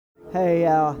Hey,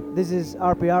 this is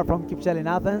RPR from Kypchel in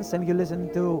Athens, and you listen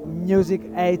to Music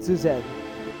A to Z.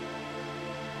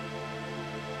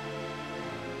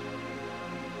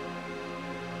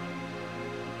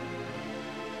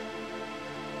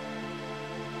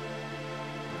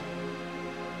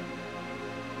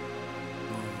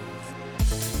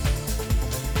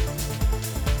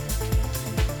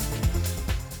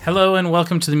 Hello and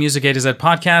welcome to the Music A to Z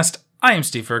podcast. I am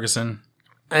Steve Ferguson.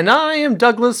 And I am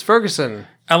Douglas Ferguson.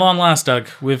 At long last, Doug,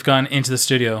 we've gone into the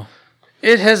studio.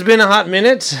 It has been a hot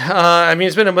minute.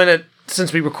 It's been a minute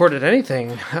since we recorded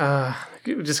anything.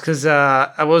 Just because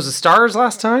I was the Stars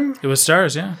last time. It was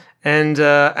Stars, yeah. And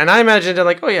I imagined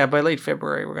by late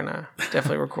February we're gonna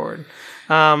definitely record.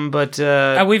 But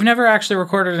we've never actually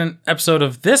recorded an episode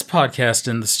of this podcast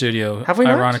in the studio. Have we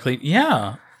not? Ironically,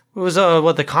 yeah. It was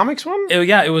the comics one?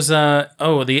 It was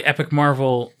the Epic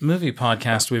Marvel movie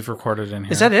podcast we've recorded in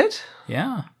here. Is that it?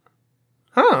 Yeah.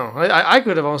 Oh, I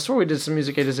could have almost swore we did some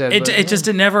Music A to Z.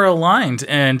 It never aligned,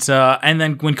 and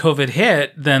then when COVID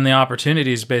hit, then the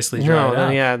opportunities basically dried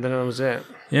up. Then that was it.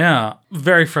 Yeah,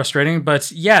 very frustrating.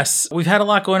 But yes, we've had a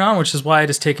lot going on, which is why it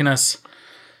has taken us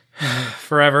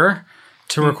forever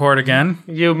to record again.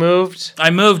 You moved? I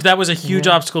moved. That was a huge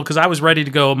obstacle because I was ready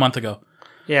to go a month ago.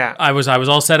 Yeah, I was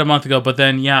all set a month ago, but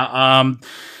then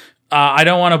I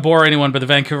don't want to bore anyone, but the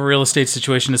Vancouver real estate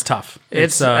situation is tough.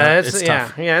 It's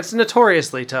tough. Yeah, it's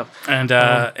notoriously tough. And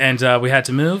we had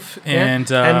to move, and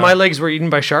my legs were eaten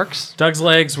by sharks. Doug's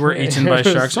legs were eaten by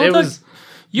sharks. It was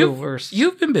the worst.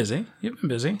 You've been busy.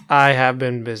 I have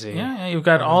been busy. Yeah. You've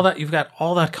got all that. You've got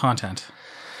all that content.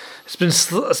 It's been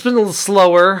a little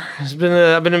slower. I've been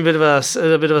in a bit of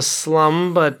a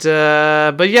slum, but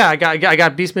yeah, I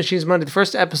got Beast Machines Monday, the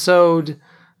first episode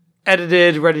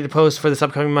edited, ready to post for this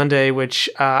upcoming Monday. Which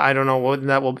I don't know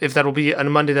if that will be on a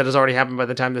Monday that has already happened by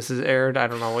the time this is aired. I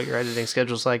don't know what your editing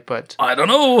schedule's like, but I don't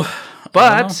know.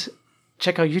 But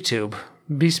check out YouTube,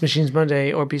 Beast Machines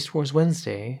Monday or Beast Wars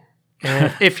Wednesday,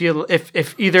 and if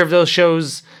either of those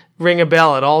shows ring a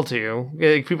bell at all to you,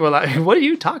 people are like, what are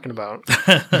you talking about?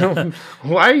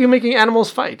 Why are you making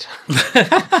animals fight?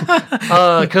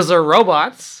 Because they're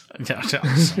robots.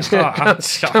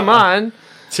 Come on.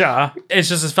 Yeah. It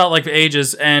felt like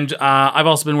ages. And I've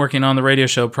also been working on the radio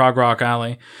show Prog Rock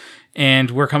Alley.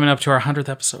 And we're coming up to our 100th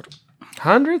episode.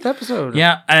 100th episode?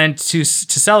 Yeah. And to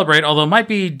celebrate, although it might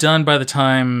be done by the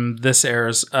time this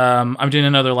airs, I'm doing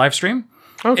another live stream.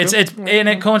 Okay. And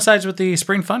it coincides with the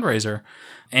spring fundraiser.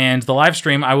 And the live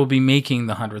stream, I will be making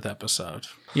the 100th episode.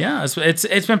 Yeah,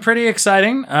 it's been pretty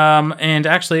exciting. And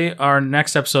actually, our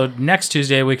next episode, next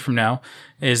Tuesday, a week from now,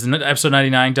 is episode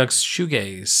 99, Doug's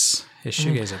Shoegaze. His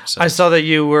Shoegaze episode. I saw that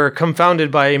you were confounded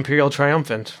by Imperial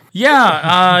Triumphant.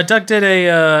 Yeah, Doug did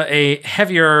a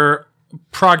heavier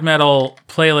prog metal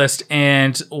playlist,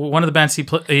 and one of the bands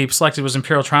he selected was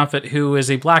Imperial Triumphant, who is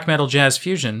a black metal jazz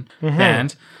fusion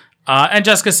band. And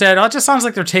Jessica said, it just sounds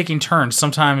like they're taking turns.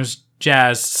 Sometimes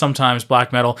jazz, sometimes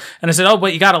black metal. And I said,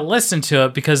 but you got to listen to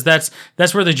it because that's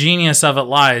where the genius of it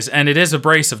lies. And it is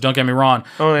abrasive, don't get me wrong.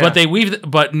 Oh, yeah.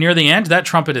 But near the end, that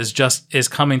trumpet is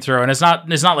coming through, and it's not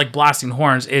like blasting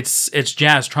horns. It's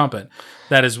jazz trumpet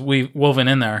that is woven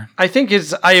in there. I think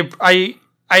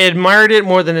I admired it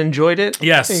more than enjoyed it.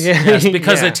 Yes,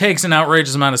 because it takes an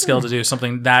outrageous amount of skill to do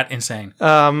something that insane.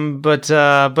 But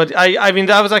I mean,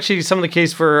 that was actually some of the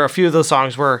case for a few of those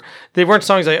songs where they weren't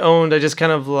songs I owned. I just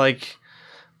kind of like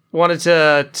wanted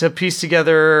to piece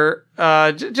together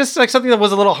just like something that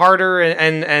was a little harder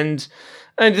and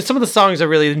some of the songs I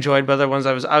really enjoyed, but other ones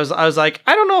I was like,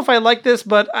 I don't know if I like this,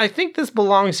 but I think this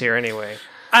belongs here anyway.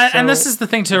 And this is the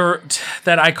thing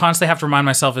that I constantly have to remind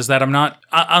myself is that I'm not,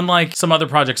 unlike some other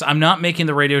projects, I'm not making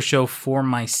the radio show for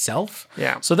myself.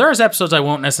 Yeah. So there's episodes I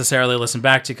won't necessarily listen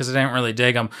back to because I didn't really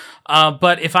dig them.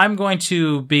 But if I'm going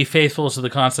to be faithful to the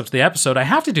concept of the episode, I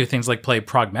have to do things like play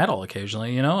prog metal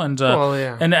occasionally, and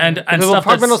stuff.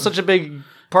 Prog metal is such a big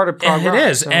part of prog rock. It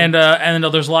is, so. And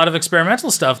there's a lot of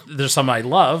experimental stuff. There's some I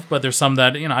love, but there's some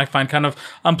that I find kind of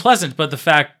unpleasant. But the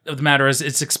fact of the matter is,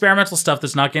 it's experimental stuff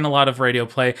that's not getting a lot of radio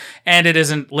play, and it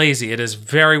isn't lazy. It is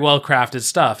very well crafted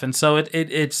stuff, and so it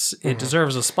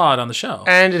deserves a spot on the show.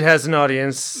 And it has an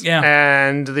audience. Yeah,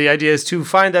 and the idea is to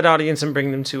find that audience and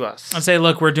bring them to us. And say,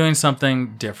 look, we're doing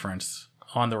something different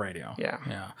on the radio.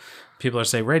 Yeah. People are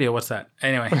saying, radio, what's that?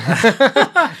 Anyway,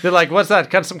 they're like, what's that?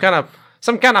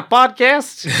 Some kind of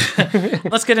podcast?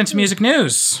 Let's get into music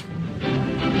news.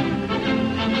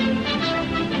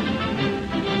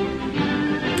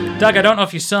 Doug, I don't know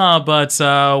if you saw, but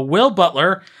Will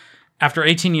Butler, after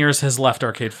 18 years, has left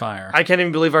Arcade Fire. I can't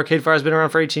even believe Arcade Fire has been around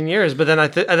for 18 years. But then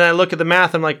I look at the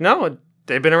math, I'm like, no,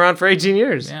 they've been around for 18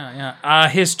 years. Yeah, yeah.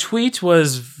 His tweet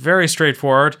was very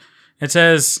straightforward. It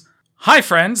says, "Hi,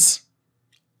 friends.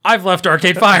 I've left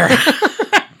Arcade Fire."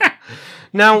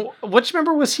 Now, which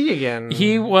member was he again?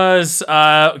 He was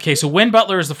okay. So Win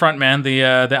Butler is the front man, the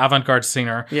avant-garde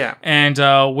singer. Yeah. And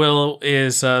Will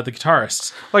is the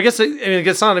guitarist. Well, I guess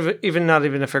it's not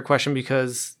even a fair question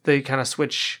because they kind of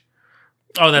switch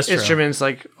Oh, that's true. instruments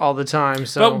like all the time.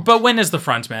 So, But Win is the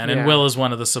front man, and Yeah. Will is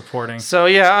one of the supporting. so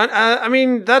yeah, I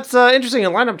mean that's interesting. A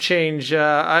lineup change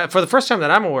for the first time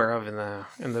that I'm aware of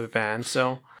in the band.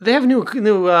 So they have new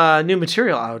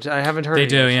material out. I haven't heard. They it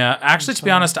do, yet. yeah. Actually, to be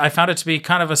honest, I found it to be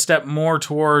kind of a step more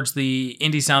towards the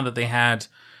indie sound that they had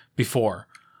before,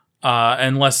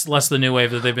 and less the new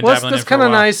wave that they've been Well, dabbling that's in for a kind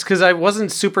of while. nice because I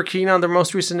wasn't super keen on their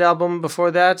most recent album.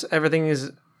 Before that, everything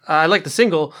is. I like the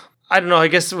single. I don't know. I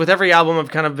guess with every album,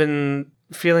 I've kind of been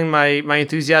feeling my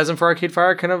enthusiasm for Arcade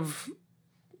Fire kind of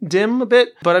dim a bit.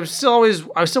 But I still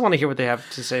want to hear what they have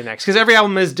to say next because every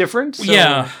album is different. So,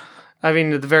 Yeah. I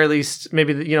mean, at the very least,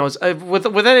 maybe it's,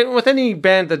 with any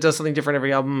band that does something different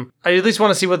every album, I at least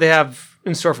want to see what they have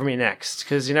in store for me next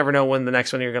because you never know when the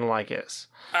next one you're gonna like is.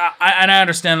 I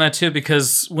understand that too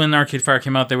because when Arcade Fire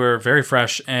came out, they were very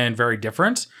fresh and very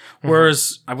different.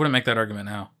 Whereas I wouldn't make that argument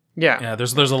now. Yeah. Yeah,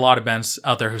 there's a lot of bands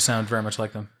out there who sound very much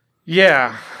like them.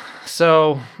 Yeah.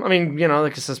 So, I mean,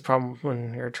 like it's this problem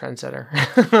when you're a trendsetter.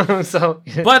 So,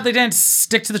 But they didn't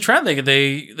stick to the trend.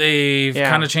 They've Yeah.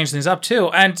 kind of changed things up too,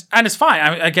 and it's fine.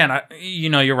 I mean, again,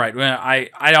 you're right.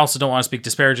 I also don't want to speak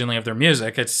disparagingly of their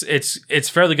music. It's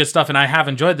fairly good stuff, and I have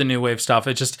enjoyed the new wave stuff.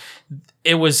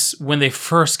 It was when they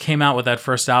first came out with that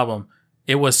first album,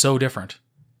 it was so different.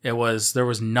 There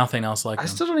was nothing else like I them.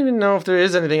 still don't even know if there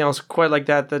is anything else quite like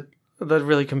that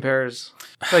really compares.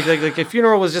 Like a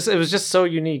Funeral was just so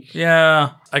unique.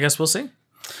 Yeah, I guess we'll see.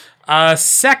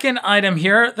 Second item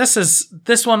here.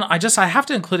 This one. I have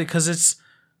to include it because it's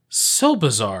so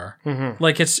bizarre. Mm-hmm.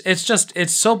 Like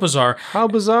it's so bizarre. How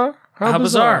bizarre? How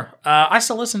bizarre. I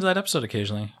still listen to that episode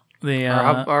occasionally.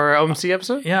 Our OMC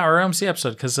episode? Yeah, our OMC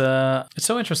episode because it's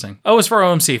so interesting. Oh, it's for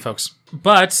OMC, folks.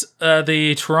 But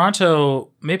the Toronto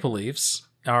Maple Leafs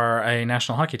are a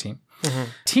national hockey team.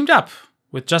 Teamed up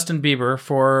with Justin Bieber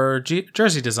for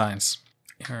jersey designs.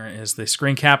 Here is the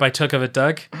screen cap I took of it,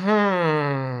 Doug.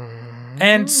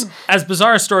 And as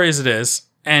bizarre a story as it is,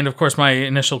 and of course my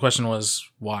initial question was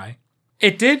why,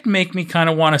 it did make me kind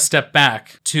of want to step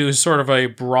back to sort of a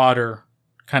broader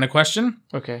kind of question.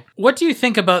 Okay. What do you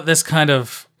think about this kind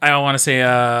of, I don't want to say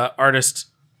artist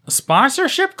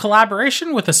sponsorship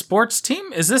collaboration with a sports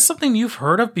team? Is this something you've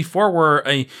heard of before where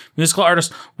a musical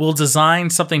artist will design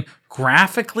something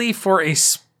graphically for a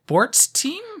sports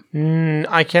team?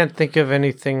 I can't think of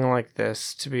anything like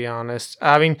this, to be honest.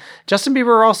 I mean, Justin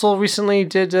Bieber also recently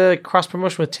did a cross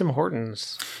promotion with Tim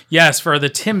Hortons. Yes, for the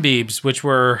Tim Biebs, which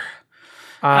were,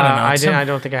 I don't know. I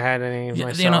don't think I had any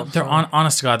myself. They're so.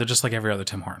 honest to God, they're just like every other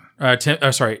Tim Horton.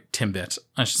 Timbit,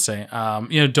 I should say.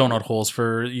 Donut holes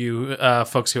for you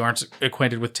folks who aren't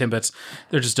acquainted with Timbits.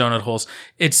 They're just donut holes.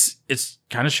 It's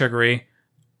kind of sugary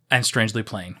and strangely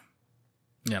plain.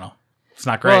 It's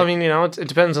not great. Well, I mean, it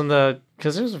depends on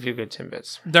because there's a few good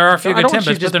Timbits. There are a few I good don't want Timbits,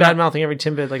 you but just they're bad not. mouthing every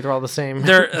Timbit like they're all the same.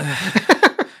 They're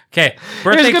okay. They're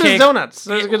Birthday as good cake. as donuts.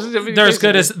 They're as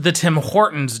good as the Tim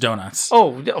Hortons donuts.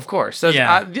 Oh, of course.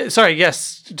 Sorry.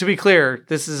 Yes. To be clear,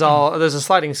 this is all. There's a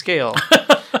sliding scale.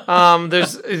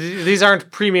 These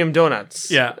aren't premium donuts.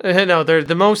 Yeah. No, they're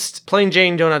the most plain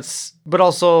Jane donuts, but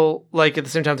also like at the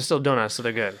same time they're still donuts, so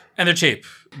they're good. And they're cheap.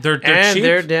 They're And cheap.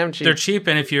 they're damn cheap. They're cheap,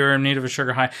 and if you're in need of a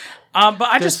sugar high, but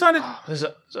I just found it.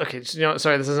 Okay.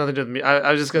 Sorry, this has nothing to do with me.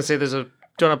 I was just gonna say there's a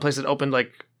donut place that opened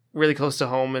like really close to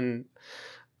home, and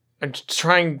I'm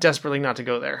trying desperately not to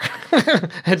go there.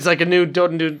 It's like a new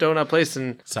donut place,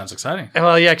 and Sounds exciting.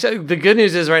 well, yeah. The good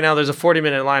news is right now there's a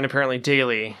 40-minute line apparently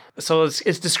daily, so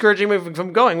it's discouraging me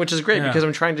from going, which is great Yeah. because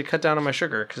I'm trying to cut down on my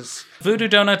sugar. Because Voodoo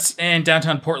Donuts in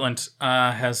downtown Portland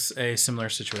has a similar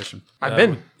situation. I've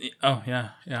been. Oh yeah.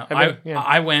 Yeah.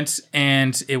 I went,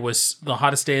 and it was the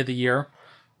hottest day of the year,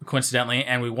 coincidentally,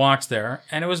 and we walked there,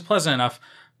 and it was pleasant enough.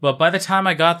 But by the time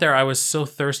I got there, I was so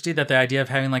thirsty that the idea of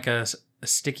having like a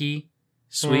sticky,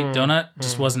 sweet donut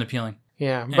just wasn't appealing.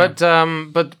 yeah,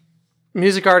 but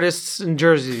music artists and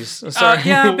jerseys.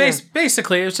 Sorry.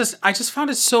 Basically, it's just I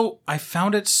found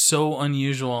it so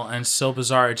unusual and so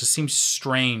bizarre. It just seems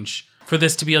strange for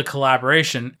this to be a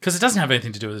collaboration because it doesn't have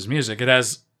anything to do with his music. It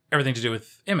has everything to do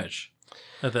with image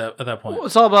at that point.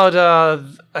 It's all about.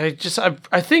 I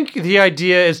think the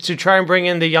idea is to try and bring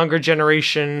in the younger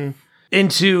generation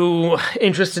into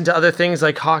interest into other things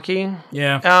like hockey.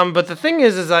 Yeah. But the thing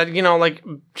is that, like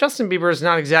Justin Bieber is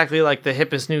not exactly like the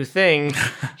hippest new thing.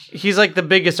 He's like the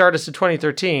biggest artist of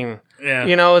 2013. Yeah.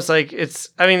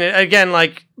 Again,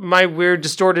 like my weird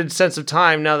distorted sense of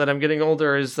time now that I'm getting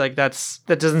older is like, that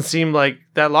doesn't seem like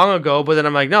that long ago. But then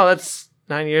I'm like, no, that's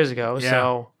 9 years ago. Yeah.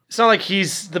 So it's not like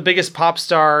he's the biggest pop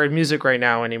star in music right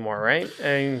now anymore. Right.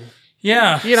 And,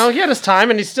 Yeah. he had his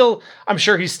time and I'm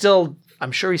sure he's still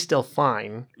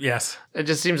fine. Yes. It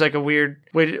just seems like a weird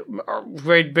way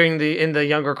to bring in the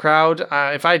younger crowd.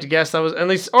 If I had to guess, that was at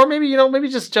least, or maybe maybe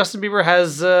just Justin Bieber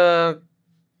has,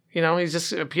 he's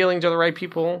just appealing to the right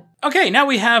people. Okay, now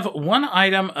we have one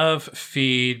item of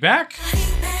feedback.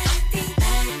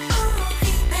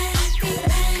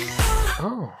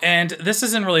 Oh, And this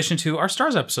is in relation to our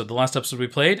Stars episode, the last episode we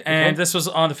played. And this was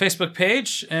on the Facebook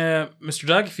page. Mr.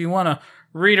 Doug, if you want to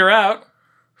read her out.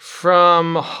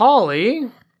 from Holly,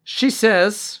 she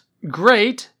says,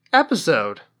 "Great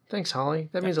episode." Thanks, Holly.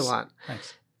 That means a lot.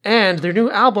 Thanks. And their new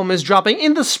album is dropping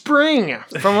in the spring.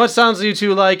 From what sounds to you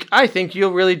two like, I think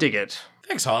you'll really dig it.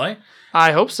 Thanks, Holly.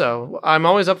 I hope so. I'm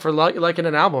always up for liking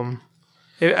an album.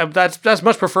 That's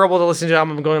much preferable to listening to an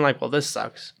album and going like, well, this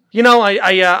sucks.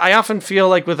 I often feel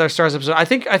like with our Stars episode, I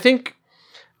think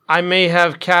I may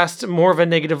have cast more of a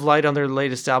negative light on their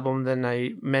latest album than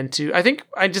I meant to. I think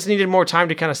I just needed more time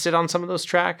to kind of sit on some of those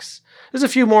tracks. There's a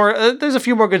few more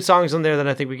good songs on there than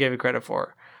I think we gave it credit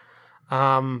for.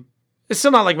 It's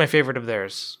still not like my favorite of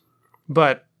theirs,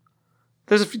 but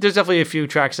there's definitely a few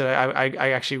tracks that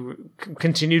I actually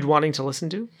continued wanting to listen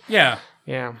to. Yeah.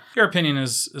 Yeah. Your opinion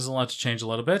is allowed to change a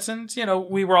little bit. And,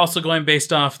 we were also going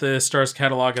based off the Stars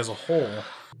catalog as a whole.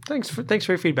 Thanks for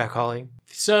your feedback, Holly.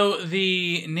 So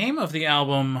the name of the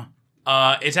album,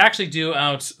 it's actually due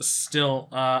out still,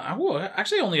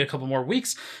 actually only a couple more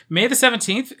weeks. May the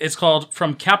 17th. It's called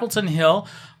From Capelton Hill.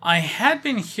 I had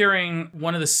been hearing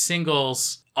one of the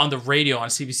singles on the radio, on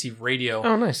CBC Radio.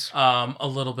 Oh, nice. A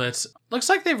little bit. Looks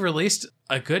like they've released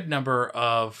a good number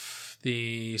of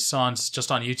the songs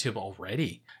just on YouTube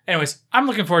already. Anyways, I'm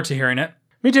looking forward to hearing it.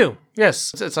 Me too.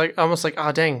 Yes. It's like almost like,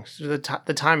 oh, dang, the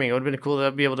timing. It would have been cool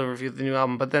to be able to review the new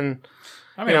album, but then...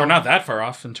 I mean, we're not that far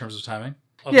off in terms of timing.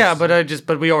 Yeah,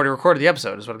 but we already recorded the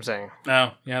episode, is what I'm saying.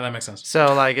 Oh, yeah, that makes sense.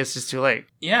 So, it's just too late.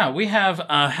 Yeah, we have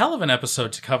a hell of an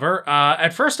episode to cover.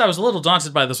 At first, I was a little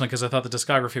daunted by this one because I thought the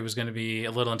discography was going to be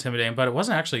a little intimidating, but it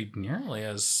wasn't actually nearly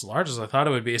as large as I thought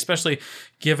it would be, especially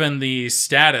given the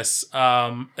status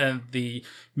and the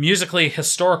musically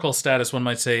historical status, one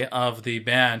might say, of the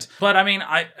band. But I mean,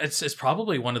 it's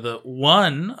probably one of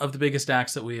the biggest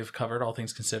acts that we have covered, all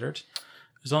things considered.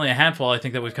 There's only a handful, I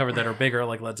think, that we've covered that are bigger,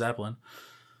 like Led Zeppelin.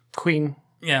 Queen.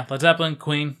 Yeah, Led Zeppelin,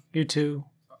 Queen. U2.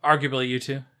 Arguably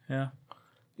U2, yeah.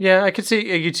 Yeah, I could see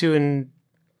U2 and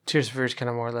Tears for Fears kind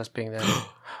of more or less being that.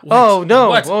 Oh, no.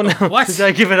 What? Oh, no. What? Did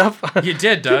I give it up? You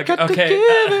did, Doug. You got to Okay. give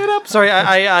it up. Sorry,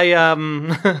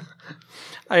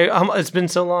 it's been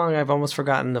so long, I've almost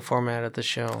forgotten the format of the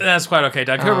show. That's quite okay,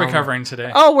 Doug. Who are we covering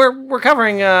today? Oh, we're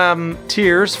covering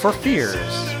Tears for Fears.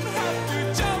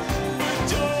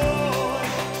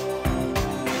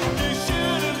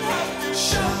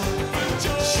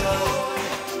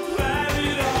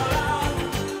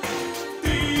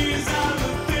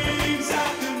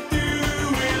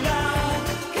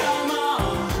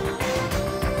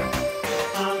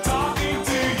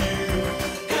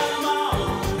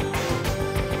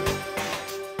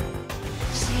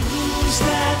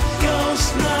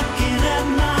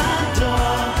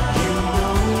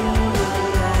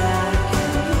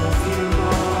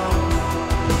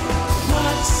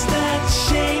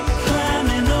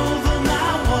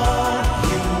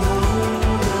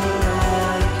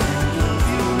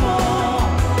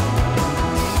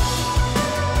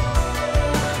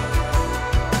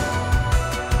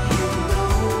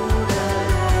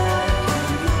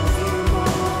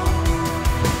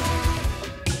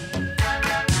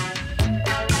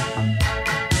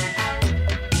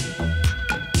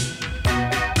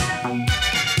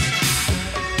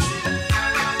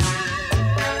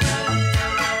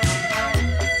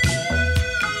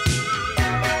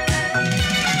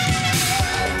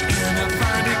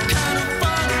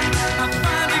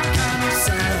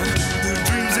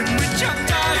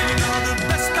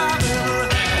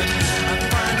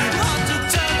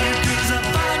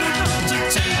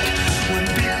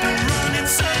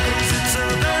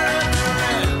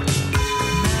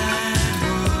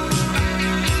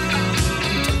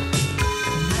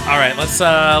 All right,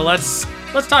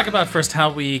 let's talk about first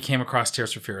how we came across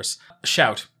Tears for Fears.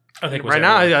 Shout. I think was Right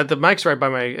now, the mic's right by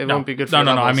my... It no, won't be good for no.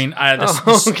 the I levels. mean,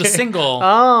 okay. the single.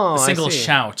 Oh, the single I see.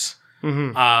 Shout.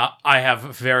 I have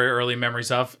very early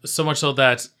memories of, so much so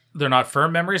that they're not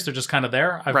firm memories. They're just kind of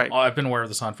there. I've been aware of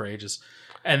the song for ages.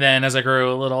 And then as I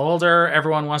grew a little older,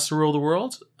 Everyone Wants to Rule the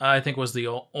World, I think was the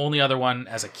only other one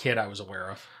as a kid I was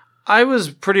aware of. I was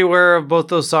pretty aware of both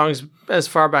those songs as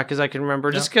far back as I can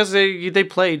remember, just because they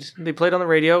played on the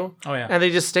radio. Oh, yeah. And they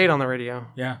just stayed on the radio.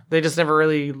 Yeah. They just never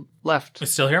really left. I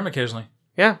still hear them occasionally.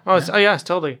 Yeah. Yes,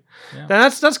 totally. Yeah. And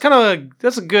that's kind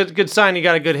of a good sign you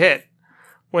got a good hit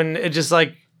when it just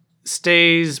like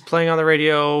stays playing on the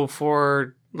radio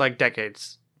for like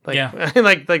decades. Like, Yeah.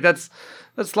 like that's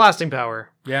lasting power.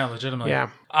 Yeah, legitimately. Yeah.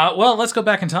 Well, let's go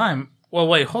back in time. Well,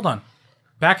 wait, hold on.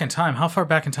 Back in time? How far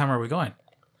back in time are we going?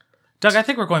 Doug, I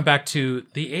think we're going back to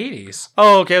the 80s.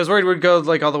 Oh, okay. I was worried we'd go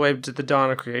like all the way to the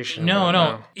dawn of creation.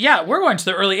 No. Yeah, we're going to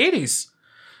the early 80s.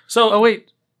 So, Oh,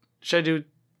 wait. Should I do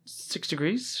 6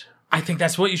 degrees? I think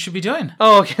that's what you should be doing.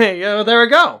 Oh, okay. Yeah, well, there we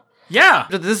go. Yeah.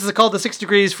 This is called the 6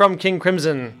 Degrees from King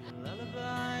Crimson.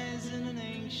 Lullabies in an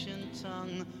ancient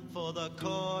tongue for the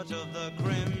court of the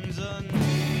crimson.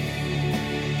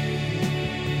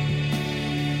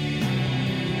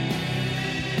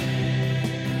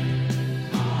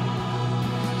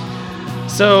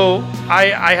 So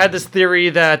I had this theory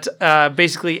that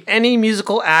basically any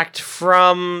musical act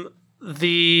from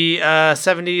the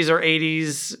 70s or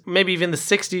 80s, maybe even the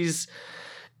 60s,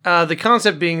 the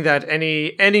concept being that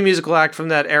any musical act from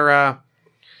that era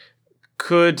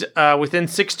could, within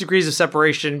 6 degrees of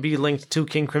separation, be linked to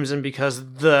King Crimson because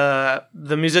the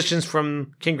musicians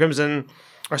from King Crimson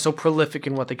are so prolific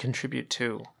in what they contribute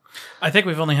to. I think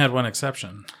we've only had one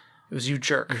exception. It was You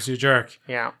Jerk. It was You Jerk.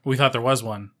 Yeah, We thought there was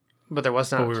one, but there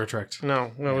was not. but we were tricked.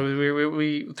 No,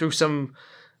 we threw some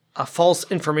false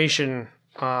information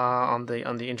on the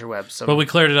interwebs. But we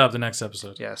cleared it up the next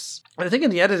episode. Yes, I think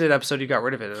in the edited episode you got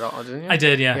rid of it at all, didn't you? I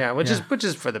did, yeah. Yeah, which is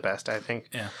for the best, I think.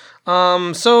 Yeah.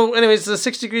 So, anyways, the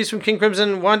 6 Degrees from King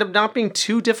Crimson wound up not being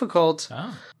too difficult.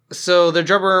 Oh. So the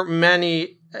drummer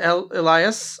Manny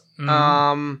Elias,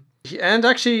 and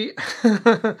actually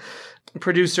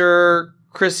producer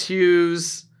Chris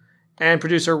Hughes and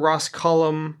producer Ross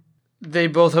Cullum, they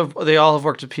all have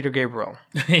worked with Peter Gabriel.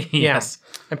 Yes.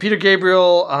 And Peter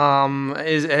Gabriel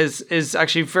is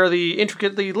actually fairly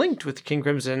intricately linked with King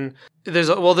Crimson. There's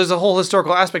a whole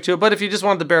historical aspect to it, but if you just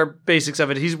wanted the bare basics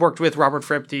of it, he's worked with Robert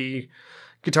Fripp, the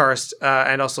guitarist,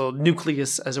 and also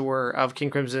nucleus, as it were, of King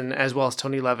Crimson, as well as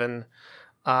Tony Levin,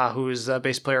 who is a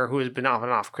bass player who has been on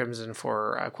and off Crimson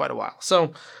for quite a while.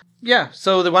 So, yeah,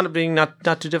 so they wound up being not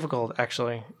too difficult,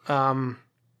 actually. Now,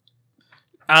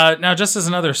 just as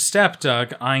another step,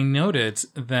 Doug, I noted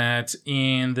that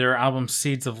in their album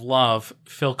Seeds of Love,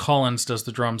 Phil Collins does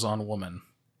the drums on Woman.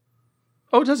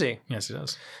 Oh, does he? Yes, he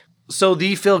does. So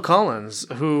the Phil Collins,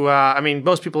 who,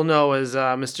 most people know as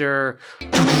Mr.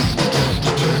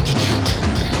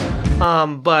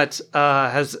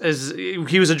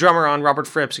 He was a drummer on Robert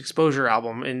Fripp's Exposure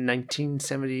album in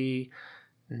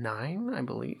 1979, I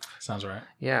believe. Sounds right.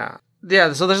 Yeah.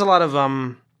 So there's a lot of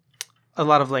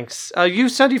links. You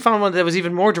said you found one that was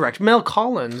even more direct. Mel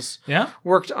Collins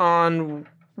worked on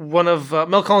one of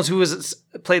Mel Collins, who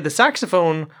played the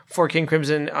saxophone for King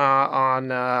Crimson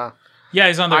on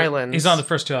he's on the Islands. He's on the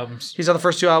first two albums. He's on the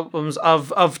first two albums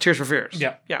of Tears for Fears.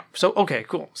 Yeah. So okay,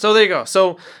 cool. So there you go.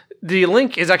 So the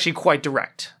link is actually quite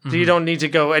direct. So you don't need to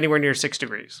go anywhere near 6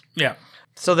 degrees. Yeah.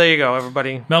 So there you go,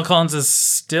 everybody. Mel Collins is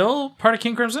still part of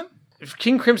King Crimson?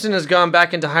 King Crimson has gone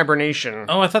back into hibernation.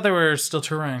 Oh, I thought they were still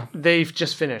touring. They've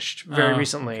just finished very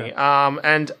recently. Okay.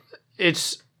 And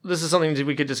this is something that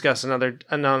we could discuss another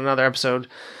episode.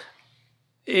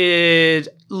 It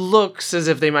looks as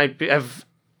if they might be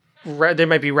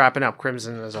wrapping up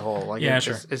Crimson as a whole. Like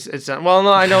sure. It's done. Well,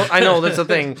 no, I know that's the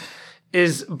thing.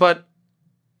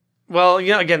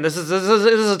 Again, this is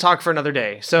a talk for another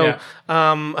day. So,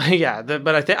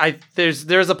 but I think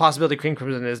there's a possibility King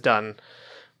Crimson is done,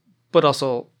 but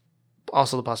also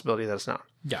the possibility that it's not.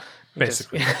 Yeah,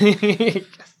 basically.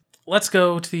 Let's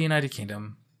go to the United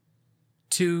Kingdom,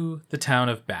 to the town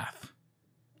of Bath.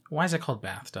 Why is it called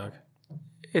Bath, Doug?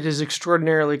 It is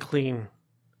extraordinarily clean.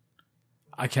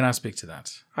 I cannot speak to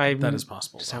that. That is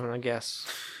possible. Just having a guess.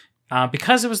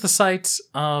 Because it was the site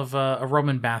of a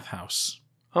Roman bathhouse.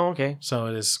 Oh, okay. So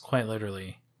it is quite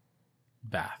literally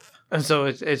Bath. And so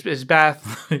it's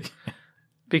Bath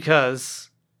because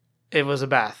it was a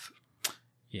bath.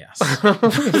 Yes.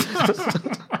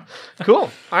 Cool.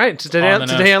 All right.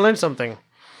 Today I learned something.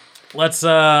 Let's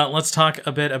talk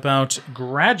a bit about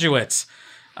Graduate.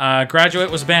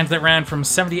 Graduate was a band that ran from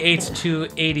 78 to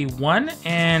 81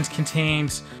 and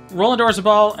contained Roland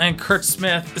Orzabal and Kurt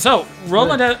Smith. So,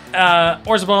 Roland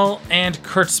Orzabal and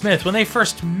Kurt Smith, when they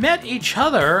first met each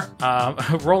other,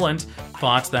 Roland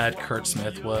thought that Kurt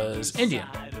Smith was Indian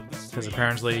because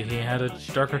apparently he had a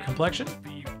darker complexion,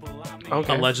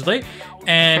 allegedly.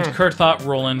 And Kurt thought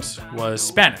Roland was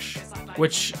Spanish,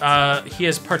 which he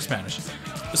is part Spanish.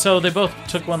 So they both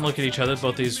took one look at each other,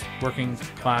 both these working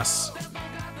class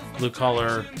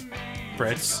blue-collar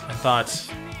Brits, and thought,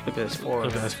 Look at this foreigner.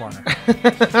 look at this foreigner.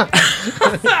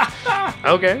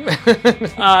 Okay.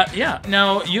 Yeah.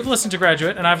 Now, you've listened to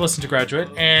Graduate, and I've listened to Graduate,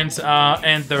 and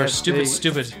they're Yes,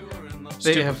 stupid.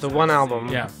 They have the one album.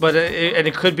 Yeah. But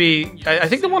it could be... I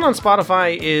think the one on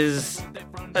Spotify is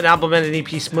an album and an EP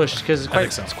smushed because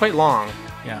think so. it's quite long.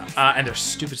 Yeah. And they're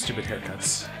stupid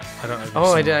haircuts. I don't know if you've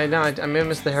Oh, I seen did. them. I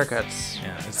missed the haircuts.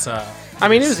 Yeah, it's I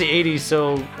mean, it was the 80s,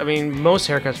 so, I mean, most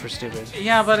haircuts were stupid.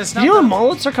 yeah, but it's not. You know the- when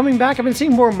mullets are coming back? I've been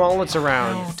seeing more mullets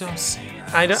around. No, don't say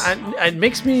that. It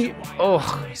makes me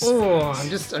I'm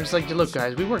just like, look,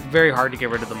 guys, we worked very hard to get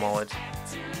rid of the mullet.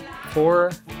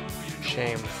 For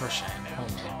shame. For shame.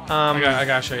 Hold on. I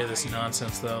gotta show you this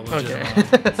nonsense though. Okay.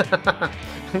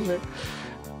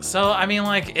 So I mean,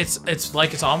 like it's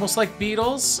almost like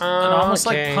Beatles and almost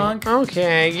like punk.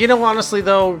 Okay. You know, honestly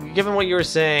though, given what you were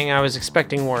saying, I was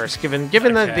expecting worse. Given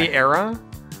the era,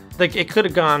 like it could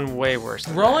have gone way worse.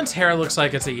 Than Roland's hair looks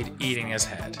like it's eating his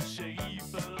head.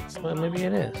 that. Well, maybe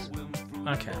it is.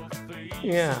 Okay,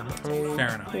 Yeah. I mean,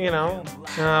 fair enough. You know.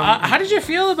 How did you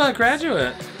feel about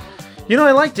Graduate? You know,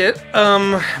 I liked it.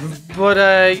 But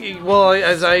I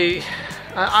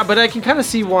can kind of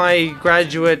see why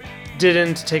Graduate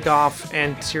didn't take off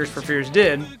and Tears for Fears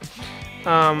did.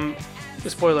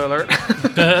 Spoiler alert.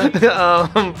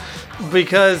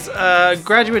 Because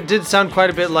Graduate did sound quite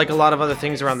a bit like a lot of other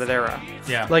things around that era.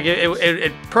 Yeah. Like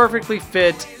it perfectly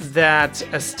fit that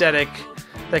aesthetic,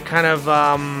 that kind of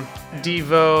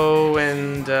Devo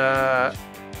and the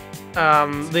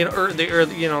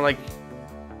early, you know, like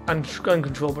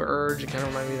uncontrollable urge. It kind of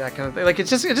reminded me of that kind of thing. Like it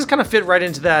just kind of fit right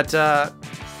into that.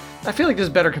 I feel like there's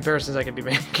better comparisons I could be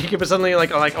making, but suddenly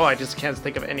like I just can't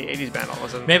think of any 80s band all of a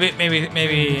sudden. Maybe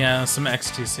some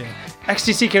XTC.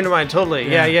 XTC came to mind totally.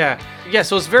 Yeah.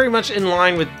 So it's very much in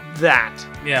line with that.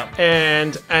 Yeah.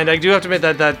 And I do have to admit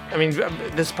that I mean,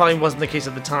 this probably wasn't the case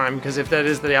at the time, because if that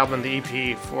is the album, the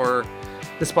EP for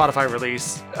the Spotify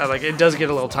release, like it does get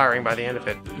a little tiring by the end of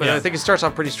it. But Yeah. I think it starts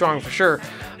off pretty strong for sure.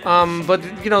 But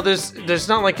you know, there's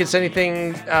not like it's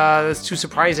anything that's too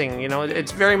surprising. You know,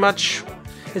 it's very much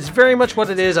what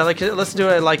it is. I like it. Listen to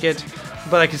it. I like it.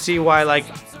 But I can see why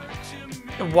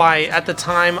at the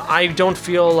time I don't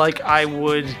feel like I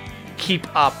would keep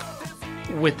up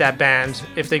with that band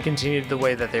if they continued the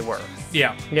way that they were.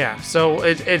 Yeah. Yeah, so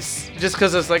it's just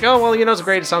because it's like, oh well, you know, it's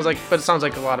great. But it sounds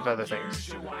like a lot of other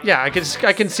things. Yeah, I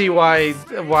can see why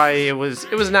it was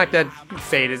an act that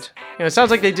faded. You know, it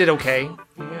sounds like they did okay,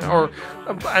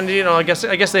 and you know, I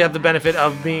guess they have the benefit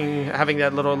of having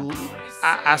that little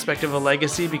aspect of a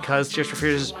legacy because Tears for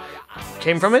Fears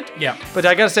came from it. Yeah. But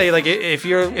I gotta say, like, if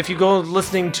you go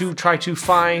listening to try to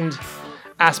find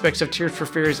aspects of Tears for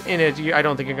Fears in it, I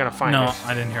don't think you're gonna find it. No,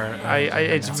 I didn't hear it.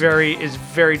 It's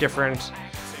very different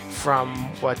from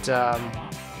what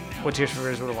Tears for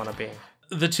Fears would want to be.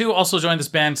 The two also joined this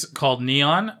band called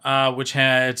Neon, which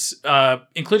had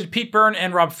included Pete Byrne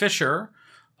and Rob Fisher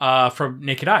from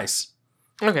Naked Ice.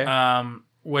 Okay.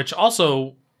 Which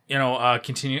also, you know,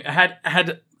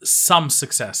 had some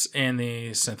success in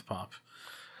the synth pop.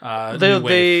 New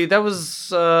wave. That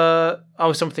was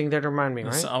always something that remind me,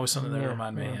 right? It's always something that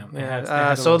remind me. Yeah. They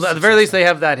had So a little at the very least, success they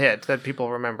have that hit that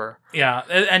people remember. Yeah,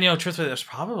 and you know, truthfully, there's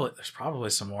probably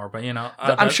some more, but you know,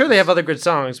 I'm sure they have other good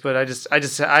songs, but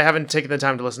I haven't taken the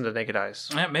time to listen to Naked Eyes.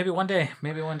 Yeah, maybe one day.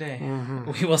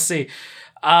 Mm-hmm. We will see.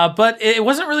 But it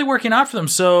wasn't really working out for them.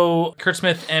 So Kurt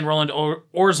Smith and Roland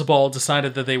Orzabal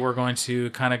decided that they were going to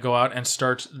kind of go out and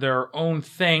start their own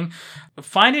thing.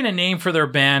 Finding a name for their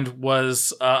band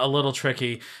was a little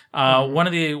tricky. One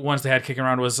of the ones they had kicking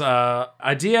around was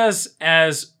Ideas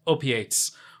as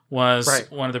Opiates was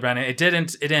one of their band. It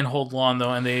didn't hold long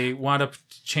though, and they wound up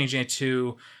changing it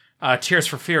to Tears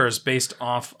for Fears, based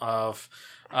off of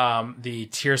the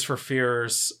Tears for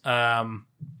Fears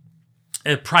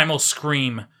a primal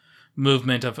scream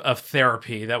movement of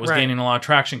therapy that was gaining a lot of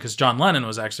traction because John Lennon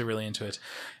was actually really into it.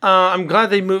 I'm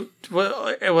glad they moved.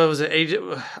 What was it?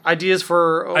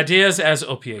 Ideas as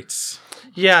Opiates.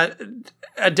 Yeah,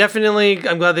 definitely.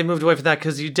 I'm glad they moved away from that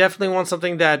because you definitely want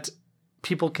something that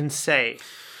people can say.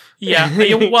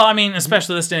 Well, I mean,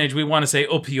 especially this day and age, we want to say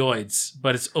opioids,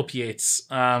 but it's opiates.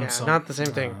 So, not the same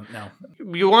thing. no.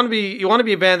 You want to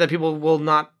be a band that people will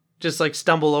not just like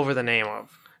stumble over the name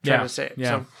of. Trying to say it.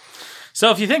 Yeah. So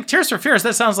if you think Tears for Fears,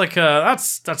 that sounds like that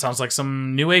sounds like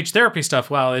some new age therapy stuff.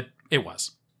 Well, it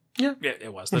was. Yeah,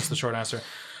 it was. That's the short answer.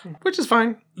 Which is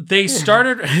fine. They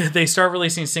started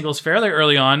releasing singles fairly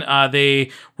early on.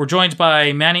 They were joined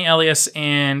by Manny Elias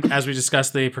and, as we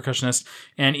discussed, the percussionist,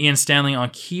 and Ian Stanley on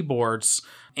keyboards.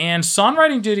 And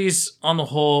songwriting duties on the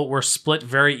whole were split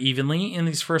very evenly in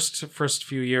these first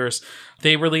few years.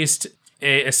 They released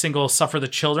a single, "Suffer the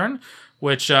Children,"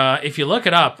 which, if you look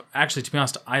it up, actually, to be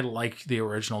honest, I like the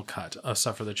original cut of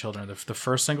 "Suffer the Children." The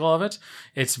first single of it,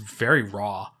 it's very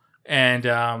raw. And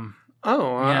I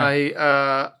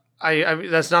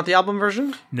that's not the album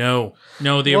version? No.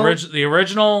 The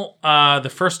original,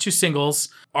 the first two singles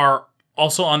are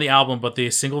also on the album, but the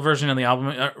single version and the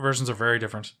album versions are very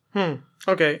different.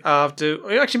 Okay, I'll have to.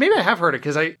 Actually, maybe I have heard it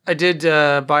because I did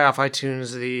buy off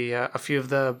iTunes a few of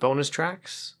the bonus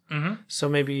tracks. Mm-hmm. So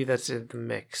maybe that's in the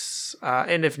mix.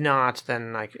 And if not,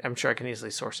 then I'm sure I can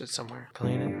easily source it somewhere.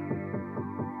 Playing it.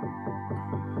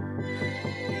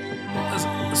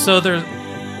 So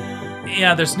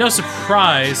there's no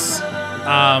surprise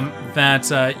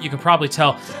that you can probably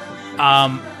tell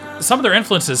some of their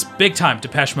influences, big time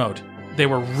Depeche Mode. They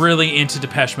were really into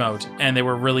Depeche Mode, and they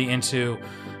were really into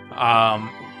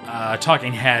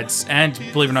Talking Heads, and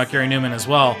believe it or not, Gary Newman as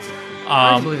well.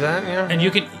 I believe that, yeah. And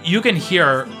you can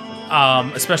hear,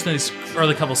 especially in these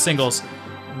early couple singles,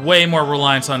 way more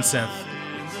reliance on synth.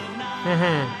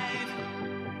 Mm-hmm.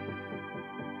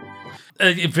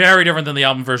 Very different than the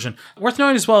album version. Worth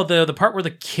noting as well, the part where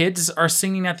the kids are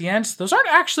singing at the end, those aren't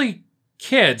actually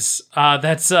kids.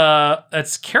 That's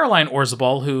Caroline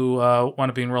Orzabal, who wound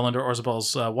up being Roland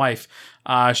Orzabal's wife.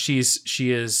 She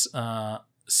is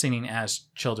singing as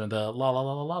children. The la la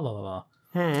la la la la la.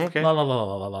 Okay. La la la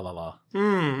la la la la la.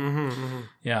 Mm-hmm.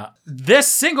 Yeah. This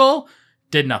single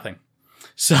did nothing.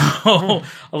 So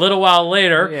a little while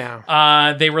later,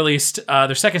 they released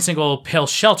their second single, "Pale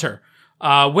Shelter,"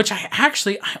 which I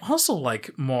also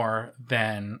like more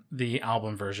than the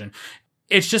album version.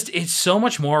 It's so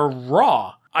much more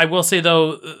raw. I will say,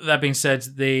 though, that being said,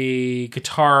 the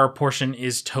guitar portion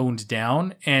is toned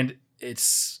down, and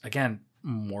it's, again,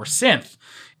 more synth.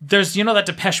 There's, that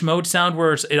Depeche Mode sound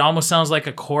where it almost sounds like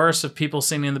a chorus of people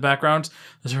singing in the background.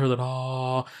 There's her that,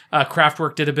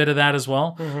 Kraftwerk did a bit of that as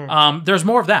well. Mm-hmm. There's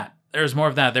more of that.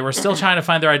 They were still trying to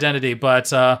find their identity,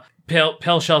 but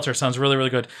Pale Shelter sounds really, really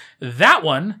good. That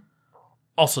one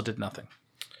also did nothing.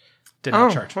 Did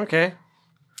not chart. Okay.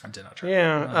 I did not chart.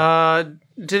 Yeah.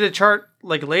 Did it chart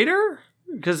later?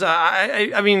 Because I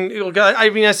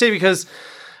say because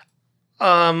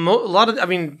a lot of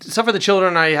Suffer the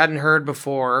Children I hadn't heard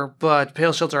before, but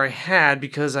Pale Shelter I had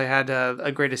because I had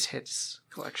a greatest hits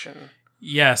collection.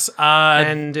 Yes.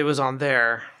 And it was on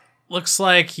there. Looks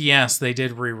like, yes, they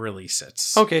did re-release it.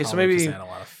 Okay, so maybe that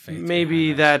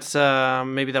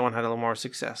one had a little more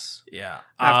success. Yeah.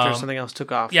 After something else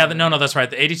took off. Yeah, no, that's right.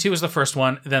 The 82 was the first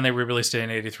one. Then they re-released it in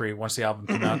 83 once the album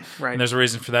came out. Right. And there's a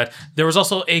reason for that. There was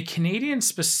also a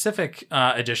Canadian-specific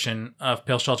edition of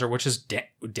Pale Shelter, which is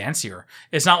dancier.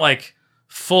 It's not like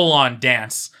full-on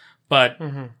dance, but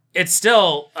it's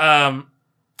still...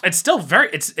 it's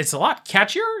a lot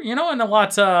catchier, and a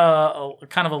lot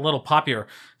kind of a little poppier.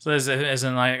 So as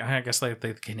in, I guess like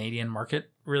the Canadian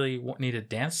market really needed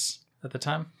dance at the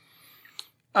time.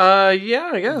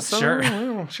 Yeah, I guess.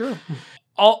 Sure. Sure.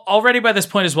 Already by this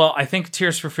point as well, I think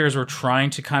Tears for Fears were trying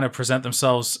to kind of present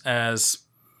themselves as,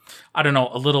 I don't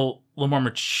know, a little more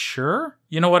mature.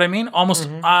 You know what I mean? Almost.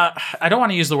 I don't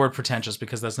want to use the word pretentious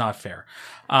because that's not fair.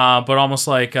 But almost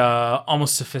like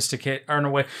almost sophisticated, or in a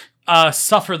way,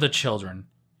 Suffer the Children.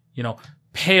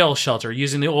 Pale Shelter,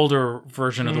 using the older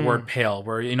version of the word pale,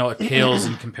 where it pales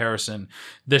in comparison.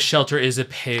 The shelter is a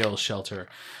pale shelter.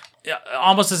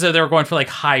 Almost as if they were going for like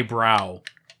highbrow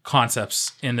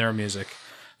concepts in their music.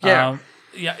 Yeah.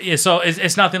 So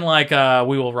it's nothing like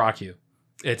 "We Will Rock You."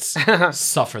 It's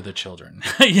 "Suffer the Children."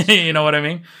 You know what I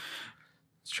mean?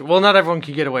 It's true. Well, not everyone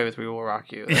can get away with "We Will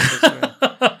Rock You."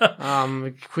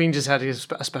 Queen just had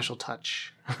a special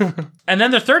touch. And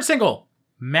then their third single,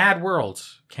 "Mad World,"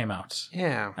 came out.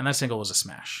 Yeah. And that single was a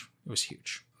smash. It was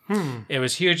huge. It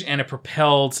was huge, and it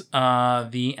propelled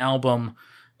the album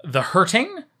 "The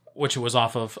Hurting," which it was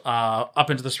off of, up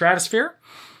into the stratosphere.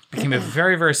 Became a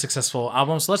very, very successful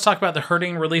album. So let's talk about "The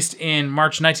Hurting," released in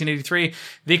March 1983.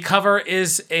 The cover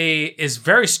is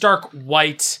very stark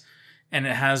white, and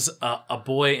it has a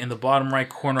boy in the bottom right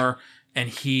corner, and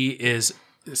he is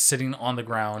sitting on the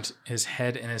ground, his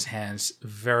head in his hands,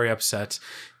 very upset.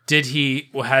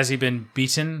 Has he been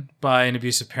beaten by an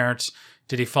abusive parent?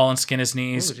 Did he fall and skin his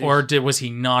knees? Ooh, Or was he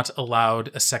not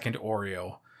allowed a second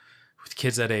Oreo? With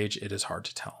kids that age, it is hard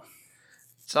to tell.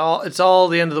 It's all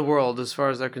the end of the world as far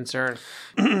as they're concerned.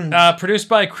 Produced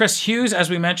by Chris Hughes, as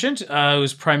we mentioned,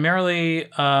 who's primarily,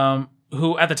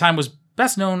 who at the time was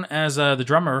best known as the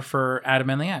drummer for Adam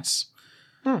and the Ants.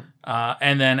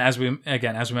 And then, as we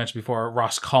mentioned before,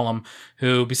 Ross Cullum,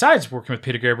 who, besides working with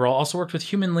Peter Gabriel, also worked with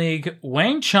Human League,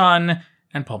 Wang Chun,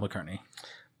 and Paul McCartney.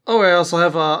 Oh, I also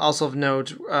have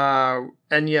note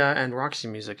Enya and Roxy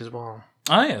Music as well.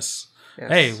 Oh, yes. Yes.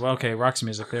 Hey, well, okay, Roxy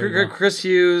Music. There you go. Chris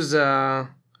Hughes, Paul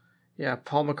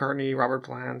McCartney, Robert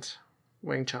Plant,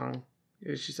 Wang Chung.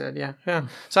 She said, yeah.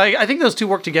 So I think those two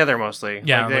work together mostly.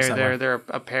 Yeah, like it looks that way. they're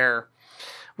a pair,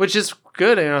 which is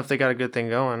good. I don't know if they got a good thing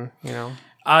going. You know.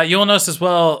 You'll notice as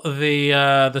well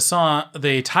the song,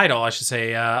 the title, I should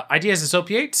say, "Ideas as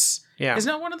Opiates." Yeah. is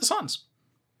not one of the songs.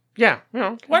 Yeah, you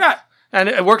know. Why not? And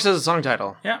it works as a song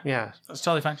title. Yeah, that's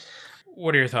totally fine.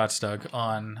 What are your thoughts, Doug,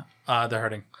 on The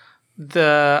Hurting?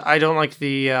 I don't like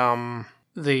the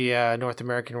North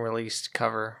American released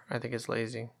cover. I think it's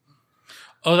lazy.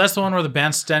 Oh, that's the one where the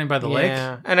band's standing by the lake?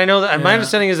 Yeah, and I know that my Yeah.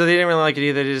 understanding is that they didn't really like it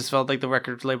either. They just felt like the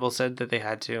record label said that they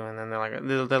had to, and then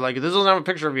they're like, this doesn't have a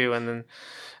picture of you, and then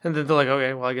they're like,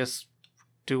 okay, well, I guess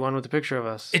do one with the picture of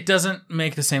us. It doesn't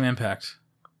make the same impact.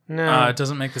 No, It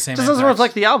doesn't make the same it just impact. doesn't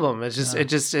reflect the album. It's just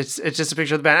it's just a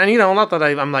picture of the band, and not that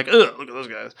I'm like, ugh, look at those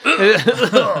guys,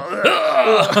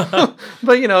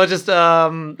 but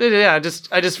it just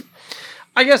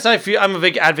I guess I'm a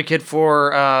big advocate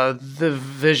for the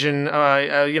vision,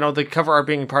 the cover art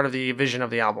being part of the vision of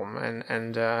the album,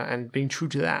 and being true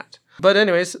to that. But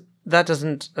anyways, that's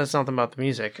not about the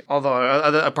music. Although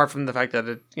apart from the fact that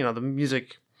the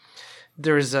music.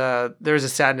 There is a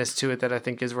sadness to it that I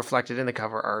think is reflected in the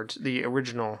cover art, the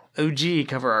original OG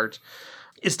cover art.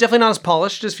 It's definitely not as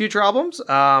polished as future albums,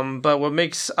 but what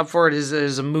makes up for it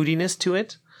is a moodiness to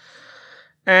it,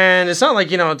 and it's not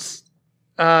like it's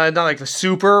not like the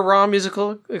super raw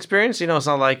musical experience. It's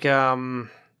not like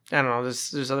I don't know.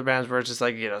 There's other bands where it's just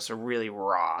like it's a really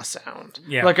raw sound.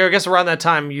 Yeah. Like I guess around that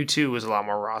time, U2 was a lot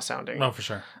more raw sounding. Oh, for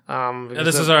sure. Because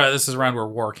This is around where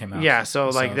War came out. yeah, so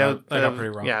like that got pretty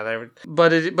raw. Yeah, but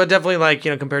definitely like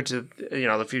compared to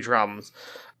the future albums,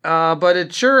 but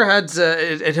it sure has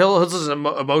it holds its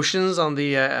emotions on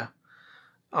the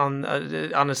on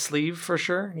a sleeve for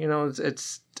sure.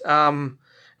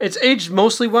 It's aged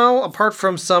mostly well, apart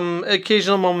from some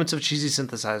occasional moments of cheesy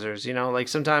synthesizers. Like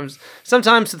sometimes the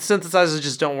synthesizers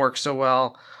just don't work so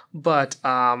well, but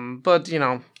a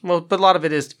lot of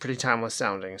it is pretty timeless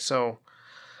sounding. So.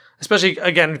 Especially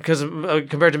again because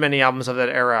compared to many albums of that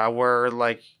era, where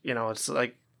it's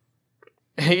like,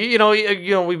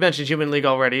 we mentioned Human League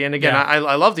already, and again, Yeah.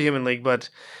 I love the Human League, but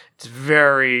it's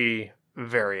very,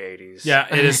 very 80s. Yeah,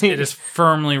 it is. It is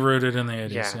firmly rooted in the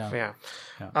 80s.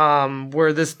 Yeah.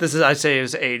 Where this is, I'd say,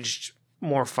 is aged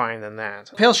more fine than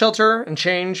that. Pale Shelter and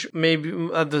Change, maybe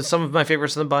some of my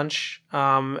favorites in the bunch,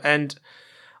 and.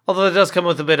 Although it does come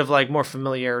with a bit of more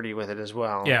familiarity with it as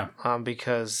well. Yeah.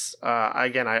 Because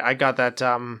again, I got that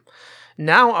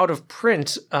now out of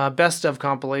print best of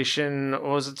compilation.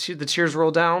 Was it the Tears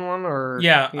Roll Down one or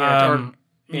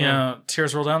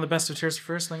Tears Roll Down, the best of Tears for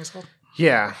Fears, I think it's called.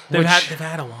 Yeah, They've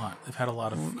had a lot. They've had a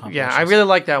lot of compilations. Yeah, I really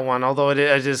like that one. Although it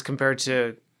is compared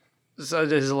to. So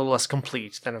it is a little less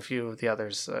complete than a few of the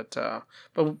others. But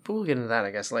we'll get into that,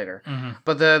 I guess, later. Mm-hmm.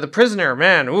 But the Prisoner,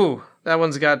 man, ooh, that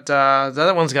one's got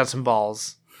some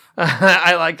balls.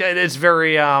 I like that. It's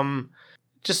very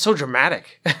just so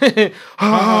dramatic.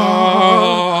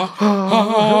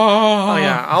 Oh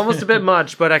yeah, almost a bit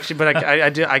much, but I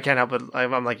can't help it.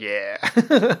 I'm like, yeah.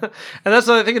 And that's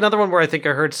I think another one where I think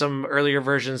I heard some earlier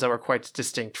versions that were quite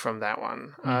distinct from that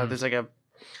one. There's like a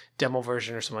demo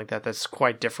version or something like that that's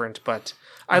quite different, but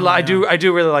I do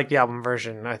really like the album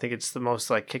version. I think it's the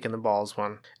most kick in the balls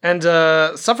one. And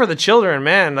Suffer the Children,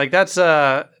 man, that's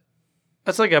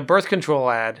like a birth control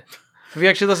ad. Have you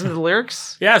actually listened to the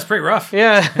lyrics? Yeah, it's pretty rough.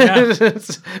 Yeah.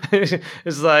 it's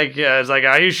like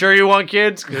are you sure you want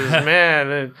kids? Because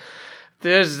man,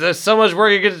 there's so much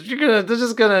work they're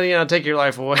just gonna take your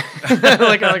life away.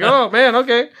 like oh man,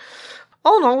 okay.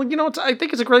 All in all, I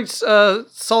think it's a great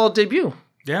solid debut.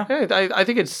 Yeah. I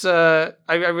think it's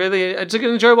it's an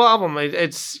enjoyable album.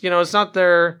 It's it's not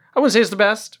their, I wouldn't say it's the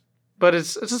best, but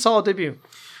it's a solid debut.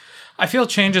 I feel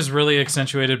Change is really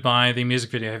accentuated by the music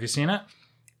video. Have you seen it?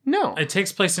 No. It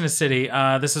takes place in a city.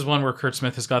 This is one where Kurt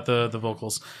Smith has got the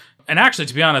vocals. And actually,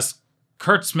 to be honest,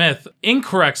 Kurt Smith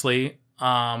incorrectly,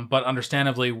 but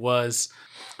understandably, was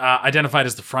identified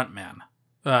as the front man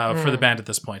for the band at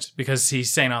this point because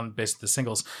he's sang on basically the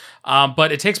singles.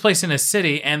 But it takes place in a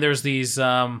city, and there's these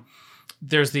dancers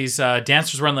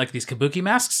wearing like these kabuki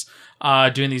masks,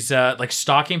 doing these like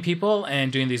stalking people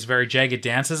and doing these very jagged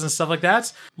dances and stuff like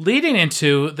that, leading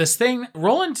into this thing.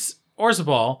 Roland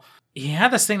Orzabal, he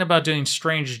had this thing about doing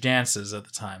strange dances at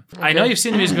the time. Okay. I know you've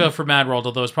seen the music video for Mad World,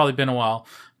 although it's probably been a while.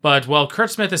 But while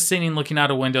Kurt Smith is singing, looking out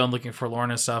a window and looking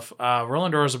forlorn and stuff,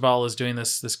 Roland Orzabal is doing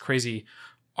this crazy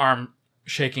arm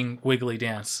shaking wiggly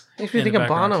dance. Makes me think of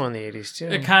Bono in the 80s too.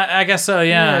 I guess so,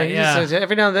 yeah. Just,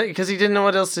 every now and then, because he didn't know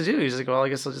what else to do. He's like, well, I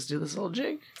guess I'll just do this little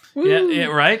jig. Woo. Yeah,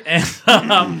 right.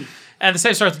 And and the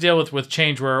same starts to deal with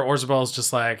change, where Orzabal is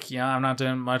just like, I'm not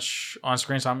doing much on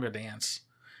screen, so I'm going to dance.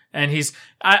 And he's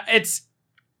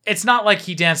it's not like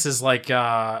he dances like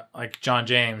John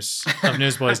James of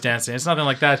Newsboys dancing. It's nothing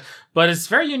like that, but it's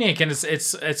very unique and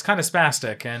it's kind of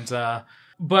spastic. And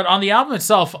but on the album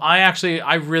itself,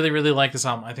 I really, really like this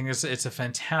album. I think it's a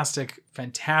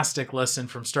fantastic listen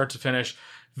from start to finish.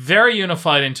 Very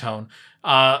unified in tone.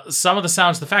 Some of the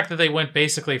sounds, the fact that they went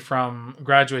basically from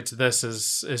Graduate to this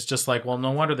is just like, well,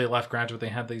 no wonder they left Graduate. They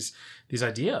had these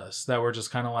ideas that were just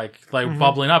kind of like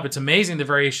bubbling up. It's amazing the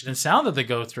variation in sound that they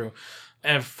go through.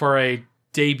 And for a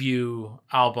debut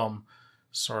album,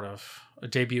 sort of a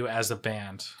debut as a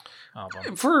band album,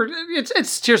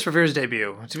 it's Tears for Fears'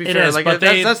 debut. To be it fair, is, like but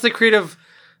that's the creative,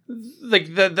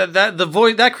 like the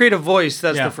voice, that creative voice.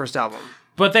 That's the first album.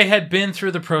 But they had been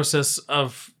through the process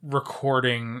of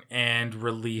recording and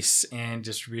release and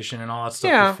distribution and all that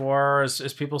stuff before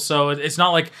as people. So it's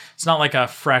not like a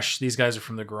fresh. These guys are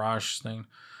from the garage thing.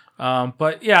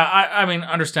 But yeah, I mean,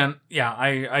 understand. Yeah,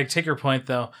 I take your point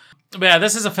though. But yeah,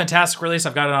 this is a fantastic release.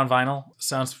 I've got it on vinyl.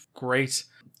 Sounds great.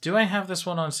 Do I have this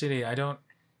one on CD? I don't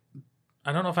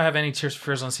know if I have any Tears for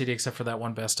Fears on CD except for that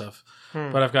one best of.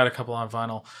 But I've got a couple on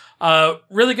vinyl.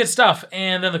 Really good stuff.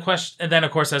 And then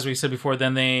of course, as we said before,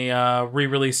 then they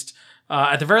re-released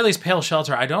at the very least Pale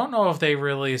Shelter. I don't know if they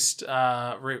released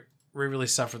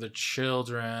re-released stuff for the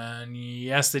children.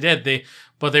 Yes, they did.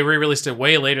 But they re-released it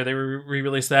way later. They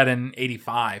re-released that in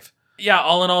 '85. Yeah,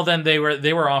 all in all, then they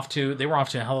were off to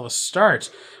a hell of a start,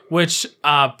 which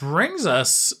brings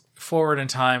us forward in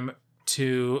time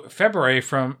to February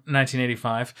from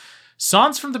 1985.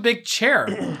 Songs from the Big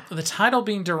Chair. The title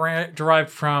being derived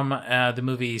from the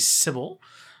movie Sybil,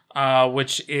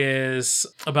 which is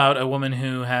about a woman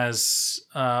who has,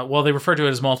 they refer to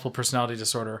it as multiple personality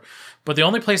disorder, but the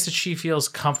only place that she feels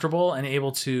comfortable and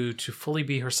able to fully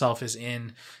be herself is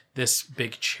in this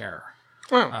big chair.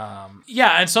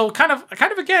 And so kind of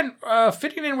again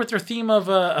fitting in with their theme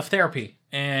of therapy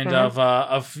and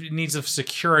of needs of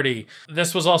security.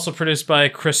 This was also produced by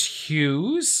Chris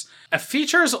Hughes. It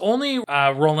features only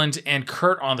Roland and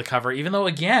Kurt on the cover, even though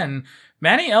again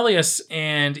Manny Elias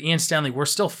and Ian Stanley were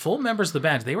still full members of the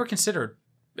band. They were considered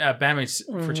bandmates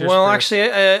for Tears. Well, actually,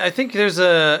 I think there's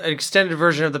an extended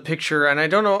version of the picture, and I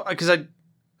don't know because I'd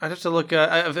have to look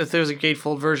if there's a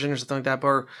gatefold version or something like that,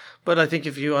 but I think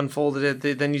if you unfolded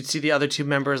it, then you'd see the other two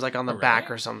members like on the back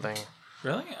or something.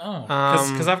 Really? Oh,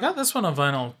 because I've got this one on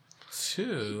vinyl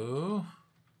too.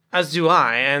 As do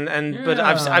I, but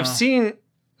I've seen.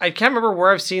 I can't remember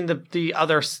where I've seen the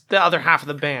other half of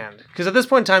the band, because at this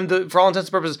point in time, for all intents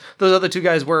and purposes, those other two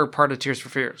guys were part of Tears for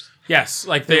Fears. Yes,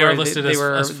 like they are listed as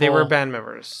full. They were band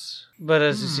members. But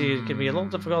as you see, it can be a little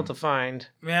difficult to find.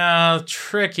 Yeah,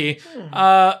 tricky. You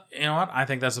know what? I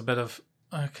think that's a bit of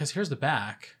because here's the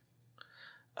back.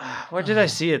 Where did I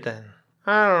see it then?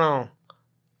 I don't know.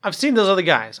 I've seen those other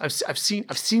guys. I've seen.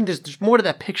 There's more to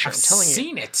that picture. I'm telling you.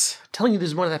 Seen it. I'm telling you,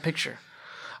 there's more to that picture.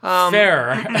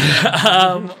 Fair.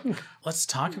 Let's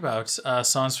talk about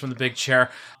songs from the Big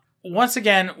Chair. Once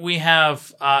again, we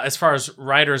have as far as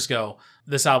writers go,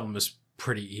 this album is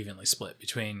pretty evenly split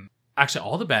between. Actually,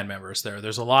 all the band members there.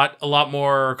 There's a lot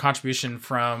more contribution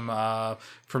from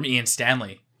Ian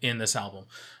Stanley in this album.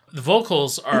 The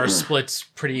vocals are split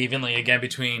pretty evenly again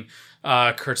between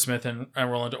Kurt Smith and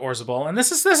Roland Orzabal, and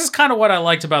this is kind of what I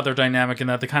liked about their dynamic in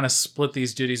that they kind of split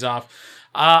these duties off.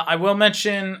 I will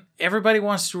mention "Everybody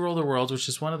Wants to Rule the World," which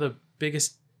is one of the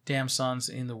biggest damn songs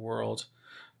in the world.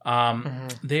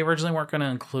 They originally weren't going to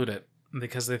include it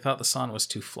because they thought the song was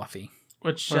too fluffy.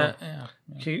 Which, yeah.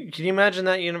 Can you imagine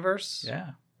that universe? Yeah.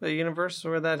 The universe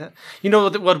where that... You know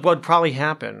what would probably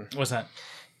happen? What's that?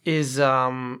 Is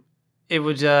it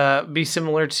would be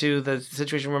similar to the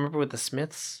situation, remember, with the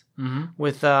Smiths? Mm-hmm.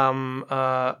 With...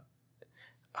 How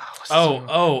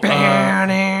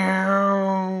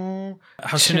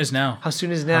Soon Is Now. How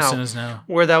Soon Is Now. How Soon Is Now.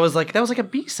 Where that was like a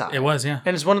B-side. It was, yeah.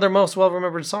 And it's one of their most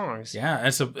well-remembered songs. Yeah,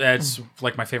 it's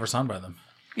like my favorite song by them.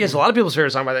 Yes, a lot of people's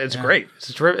favorite song by that. It's great.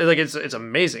 It's terrific. Like it's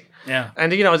amazing. Yeah.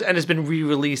 And it's been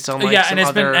re-released on like yeah, some and it's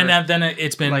other, been then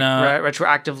it's been like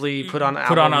retroactively put on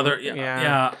other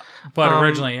but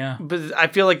originally But I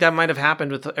feel like that might have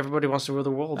happened with Everybody Wants to Rule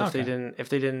the World if they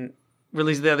didn't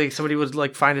release it. Like somebody would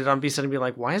like find it on B-side and be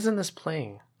like, why isn't this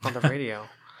playing on the radio?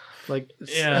 Like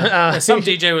some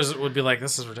DJ would be like,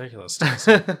 this is ridiculous.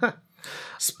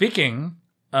 Speaking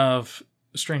of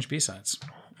strange B-sides,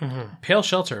 Pale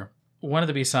Shelter, one of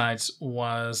the B-sides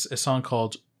was a song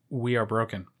called We Are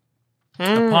Broken.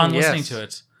 Upon listening to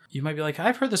it, you might be like,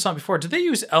 I've heard this song before. Did they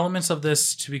use elements of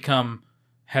this to become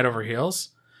Head Over Heels?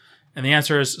 And the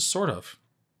answer is sort of.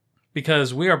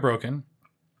 Because We Are Broken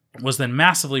was then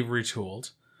massively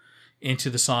retooled into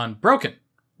the song Broken,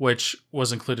 which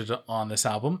was included on this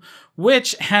album,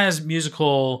 which has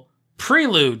musical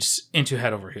preludes into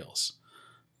Head Over Heels.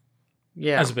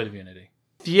 Yeah. As a bit of unity.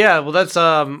 Yeah, well, that's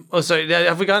sorry.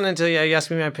 Have we gotten into? You asked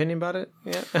me my opinion about it.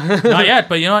 Yeah, not yet.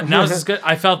 But you know what? Now this is good.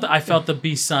 I felt the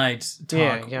B-side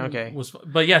talk. Yeah. Okay.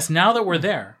 But yes, now that we're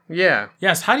there. Yeah.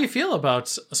 Yes. How do you feel about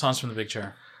Songs from the Big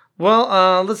Chair?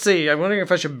 Well, let's see. I'm wondering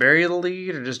if I should bury the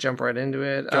lead or just jump right into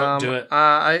it. Do it.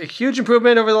 A huge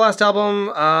improvement over the last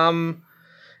album.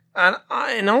 And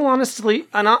in all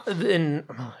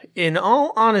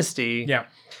honesty, Yeah.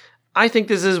 I think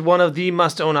this is one of the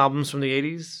must-own albums from the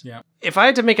 80s. Yeah. If I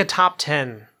had to make a top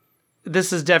 10,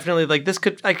 this is definitely like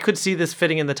I could see this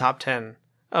fitting in the top 10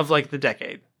 of like the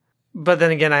decade. But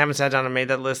then again, I haven't sat down and made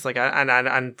that list. Like I'm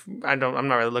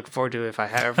not really looking forward to it if I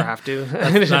ever have to.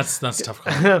 that's a tough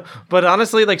call. But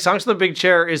honestly, like Songs from the Big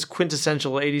Chair is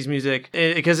quintessential 80s music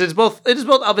because it is both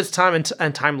of its time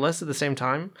and timeless at the same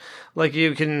time. Like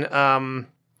you can listen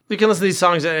to these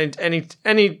songs at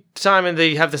any time and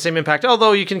they have the same impact.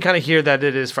 Although you can kind of hear that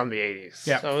it is from the 80s.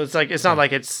 Yeah. So it's like it's not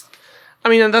like it's. I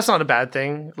mean, and that's not a bad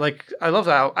thing. Like I love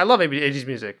that. I love 80s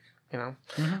music. You know,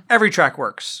 every track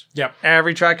works. Yep.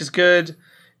 Every track is good,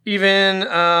 even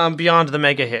beyond the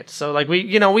mega hit. So like we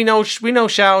know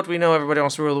Shout, we know Everybody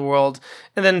Wants to Rule the World,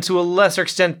 and then to a lesser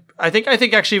extent, I think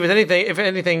actually with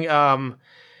anything,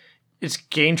 it's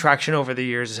gained traction over the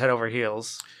years. Is Head Over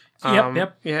Heels.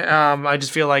 Yep. Yeah. I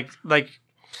just feel like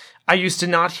I used to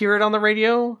not hear it on the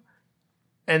radio,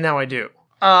 and now I do.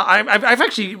 I've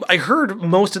actually heard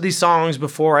most of these songs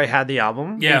before I had the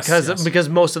album. Because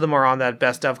most of them are on that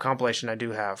best of compilation I do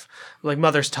have, like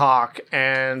Mother's Talk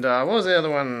and what was the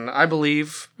other one? I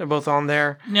Believe. They're both on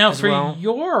there. Now for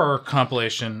your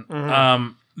compilation,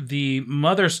 the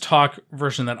Mother's Talk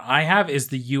version that I have is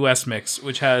the US mix,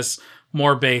 which has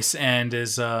more bass and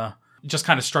is just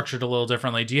kind of structured a little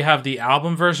differently. Do you have the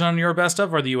album version on your best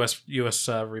of or the US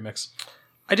remix?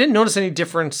 I didn't notice any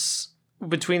difference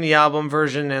between the album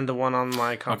version and the one on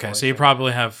my compilation. Okay, so you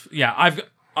probably have. Yeah, I've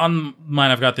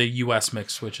got the US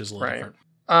mix, which is a little different.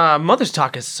 Mother's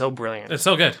Talk is so brilliant. It's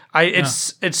so good.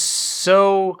 It's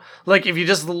so like if you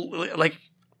just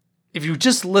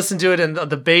listen to it and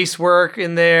the bass work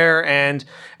in there and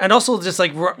also just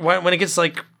like when it gets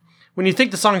like when you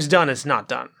think the song's done, it's not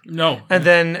done. No, and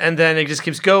then it just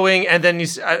keeps going, and then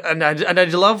I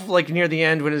love like near the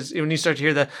end when you start to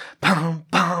hear the bum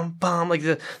bum bum like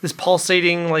this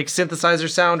pulsating like synthesizer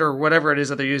sound or whatever it is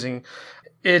that they're using.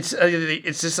 It's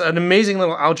just an amazing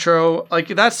little outro. Like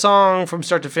that song from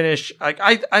start to finish. Like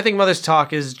I think Mother's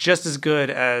Talk is just as good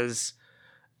as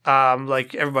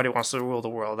like Everybody Wants to Rule the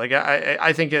World. Like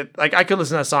I think it like I could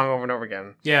listen to that song over and over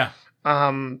again. Yeah.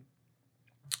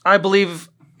 I Believe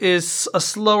is a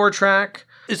slower track.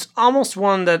 It's almost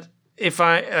one that if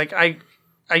I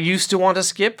used to want to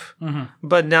skip,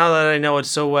 but now that I know it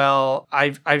so well,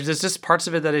 there's just parts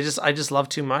of it that I just love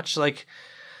too much. Like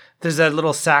there's that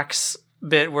little sax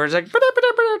bit where it's like,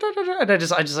 and I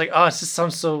just like, oh, it just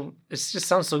sounds so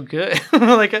good.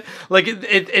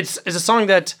 It's a song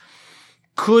that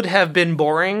could have been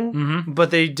boring,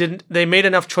 but they made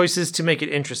enough choices to make it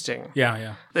interesting.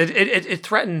 Yeah. It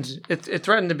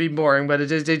threatened to be boring, but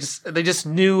they just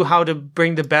knew how to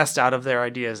bring the best out of their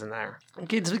ideas in there. It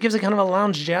gives it kind of a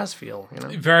lounge jazz feel, you know.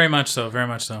 Very much so.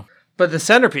 But the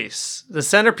centerpiece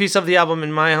of the album,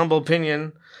 in my humble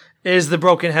opinion, is the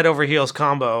Broken Head Over Heels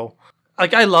combo.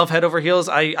 Like I love Head Over Heels.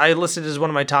 I listed it as one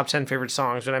of my top 10 favorite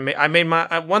songs. When I made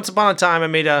my once upon a time I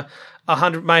made my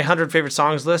 100 favorite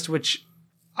songs list, which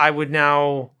I would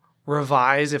now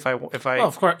revise if I. Well,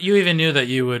 of course, you even knew that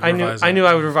you would. I knew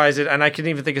I would revise it, and I can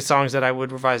even think of songs that I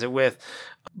would revise it with.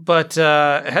 But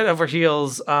Head Over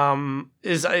Heels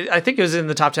is I think it was in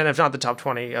the top 10, if not the top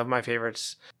 20 of my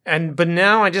favorites. But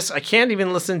now I can't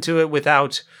even listen to it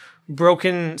without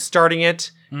Broken starting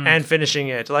it and finishing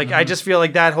it. Like I just feel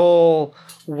like that whole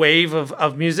wave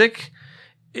of music.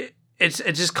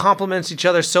 it just complements each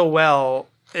other so well.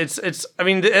 It's I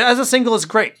mean, as a single, it's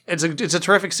great. It's a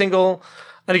terrific single,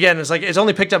 and again, it's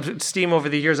only picked up steam over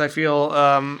the years, I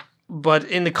feel. But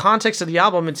in the context of the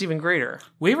album, it's even greater.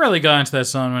 We really got into that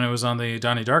song when it was on the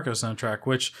Donnie Darko soundtrack,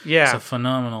 which is a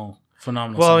phenomenal Well,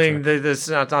 soundtrack. I mean, this is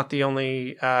not the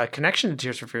only connection to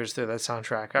Tears for Fears through that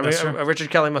soundtrack. I mean, Richard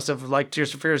Kelly must have liked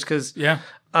Tears for Fears because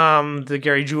the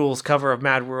Gary Jules cover of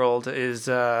Mad World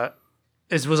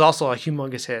was also a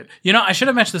humongous hit. You know, I should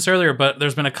have mentioned this earlier, but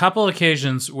there's been a couple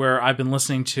occasions where I've been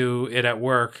listening to it at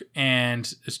work,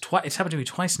 and it's happened to me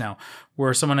twice now,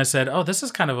 where someone has said, "Oh, this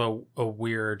is kind of a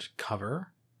weird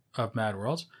cover of Mad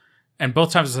World," and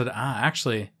both times I said,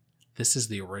 actually, this is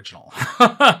the original.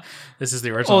 This is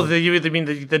the original. Oh, you mean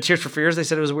the Tears for Fears? They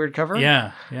said it was a weird cover?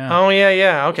 Yeah. Oh,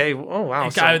 yeah. Okay. Oh, wow.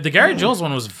 The Gary Jules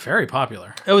one was very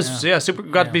popular. It was, super,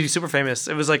 got to be super famous.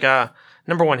 It was like a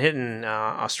 #1 hit in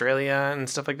Australia and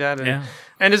stuff like that.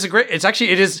 And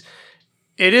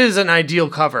it is an ideal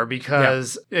cover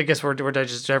because I guess we're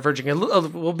just diverging a little.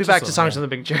 We'll be back to Songs from the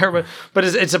Big Chair, but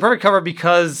it's a perfect cover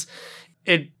because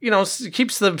it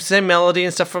keeps the same melody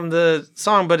and stuff from the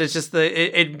song, but it's just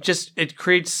it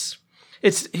creates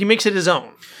he makes it his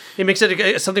own. He makes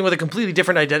it something with a completely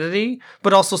different identity,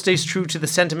 but also stays true to the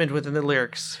sentiment within the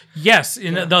lyrics. Yes,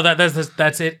 no,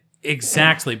 that's it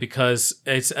exactly, because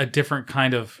it's a different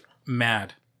kind of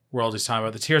Mad World he's talking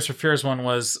about. The Tears for Fears one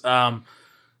was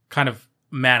kind of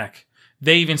manic.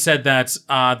 They even said that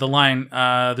the line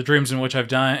 "the dreams in which I'm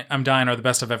dying are the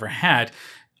best I've ever had."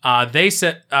 They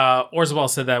said Orzabal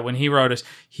said that when he wrote it,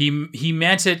 he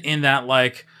meant it in that,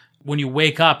 like, when you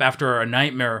wake up after a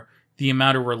nightmare, the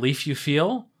amount of relief you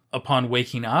feel upon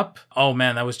waking up. Oh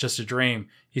man, that was just a dream.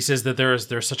 He says that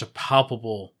there's such a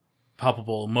palpable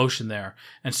emotion there,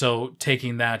 and so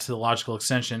taking that to the logical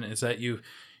extension is that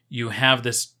you have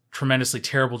this tremendously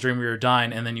terrible dream where you're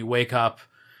dying, and then you wake up,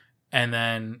 and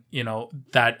then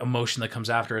that emotion that comes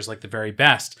after is like the very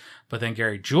best. But then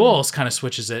Gary Jules kind of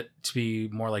switches it to be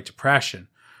more like depression,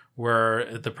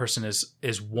 where the person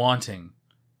is wanting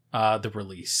the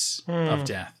release of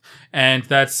death, and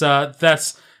that's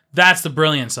the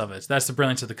brilliance of it. That's the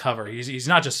brilliance of the cover. He's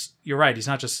not just, you're right, he's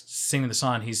not just singing the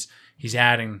song. He's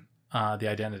adding the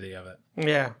identity of it.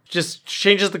 Yeah, just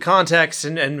changes the context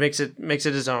and makes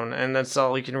it his own, and that's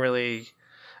all he can really.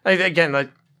 Again,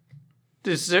 like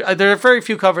there are very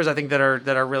few covers I think that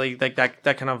are really like that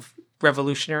kind of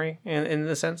revolutionary in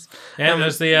the sense. Yeah,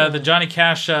 there's the Johnny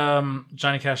Cash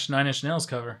 9 Inch Nails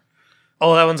cover.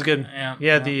 Oh, that one's good.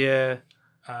 Yeah. The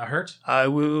Hurt. I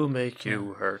will make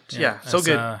you hurt. Yeah, so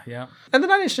good. Yeah. And the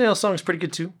 9 Inch Nails song is pretty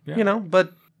good too. Yeah.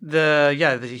 But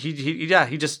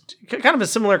he just kind of a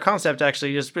similar concept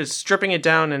actually, just stripping it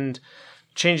down and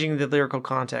changing the lyrical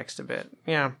context a bit.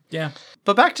 Yeah. Yeah.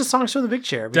 But back to Songs from the Big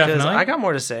Chair, because Definitely. I got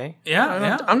more to say.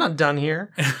 Yeah. I'm not done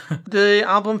here. The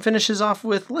album finishes off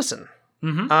with Listen,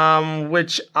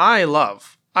 which I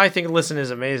love. I think Listen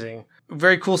is amazing.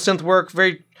 Very cool synth work,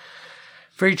 very,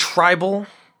 very tribal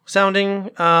sounding,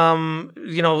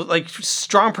 like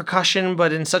strong percussion,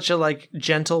 but in such a like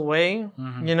gentle way,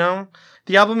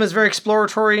 The album is very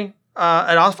exploratory. It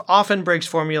often breaks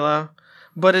formula,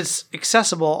 but it's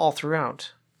accessible all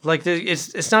throughout. Like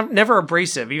it's never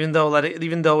abrasive, even though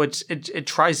it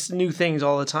tries new things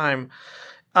all the time.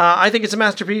 I think it's a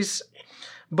masterpiece.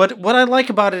 But what I like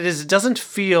about it is it doesn't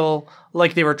feel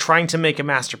like they were trying to make a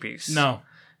masterpiece. No,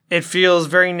 it feels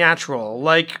very natural.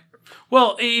 Like,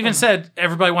 well, it even said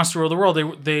Everybody Wants to Rule the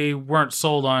World. They weren't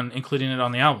sold on including it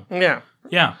on the album. Yeah.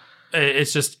 Yeah. It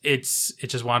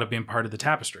just wound up being part of the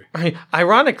tapestry.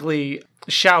 Ironically,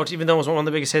 Shout, even though it was one of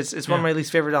the biggest hits, it's one of my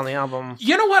least favorite on the album.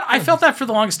 You know what? I felt that for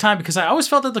the longest time because I always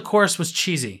felt that the chorus was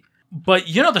cheesy. But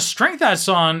the strength of that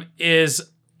song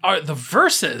are the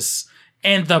verses,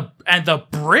 and the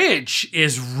bridge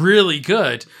is really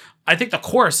good. I think the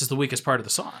chorus is the weakest part of the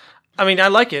song. I mean, I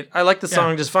like it. I like the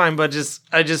song just fine, but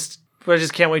I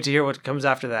just can't wait to hear what comes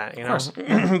after that. Of course.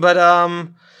 But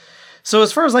so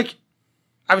as far as like,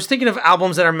 I was thinking of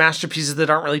albums that are masterpieces that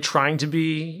aren't really trying to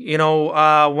be.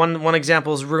 One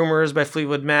example is "Rumors" by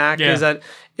Fleetwood Mac. Yeah. Is that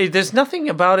there's nothing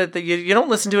about it that you don't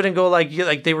listen to it and go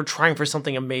like they were trying for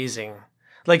something amazing,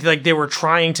 like they were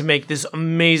trying to make this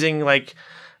amazing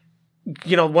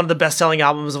one of the best-selling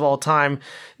albums of all time.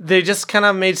 They just kind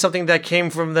of made something that came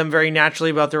from them very naturally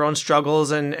about their own struggles,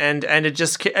 and it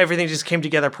just everything just came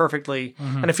together perfectly.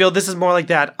 And I feel this is more like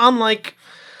that, unlike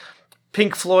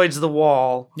Pink Floyd's The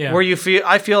Wall, where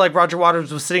I feel like Roger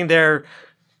Waters was sitting there,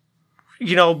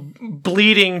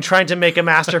 bleeding, trying to make a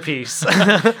masterpiece,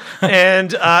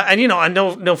 and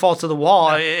no fault to the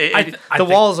wall. The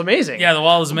wall is amazing. Yeah, the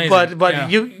wall is amazing. But yeah.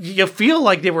 you feel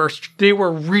like they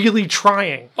were really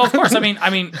trying. Oh, of course. I mean,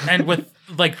 and with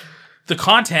like the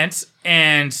content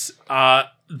and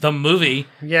the movie.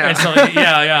 Yeah. And so,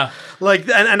 yeah. Like,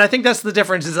 and I think that's the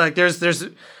difference. Is like there's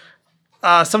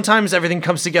sometimes everything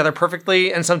comes together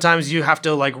perfectly, and sometimes you have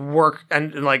to like work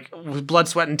and like with blood,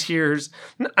 sweat, and tears.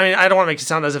 I mean, I don't want to make it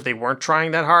sound as if they weren't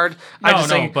trying that hard. But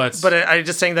I'm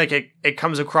just saying like it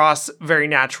comes across very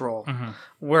natural. Mm-hmm.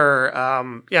 Where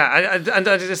I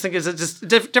just think it's just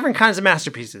different kinds of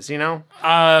masterpieces.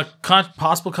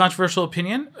 Possible controversial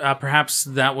opinion. Perhaps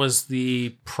that was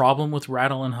the problem with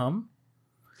Rattle and Hum.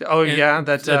 Oh yeah,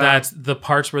 that's the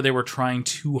parts where they were trying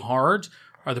too hard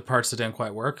are the parts that didn't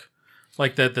quite work.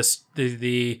 Like the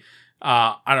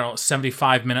I don't know,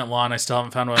 75-minute lawn. I still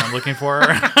haven't found what I'm looking for.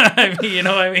 I mean, you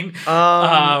know what I mean?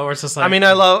 Or it's just like, I mean,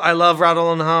 I love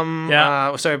Rattle and Hum.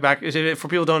 Yeah. For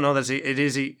people who don't know, I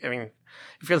mean,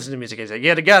 if you're listening to music,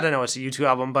 you gotta know it's a U2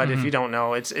 album. But if you don't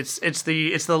know, it's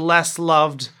the less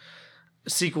loved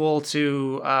sequel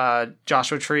to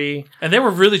Joshua Tree. And they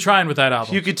were really trying with that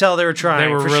album. You could tell they were trying. They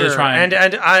were for really sure. trying.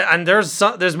 And there's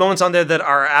moments on there that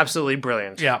are absolutely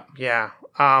brilliant. Yeah. Yeah.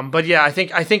 But yeah, I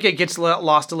think it gets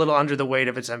lost a little under the weight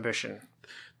of its ambition.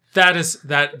 That is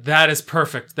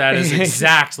perfect. That is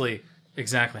exactly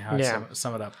how I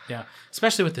sum it up. Yeah,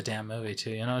 especially with the damn movie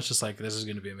too. It's just like, this is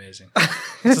going to be amazing.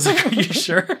 It's just like, are you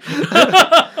sure?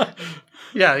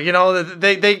 Yeah,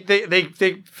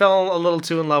 they fell a little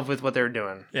too in love with what they were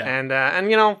doing. Yeah,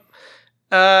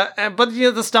 but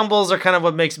the stumbles are kind of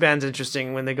what makes bands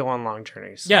interesting when they go on long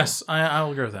journeys. So. Yes, I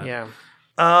will agree with that. Yeah.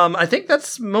 I think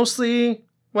that's mostly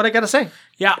what I got to say.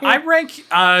 Yeah, I rank,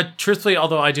 truthfully,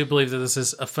 although I do believe that this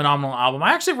is a phenomenal album,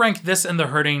 I actually rank this and The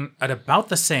Hurting at about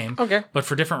the same, okay, but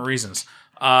for different reasons.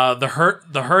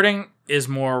 The Hurting is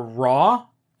more raw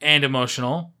and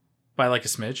emotional by like a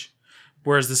smidge,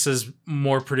 whereas this is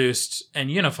more produced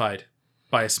and unified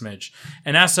by a smidge.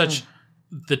 And as such,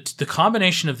 the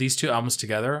combination of these two albums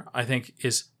together, I think,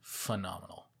 is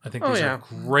phenomenal. I think these are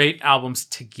great albums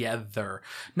together.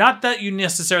 Not that you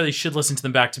necessarily should listen to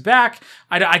them back to back.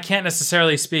 I can't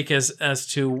necessarily speak as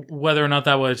to whether or not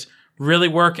that would really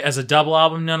work as a double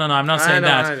album. No. I'm not saying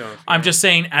that. I'm just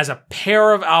saying as a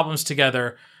pair of albums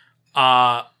together,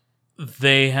 Tears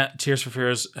for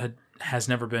Fears has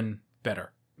never been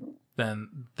better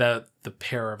than the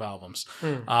pair of albums.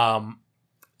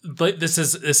 This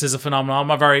is a phenomenal album.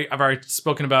 I've already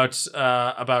spoken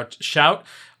about Shout.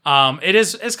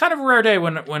 It's kind of a rare day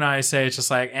when I say it's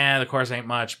just like, the chorus ain't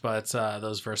much, but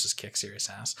those verses kick serious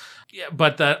ass. Yeah,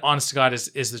 but that, honest to God,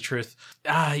 is the truth.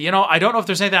 I don't know if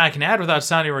there's anything I can add without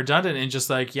sounding redundant, and just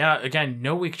like, again,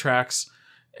 no weak tracks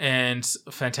and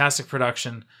fantastic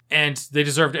production, and they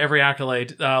deserved every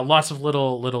accolade. Lots of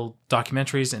little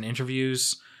documentaries and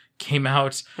interviews came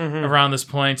out around this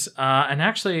point. And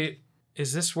actually,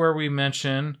 is this where we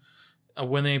mention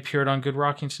when they appeared on Good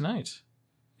Rocking Tonight?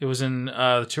 It was in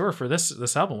the tour for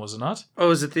this album, was it not?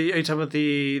 Oh, is it are you talking about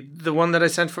the one that I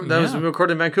sent from that was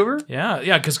recorded in Vancouver?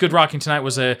 Yeah, because Good Rocking Tonight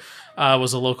was a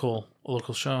local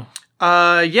show.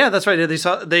 Yeah, that's right.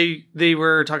 They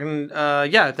were talking.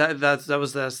 That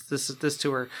was this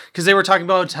tour, because they were talking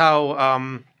about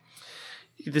how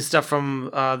this stuff from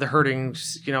The Hurting,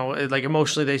 like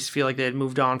emotionally they feel like they had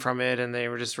moved on from it and they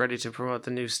were just ready to promote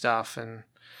the new stuff, and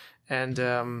I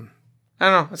don't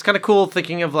know. It's kind of cool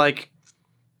thinking of like,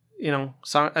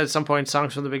 at some point,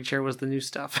 Songs from the Big Chair was the new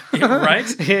stuff. Right?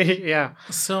 Yeah.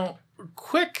 So,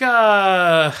 quick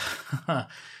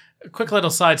little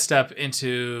sidestep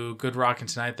into Good Rockin'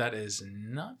 Tonight. That is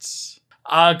nuts.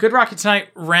 Good Rockin' Tonight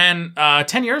ran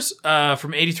 10 years,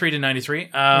 from 83 to 93.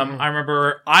 I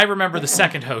remember the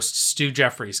second host, Stu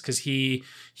Jeffries, because he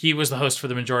was the host for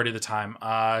the majority of the time.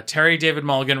 Terry David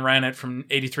Mulligan ran it from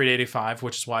 83 to 85,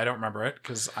 which is why I don't remember it,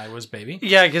 because I was baby.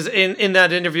 Yeah, because in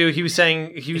that interview, he was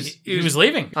saying he was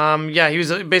leaving. He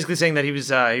was basically saying that he's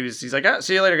like,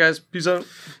 see you later, guys. Peace out.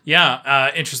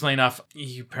 Yeah. Interestingly enough,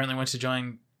 he apparently went to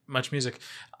join Much Music.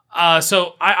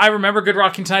 So I remember Good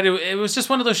Rockin' Tonight. It was just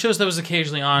one of those shows that was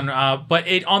occasionally on, but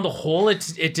on the whole,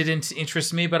 it didn't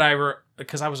interest me. But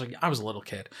because I was a little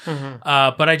kid,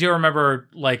 but I do remember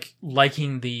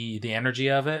liking the energy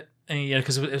of it, and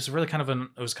because it was really kind of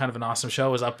an awesome show.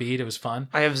 It was upbeat. It was fun.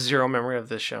 I have zero memory of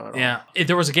this show at all. Yeah,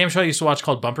 there was a game show I used to watch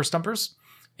called Bumper Stumpers,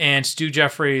 and Stu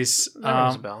Jeffries. That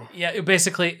rings a bell. Yeah, it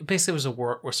basically was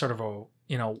sort of a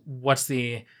what's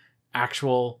the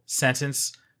actual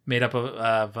sentence made up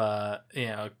of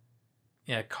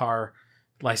car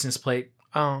license plate.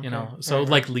 Oh, okay. So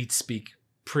like leet speak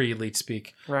pre-elite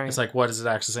speak. Right. It's like, what does it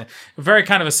actually say? Very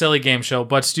kind of a silly game show,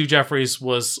 but Stu Jeffries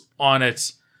was on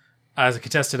it as a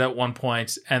contestant at one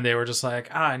point, and they were just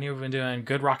like, I knew we've been doing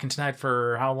Good Rockin' Tonight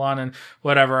for how long and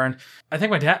whatever. And I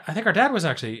think our dad was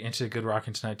actually into Good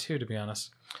Rockin' Tonight too, to be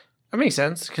honest. That makes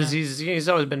sense because he's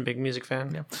always been a big music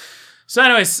fan. Yeah. So,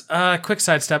 anyways, quick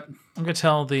sidestep. I'm going to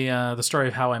tell the story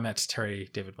of how I met Terry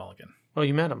David Mulligan. Oh,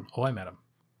 you met him. Oh, I met him.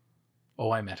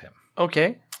 Oh, I met him.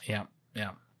 Okay. Yeah.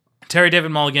 Terry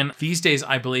David Mulligan. These days,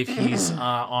 I believe he's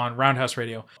on Roundhouse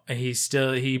Radio.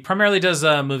 He primarily does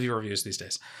movie reviews these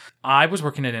days. I was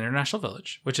working at International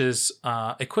Village, which is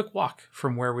a quick walk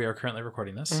from where we are currently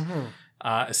recording this. Mm-hmm.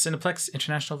 Cineplex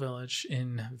International Village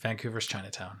in Vancouver's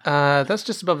Chinatown. That's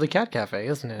just above the Cat Cafe,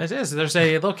 isn't it? It is. There's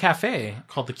a little cafe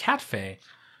called the Cat Fe,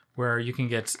 where you can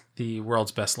get the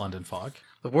world's best London fog.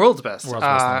 The world's best. World's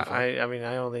best London fog. I mean,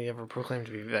 I only ever proclaimed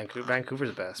to be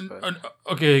Vancouver's best. But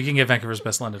Okay, you can get Vancouver's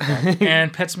best London fog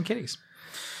and pet some kitties.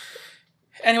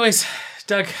 Anyways,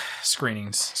 Doug,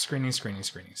 screenings.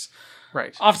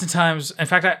 right. Oftentimes, in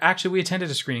fact, we attended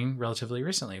a screening relatively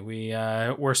recently. We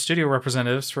were studio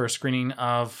representatives for a screening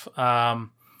of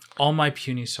All My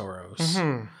Puny Sorrows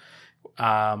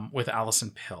with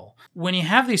Alison Pill. When you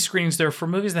have these screenings, they're for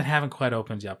movies that haven't quite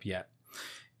opened up yet.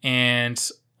 And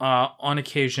on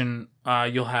occasion,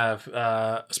 you'll have,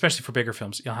 especially for bigger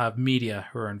films, you'll have media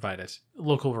who are invited,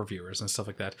 local reviewers and stuff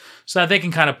like that, so that they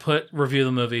can kind of review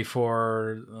the movie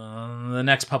for the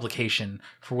next publication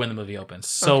for when the movie opens.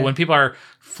 So when people are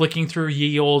flicking through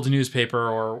ye old newspaper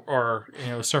or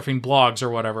surfing blogs or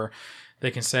whatever,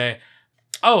 they can say,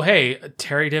 oh, hey,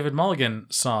 Terry David Mulligan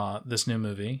saw this new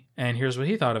movie, and here's what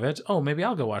he thought of it. Oh, maybe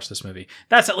I'll go watch this movie.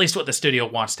 That's at least what the studio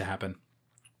wants to happen.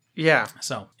 Yeah.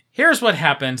 So here's what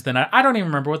happened. Then I don't even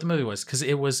remember what the movie was because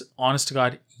it was, honest to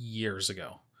God, years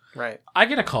ago. Right. I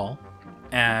get a call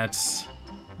at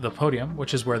the podium,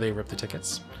 which is where they rip the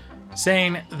tickets,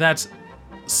 saying that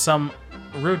some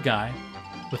rude guy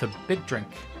with a big drink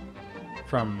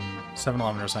from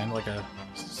 7-Eleven or something, like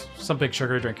some big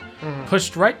sugary drink,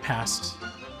 pushed right past,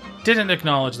 didn't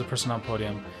acknowledge the person on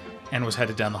podium, and was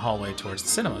headed down the hallway towards the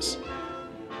cinemas.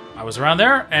 I was around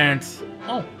there, and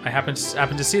I happened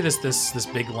to see this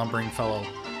big lumbering fellow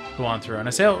go on through, and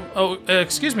I say,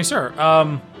 excuse me, sir.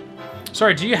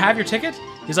 Sorry, do you have your ticket?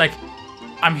 He's like,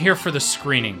 I'm here for the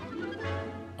screening.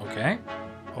 Okay.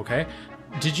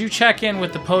 Did you check in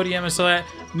with the podium and so that?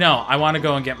 No, I want to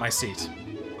go and get my seat.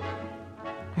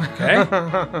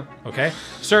 Okay.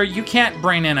 Sir, you can't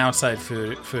bring in outside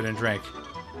food and drink.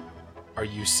 Are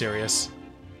you serious?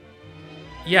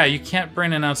 Yeah, you can't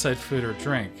bring in outside food or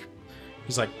drink.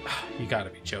 He's like, you gotta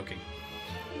be joking.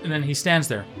 And then he stands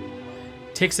there,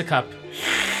 takes a cup,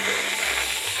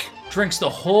 drinks the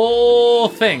whole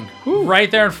thing right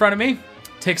there in front of me,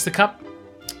 takes the cup,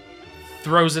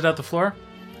 throws it at the floor.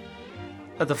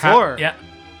 At the floor? Yeah.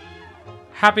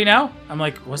 Happy now? I'm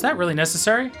like, was that really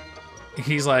necessary?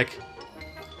 He's like,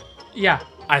 yeah,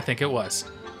 I think it was.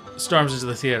 Storms into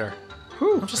the theater.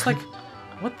 I'm just like,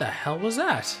 what the hell was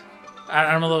that?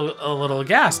 I'm a little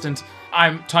aghast, and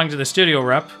I'm talking to the studio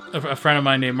rep, a friend of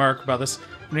mine named Mark, about this,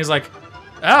 and he's like,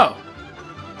 oh,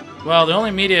 well, the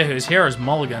only media who's here is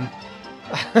Mulligan.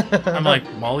 I'm like,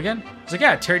 Mulligan? He's like,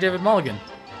 yeah, Terry David Mulligan.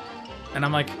 And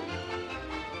I'm like,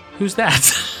 who's that?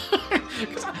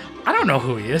 'Cause I don't know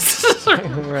who he is.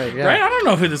 Right, yeah. Right? I don't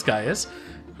know who this guy is.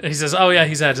 And he says, oh, yeah,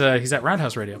 he's at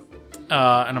Roundhouse Radio.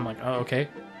 And I'm like, oh, okay.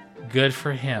 Good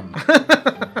for him.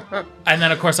 And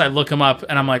then, of course, I look him up,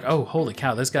 and I'm like, oh, holy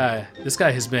cow, this guy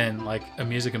has been like a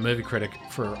music and movie critic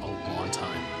for a long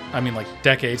time. I mean, like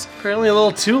decades. Apparently a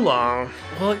little too long.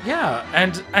 Well, yeah,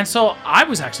 and so I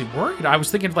was actually worried. I was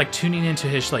thinking of like tuning into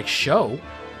his like show,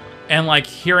 and like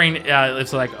hearing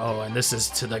it's like, oh, and this is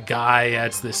to the guy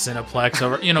at the Cineplex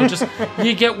over, just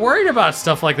you get worried about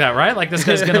stuff like that, right? Like this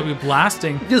guy's gonna be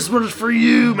blasting. This one's for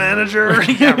you, manager.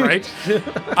 Yeah, right.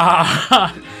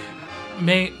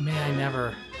 May I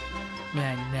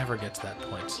never get to that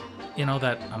point.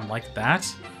 That I'm like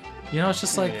that. It's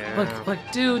just like, look,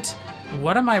 dude,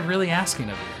 what am I really asking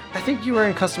of you? I think you were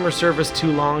in customer service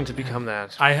too long to become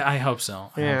that. I hope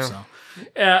so. I hope so.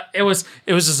 It was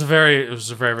just a very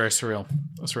very surreal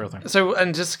thing. So,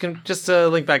 and just to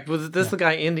link back, was this the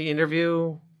guy in the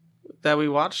interview that we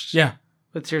watched? Yeah.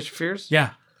 With Tears for Fears?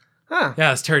 Yeah. Huh.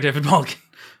 Yeah, it's Terry David Mulligan.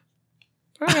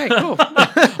 All right, cool.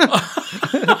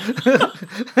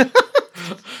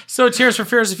 So Tears for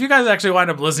Fears, if you guys actually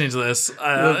wind up listening to this,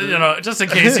 just in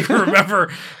case you can remember.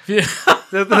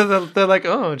 They're like,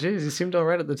 oh, geez, he seemed all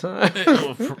right at the time.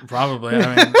 Probably.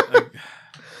 I mean,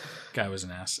 guy was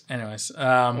an ass. Anyways.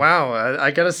 Wow,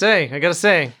 I gotta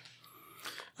say.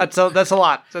 That's a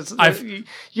lot.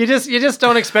 You just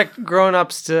don't expect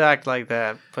grown-ups to act like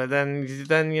that. But then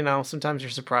sometimes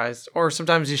you're surprised, or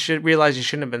sometimes you should realize you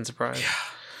shouldn't have been surprised.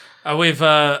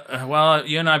 Well,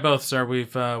 you and I both, sir.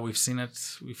 We've seen it.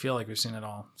 We feel like we've seen it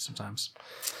all sometimes.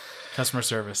 Customer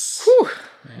service. Whew.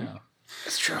 Yeah.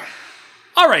 That's true.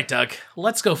 All right, Doug.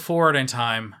 Let's go forward in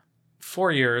time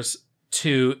 4 years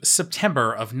to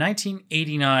September of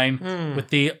 1989 with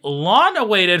the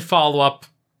long-awaited follow-up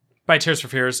by Tears for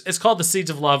Fears. It's called The Seeds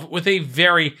of Love with a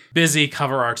very busy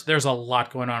cover art. There's a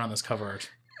lot going on this cover art.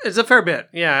 It's a fair bit.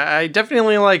 Yeah, I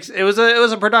definitely liked it. Was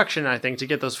a production, I think, to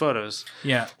get those photos.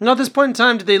 Yeah. Now, at this point in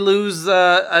time, did they lose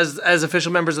as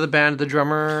official members of the band, the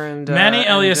drummer and Manny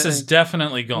Elias is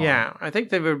definitely gone. Yeah, I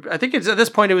think it's at this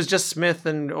point it was just Smith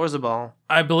and Orzabal.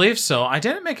 I believe so. I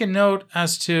didn't make a note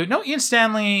as to Ian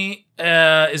Stanley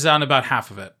is on about half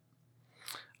of it.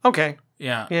 Okay.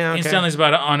 Yeah. Okay. Ian Stanley's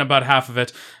on about half of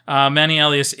it. Manny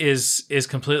Elias is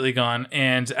completely gone,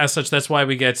 and as such, that's why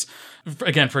we get,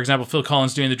 again, for example, Phil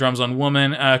Collins doing the drums on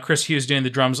Woman, Chris Hughes doing the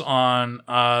drums on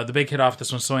the Big Hit Off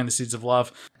this one, Sowing the Seeds of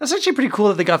Love. That's actually pretty cool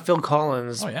that they got Phil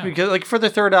Collins. Oh, yeah. Because like for their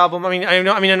third album, I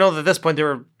know that at this point they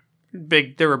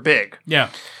were big. Yeah.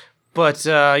 But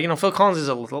Phil Collins is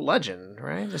a legend,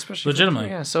 right? Especially legitimately.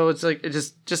 Yeah. So it's like it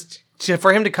just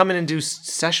for him to come in and do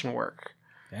session work.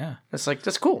 Yeah.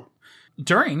 That's cool.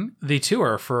 During the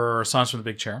tour for Songs from the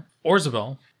Big Chair,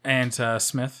 Orzabal and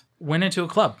Smith went into a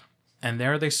club, and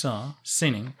there they saw,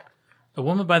 singing, a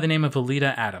woman by the name of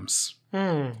Alita Adams.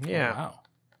 Yeah.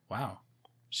 Wow.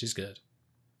 She's good.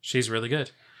 She's really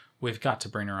good. We've got to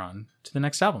bring her on to the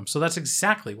next album. So that's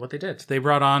exactly what they did. They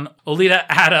brought on Alita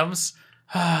Adams.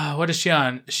 What is she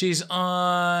on? She's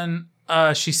on...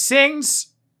 she sings...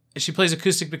 She plays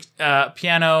acoustic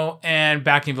piano and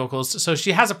backing vocals, so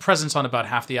she has a presence on about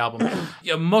half the album.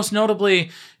 Most notably,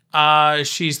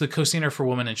 she's the co-singer for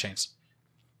Woman in Chains.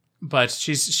 But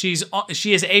she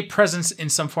is a presence in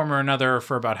some form or another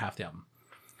for about half the album.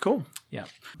 Cool. Yeah.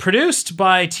 Produced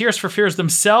by Tears for Fears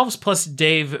themselves, plus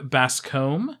Dave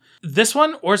Bascombe. This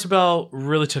one, Orzabal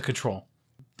really took control.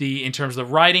 In terms of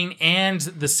the writing and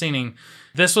the singing,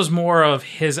 this was more of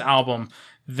his album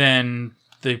than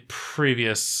the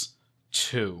previous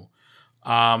two.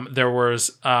 There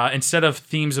was, instead of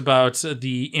themes about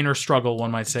the inner struggle, one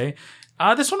might say,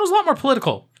 this one was a lot more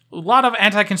political. A lot of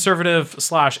anti-conservative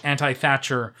 /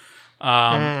 anti-Thatcher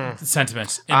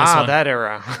sentiments in this one. That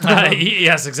era.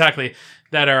 Yes, exactly.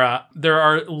 That era. There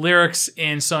are lyrics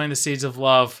in Sowing the Seeds of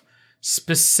Love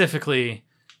specifically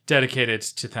dedicated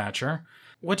to Thatcher.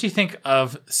 What do you think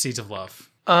of Seeds of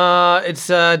Love? It's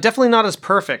definitely not as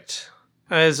perfect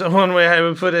as one way I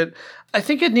would put it. I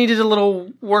think it needed a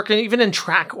little work, even in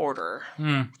track order.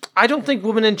 I don't think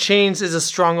Woman in Chains is a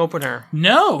strong opener.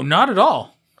 No, not at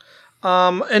all.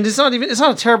 And it's not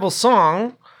a terrible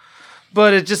song,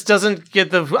 but it just doesn't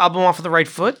get the album off of the right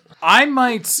foot. I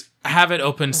might have it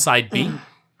open side B,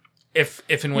 if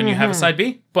and when you have a side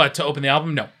B, but to open the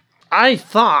album, no. I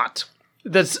thought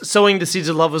that Sowing the Seeds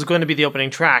of Love was going to be the opening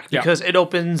track because it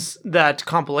opens that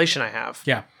compilation I have.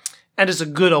 Yeah. And it's a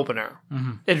good opener.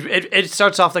 It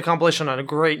starts off the compilation on a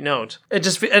great note. It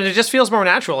just feels more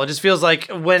natural. It just feels like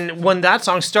when that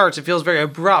song starts, it feels very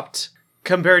abrupt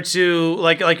compared to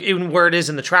like even where it is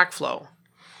in the track flow.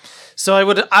 So I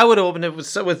would open it with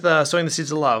Sowing the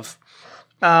Seeds of Love.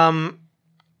 The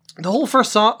whole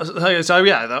first song. So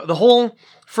yeah, the whole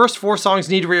first 4 songs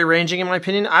need rearranging in my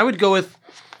opinion. I would go with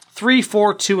 3,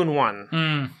 4, 2, and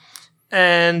 1.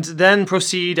 And then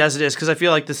proceed as it is, because I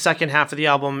feel like the second half of the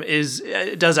album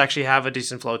does actually have a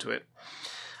decent flow to it.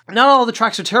 Not all the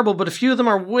tracks are terrible, but a few of them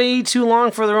are way too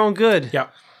long for their own good. Yeah,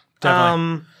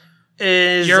 definitely.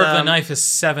 Year of the Knife is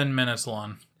 7 minutes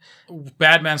long.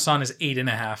 Bad Man's Song is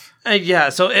 8.5. Yeah,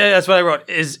 so that's what I wrote.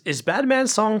 Is Bad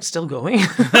Man's Song still going?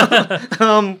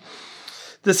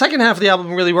 The second half of the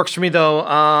album really works for me, though.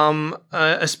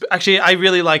 Actually, I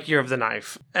really like Year of the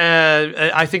Knife.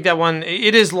 I think that one,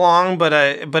 it is long, but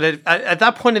at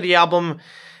that point of the album,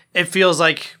 it feels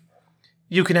like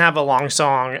you can have a long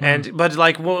song. But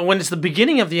like when it's the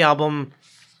beginning of the album,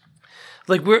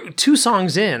 like we're 2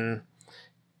 songs in,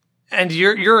 and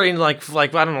you're in like I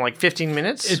don't know, like 15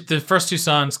 minutes. The first 2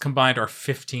 songs combined are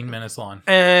 15 minutes long,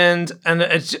 and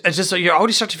it's just you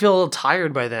already start to feel a little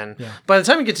tired by then. Yeah. By the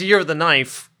time you get to Year of the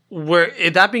Knife, where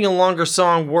that being a longer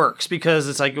song works because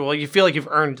it's like, well, you feel like you've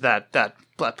earned that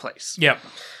place. Yep.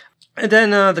 And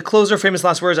then the closer, Famous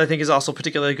Last Words, I think is also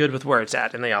particularly good with where it's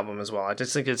at in the album as well. I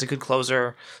just think it's a good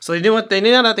closer. So they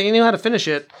knew how to finish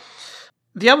it.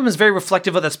 The album is very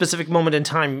reflective of that specific moment in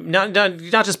time, not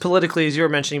just politically, as you were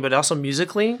mentioning, but also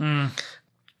musically.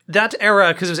 That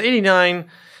era, because it was 89,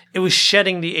 it was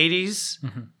shedding the 80s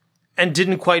and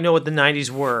didn't quite know what the 90s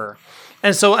were.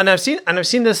 And so, and I've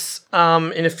seen this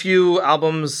in a few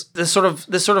albums. This sort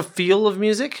of feel of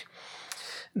music.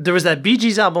 There was that Bee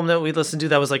Gees album that we listened to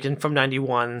that was like from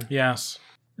 '91. Yes.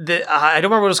 I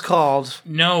don't remember what it was called.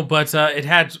 No, but it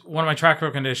had one of my track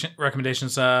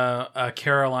recommendations.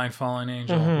 Caroline Fallen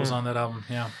Angel was on that album.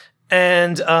 Yeah.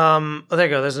 And there you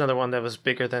go. There's another one that was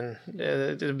bigger than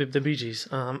the Bee Gees.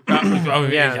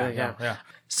 Yeah.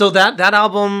 So that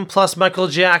album plus Michael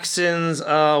Jackson's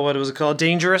what was it called?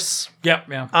 Dangerous. Yep.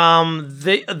 Yeah.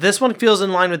 This one feels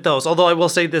in line with those. Although I will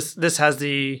say this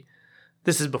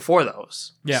is before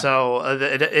those. Yeah. So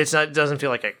it doesn't feel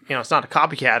like it's not a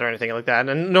copycat or anything like that,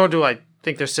 and nor do I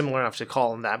think they're similar enough to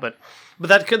call them that. But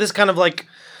this kind of like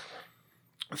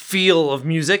feel of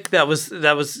music that was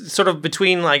sort of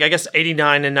between like I guess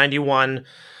 89 and 91,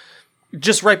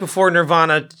 just right before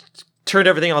Nirvana turned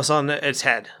everything else on its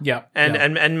head. Yeah.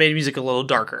 And made music a little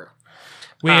darker.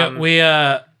 We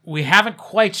haven't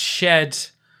quite shed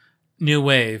new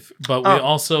wave, but we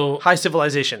also High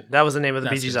Civilization. That was the name of the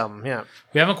Bee That's Gees it. album. Yeah.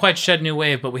 we haven't quite shed new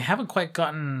wave, but we haven't quite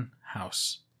gotten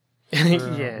house.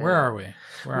 Yeah. Where are we?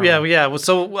 Yeah. Well,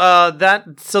 so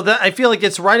that I feel like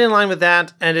it's right in line with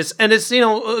that, and it's again,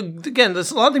 a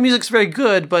lot of the music's very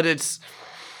good, but it's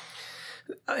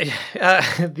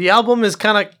the album is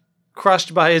kind of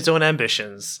crushed by its own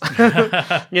ambitions.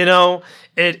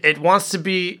 It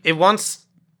wants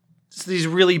these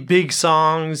really big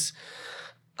songs.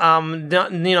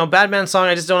 Badman Song,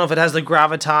 I just don't know if it has the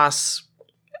gravitas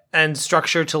and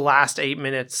structure to last 8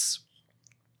 minutes.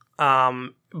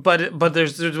 But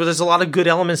there's a lot of good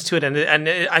elements to it, and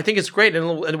I think it's great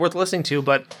and worth listening to.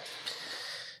 But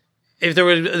if there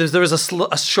was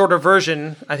a shorter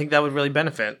version, I think that would really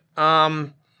benefit.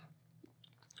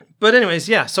 But anyways,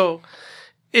 yeah. So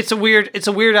it's a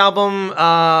weird album.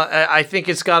 I think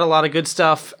it's got a lot of good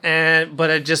stuff, but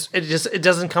it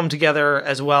doesn't come together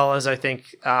as well as I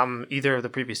think either of the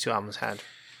previous two albums had.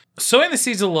 Sowing the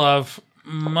Seeds of Love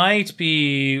might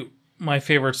be my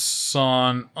favorite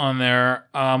song on there.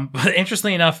 But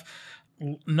interestingly enough,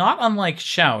 not unlike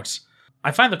Shout,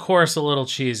 I find the chorus a little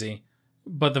cheesy,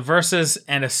 but the verses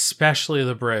and especially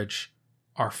the bridge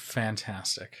are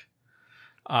fantastic.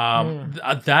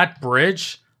 That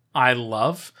bridge I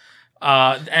love,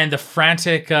 and the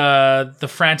frantic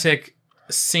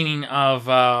singing of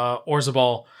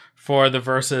Orzabal for the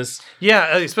verses.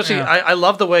 Yeah, especially I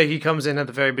love the way he comes in at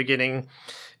the very beginning.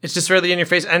 It's just really in your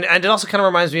face, and it also kind of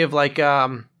reminds me of like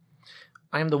I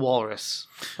Am the Walrus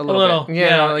a little bit.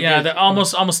 Yeah, they're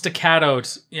almost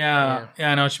staccatoed. Yeah,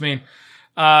 I know what you mean.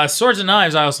 Swords and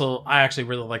Knives, I actually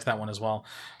really like that one as well.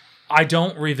 I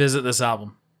don't revisit this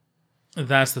album.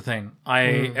 That's the thing.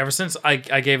 Ever since I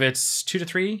gave it 2 to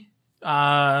 3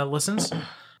 listens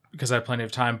because I had plenty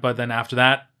of time, but then after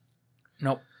that,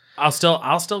 nope. I'll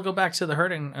still go back to The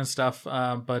Hurting and stuff,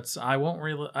 but I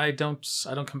won't I don't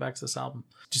come back to this album,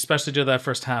 especially to that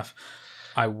first half.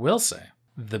 I will say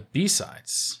the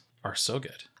B-sides are so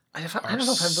good. I don't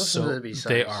know if I've listened to the B-sides.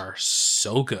 They are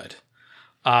so good.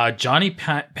 Johnny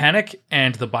Panic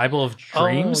and The Bible of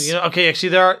Dreams. Okay, actually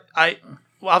there are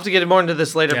we'll have to get more into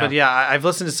this later, but yeah, I've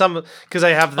listened to some because I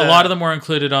have a lot of them were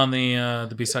included on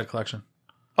the B-side collection.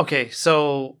 Okay,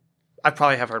 so I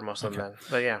probably have heard most of them then,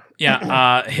 but yeah.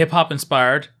 Yeah, hip-hop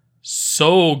inspired,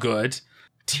 so good.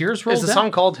 Tears Roll Down. Is the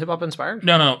song called Hip-Hop Inspired?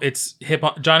 No, it's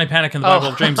hip-hop. Johnny Panic and the Bible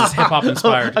of Dreams is hip-hop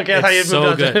inspired. Okay, I thought you'd so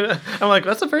moved on good. I'm like,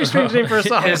 that's a very strange name for a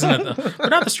song. Isn't it, though? But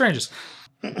not the strangest.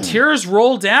 Tears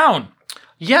Roll Down.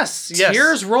 Yes.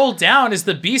 Tears Roll Down is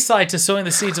the B-side to Sowing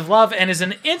the Seeds of Love and is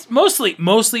an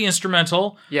mostly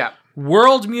instrumental,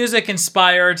 world music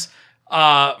inspired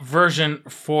version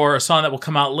for a song that will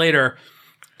come out later.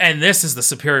 And this is the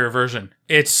superior version.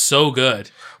 It's so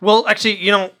good. Well,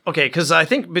 actually, okay, because I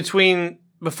think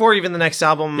before even the next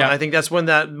album, I think that's when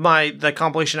the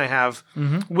compilation I have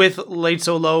with Laid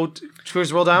So Low,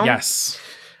 Tears Roll Down. Yes.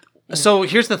 So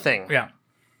here's the thing. Yeah.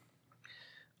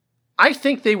 I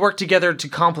think they work together to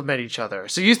complement each other.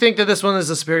 So you think that this one is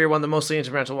the superior one, the mostly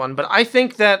instrumental one, but I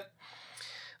think that,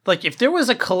 like, if there was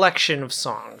a collection of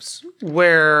songs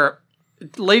where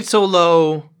Laid So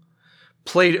Low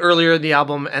played earlier in the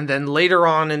album, and then later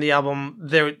on in the album,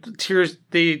 the Tears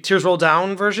Roll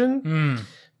Down version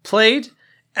played,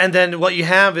 and then what you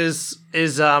have is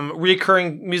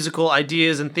recurring musical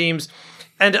ideas and themes,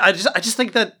 and I just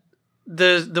think that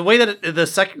the way that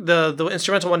the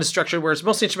instrumental one is structured, where it's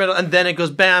mostly instrumental, and then it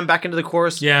goes bam back into the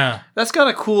chorus. Yeah, that's got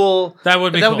a cool. That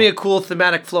would be a cool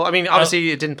thematic flow. I mean, obviously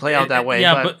it didn't play out that way.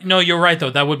 Yeah, but no, you're right though.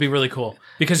 That would be really cool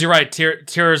because you're right.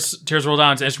 Tears Roll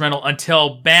Down is instrumental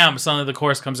until bam, suddenly the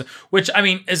chorus comes in, which I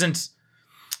mean isn't.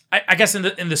 I guess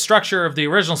in the structure of the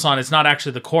original song, it's not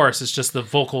actually the chorus; it's just the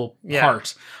vocal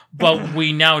part. But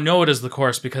we now know it as the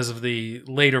chorus because of the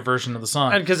later version of the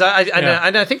song. And because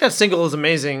I think that single is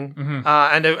amazing,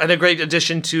 and a great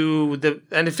addition to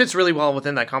and it fits really well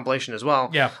within that compilation as well.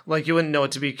 Yeah, like you wouldn't know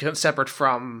it to be separate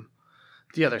from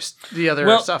the other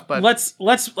stuff. But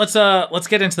let's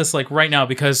get into this like right now,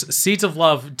 because Seeds of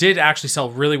Love did actually sell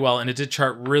really well and it did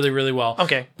chart really, really well.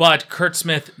 Okay, but Kurt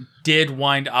Smith did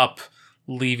wind up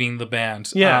leaving the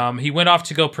band. Yeah, he went off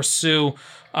to go pursue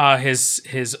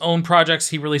his own projects.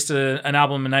 He released an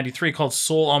album in '93 called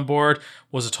Soul on Board.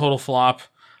 Was a total flop.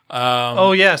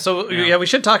 So we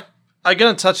should talk. I'm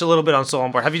gonna touch a little bit on Soul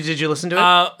on Board. Did you listen to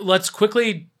it? Let's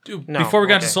quickly before we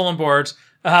get into Soul on Board.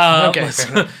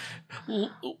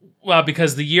 Well,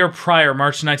 because the year prior,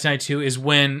 March 1992, is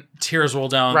when Tears Roll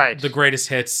Down, the greatest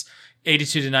hits,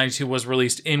 82 to 92 was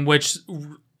released, in which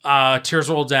Tears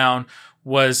Roll Down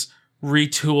was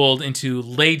retooled into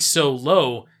Laid So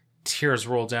Low, Tears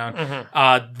Roll Down.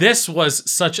 This was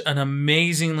such an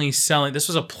amazingly selling, this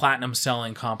was a platinum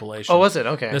selling compilation. Oh, was it?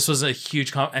 Okay. This was a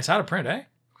huge, it's out of print, eh?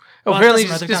 Well, apparently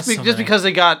just because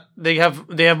they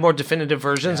have more definitive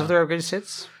versions of their greatest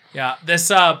hits. Yeah, this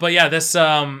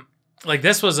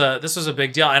was a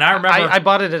big deal, and I remember I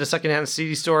bought it at a secondhand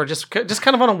CD store just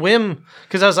kind of on a whim,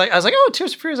 because I was like, oh,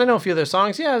 Tears for Fears, I know a few of their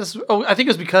songs. Yeah, I think it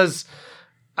was because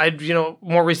I'd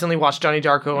more recently watched Johnny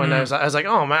Darko, and I was like,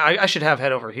 oh man, I should have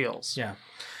Head Over Heels. Yeah,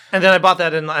 and then I bought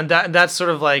that, and that's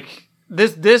sort of like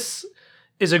this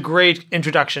is a great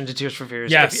introduction to Tears for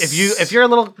Fears. Yes. If you're a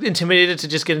little intimidated to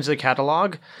just get into the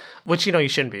catalog, which you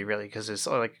shouldn't be really, because it's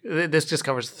like this just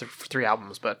covers 3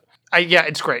 albums, but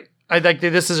it's great. I like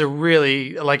this is a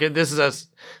really this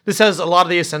has a lot of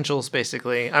the essentials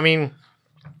basically. I mean,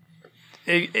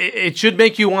 it should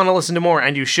make you want to listen to more,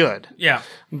 and you should. Yeah,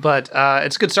 but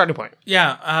it's a good starting point.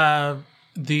 Yeah,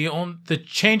 the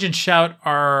change and shout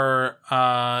are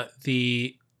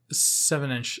the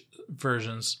 7-inch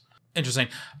versions. Interesting.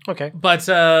 Okay, but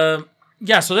so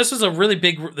this was a really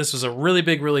big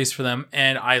release for them,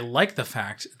 and I like the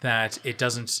fact that it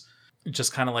doesn't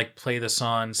just kind of like play the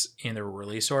songs in their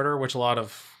release order, which a lot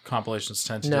of compilations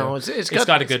tend to do. No, it's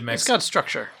got a good mix. It's got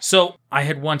structure. So I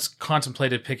had once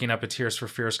contemplated picking up a Tears for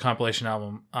Fears compilation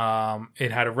album.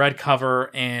 It had a red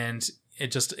cover, and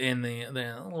it just in the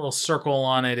little circle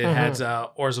on it, it had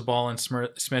Orzabal and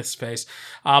Smith's face.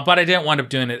 But I didn't wind up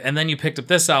doing it. And then you picked up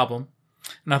this album,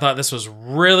 and I thought this was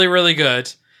really, really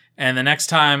good. And the next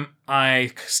time I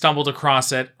stumbled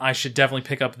across it, I should definitely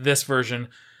pick up this version.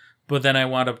 But then I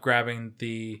wound up grabbing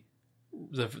the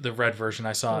red version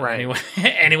I saw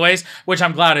anyways, which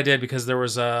I'm glad I did, because there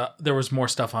was more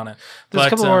stuff on it. There's a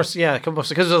couple more, because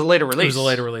it was a later release. It was a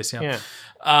later release, yeah.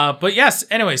 But yes,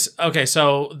 anyways, okay,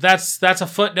 so that's a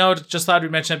footnote. Just thought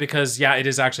we'd mention it because it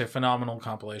is actually a phenomenal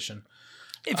compilation.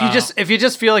 If you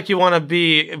just feel like you want to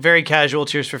be very casual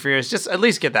Tears for Fears, just at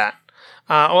least get that.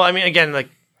 Well, I mean, again, like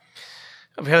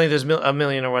apparently there's a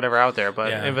million or whatever out there,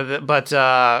 but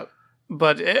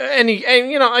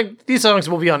these songs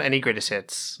will be on any greatest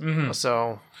hits. Mm-hmm.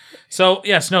 So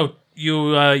yes, no,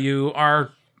 you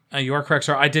are correct,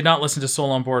 sir. I did not listen to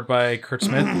Soul on Board by Kurt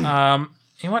Smith.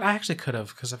 You know what? I actually could have,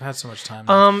 because I've had so much time.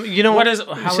 When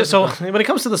it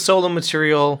comes to the solo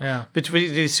material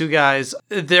between these two guys,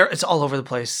 it's all over the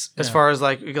place. As far as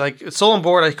like Soul on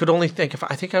Board, I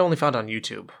think I only found on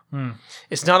YouTube.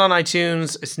 It's not on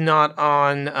iTunes. It's not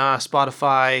on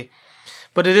Spotify,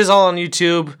 but it is all on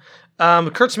YouTube.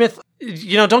 Kurt Smith,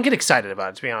 don't get excited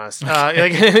about it, to be honest,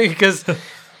 because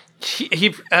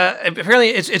he apparently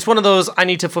it's one of those I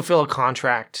need to fulfill a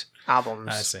contract albums.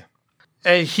 I see.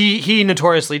 He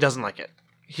notoriously doesn't like it.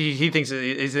 He thinks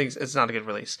it's not a good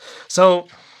release. So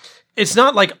it's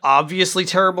not like obviously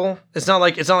terrible. It's not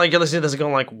like you're listening to this and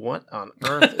going like, what on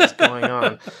earth is going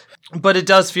on? But it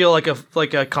does feel like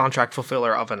a contract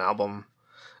fulfiller of an album.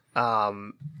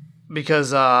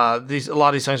 Because a lot of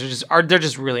these songs they're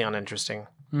just really uninteresting,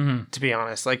 to be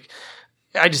honest. Like,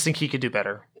 I just think he could do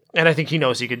better, and I think he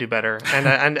knows he could do better,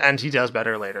 and he does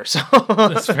better later. So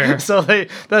that's fair. So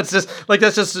that's just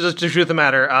the truth of the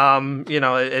matter.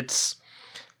 It's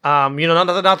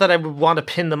not that I would want to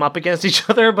pin them up against each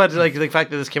other, but like the fact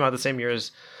that this came out the same year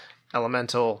as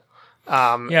Elemental.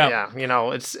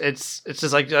 It's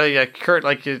just like Kurt.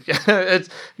 Like it's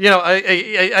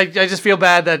I just feel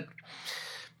bad that.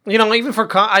 Even for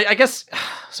I guess,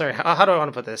 sorry, how do I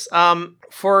want to put this?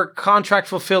 For contract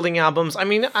fulfilling albums, I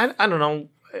mean, I don't know.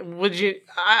 Would you?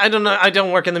 I don't know. I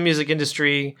don't work in the music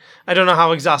industry. I don't know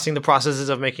how exhausting the process is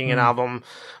of making an album.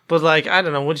 But like, I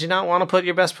don't know. Would you not want to put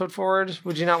your best foot forward?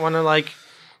 Would you not want to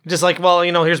Just like, well,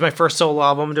 here's my first solo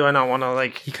album. Do I not want to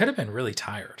like, He could have been really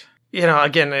tired.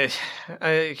 again,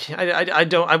 I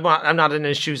don't, I'm not in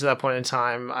his shoes at that point in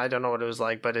time. I don't know what it was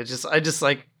like, but it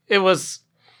was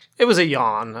a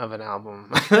yawn of an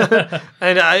album.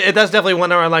 And that's definitely one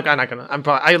where I'm like,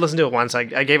 I listened to it once. I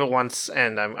gave it once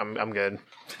and I'm good.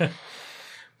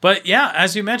 But yeah,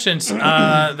 as you mentioned,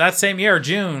 that same year,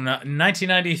 June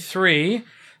 1993,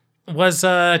 was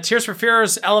Tears for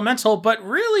Fears Elemental, but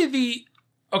really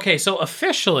so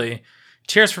officially,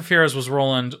 Tears for Fears was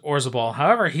Roland Orzabal.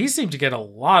 However, he seemed to get a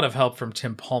lot of help from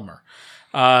Tim Palmer,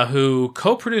 who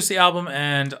co-produced the album,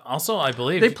 and also, I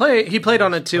believe... He played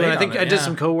on it too, and I think I did yeah.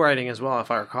 some co-writing as well, if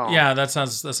I recall. Yeah, that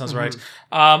sounds right.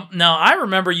 Now, I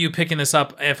remember you picking this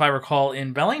up, if I recall,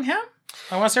 in Bellingham?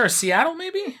 I want to say, or Seattle,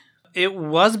 maybe? It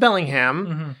was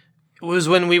Bellingham. It was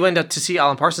when we went up to see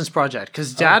Alan Parsons Project,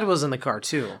 because Dad was in the car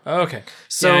too. Okay.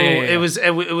 So Yeah. it was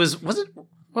it?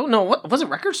 Well, no, what was it?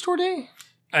 Record Store Day?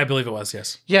 I believe it was,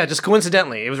 yes. Yeah, just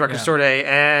coincidentally, it was Record Yeah. Store Day,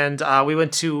 and we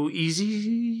went to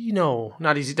Easy. No,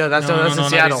 not Easy. No, that's No, in not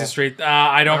Seattle. Easy Street.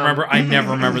 I don't remember. I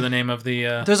never remember the name of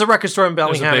the... There's a record store in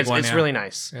Bellingham. big one, It's yeah. really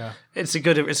nice. Yeah. It's a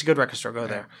good record store. Go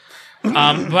there. But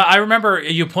I remember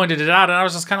you pointed it out, and I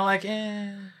was just kind of like,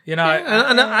 eh. And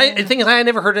I think I had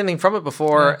never heard anything from it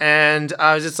before, and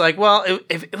I was just like, well,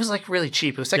 it was like really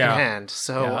cheap. It was secondhand,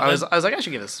 so Yeah. I was like, I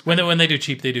should give this. When they do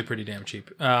cheap, they do pretty damn cheap.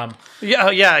 Yeah.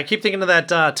 I keep thinking of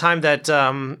that time that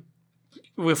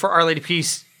for Our Lady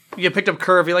Peace, you picked up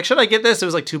Curve. You're like, should I get this? It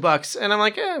was like $2, and I'm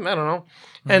like, I don't know.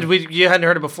 And you hadn't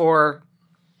heard it before,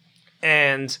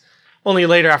 and only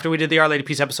later after we did the Our Lady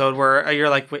Peace episode where you're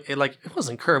like, wait, it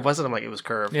wasn't Curve, was it? I'm like, it was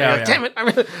Curve. Yeah, Like, yeah. damn it!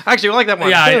 I actually like that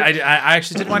one. Yeah, I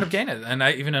actually did wind up getting it, and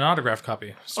even an autographed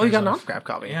copy. Oh, you got an enough. autograph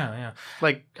copy. Yeah.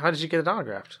 Like, how did you get it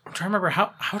autographed? I'm trying to remember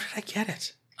how did I get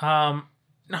it? No,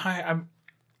 I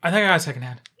think I got it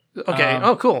secondhand. Okay.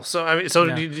 Cool. So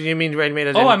yeah. do you mean Ready Made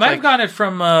It? Oh, I might have gotten it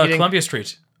from didn't- Columbia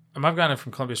Street. I might have gotten it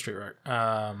from Columbia Street,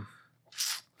 right?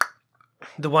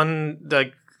 the one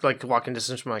that like walking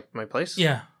distance from my place.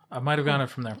 Yeah, I might have gotten it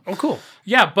from there. Oh, cool.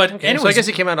 Yeah, but Okay, anyways, so I guess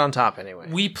he came out on top anyway.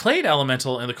 we played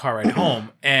Elemental in the car ride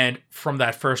home, and from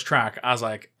that first track, I was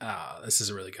like, this is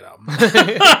a really good album.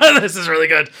 This is really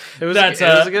good. It was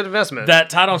a good investment. That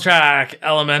title track,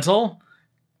 Elemental,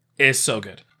 is so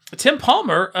good. Tim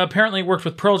Palmer apparently worked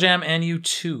with Pearl Jam and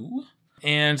U2,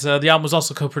 and the album was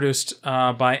also co-produced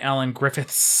by Alan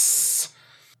Griffiths.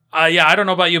 I don't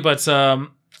know about you, but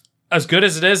as good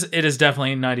as it is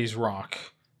definitely 90s rock.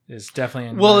 It's definitely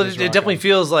in well, 90s it rock definitely album.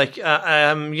 feels like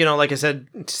like I said,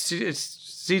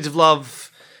 Seeds of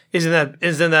Love is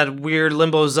in that weird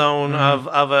limbo zone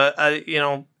of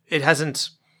it hasn't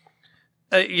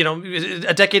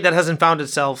a decade that hasn't found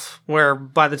itself, where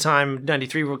by the time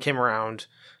 93 came around,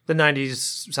 the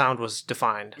 90s sound was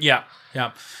defined. Yeah.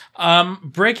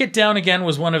 Break It Down Again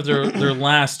was one of their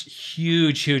last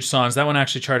huge songs. That one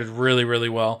actually charted really, really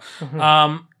well.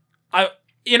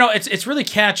 It's really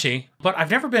catchy, but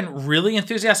I've never been really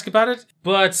enthusiastic about it.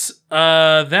 But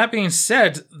that being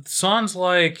said, songs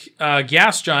like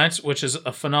Gas Giants, which is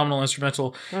a phenomenal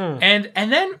instrumental, and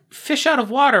then Fish Out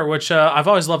of Water, which I've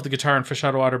always loved the guitar in Fish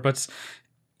Out of Water, but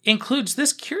includes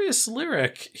this curious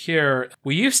lyric here.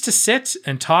 We used to sit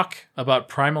and talk about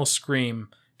Primal Scream.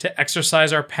 To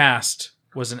exercise our past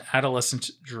was an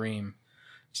adolescent dream.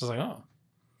 So I was like, oh,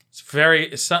 it's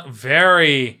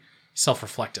very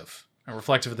self-reflective and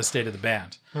reflective of the state of the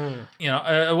band.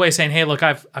 A way of saying, hey, look,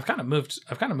 I've kind of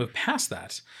moved past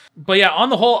that. But yeah, on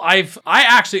the whole, I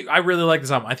really like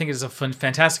this album. I think it's a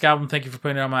fantastic album. Thank you for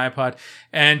putting it on my iPod.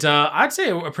 And I'd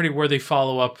say a pretty worthy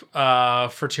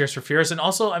follow-up for Tears for Fears. And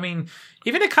also, I mean,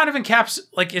 even it kind of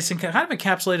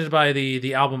encapsulated by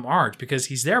the album art, because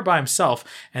he's there by himself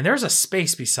and there's a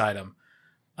space beside him,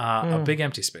 a big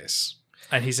empty space.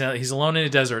 And he's alone in a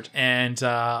desert, and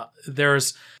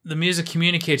the music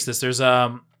communicates this. There's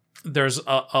a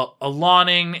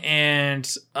longing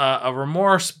and a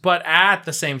remorse, but at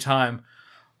the same time,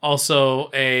 also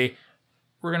we're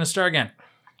gonna start again.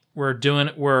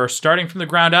 We're starting from the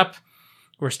ground up.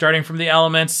 We're starting from the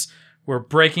elements. We're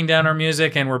breaking down our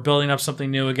music, and we're building up something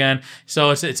new again. So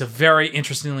it's a very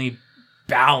interestingly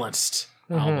balanced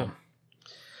album.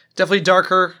 Definitely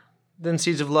darker than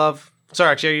Seeds of Love. Sorry,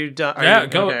 actually, are you done?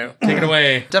 Go. Take it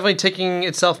away. Definitely taking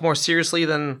itself more seriously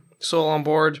than Soul on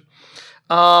Board.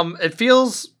 It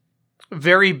feels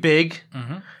very big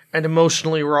and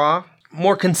emotionally raw.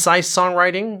 More concise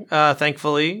songwriting,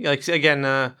 thankfully. Like,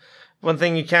 again, one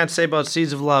thing you can't say about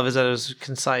Seeds of Love is that it was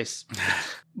concise.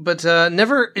 But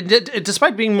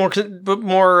despite being more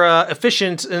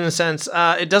efficient in a sense,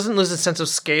 it doesn't lose its sense of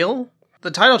scale.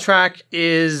 The title track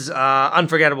is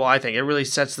unforgettable, I think. It really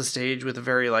sets the stage with a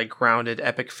very like grounded,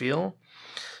 epic feel.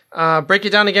 Break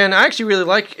It Down Again, I actually really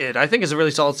like it. I think it's a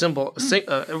really solid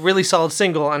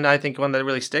single, and I think one that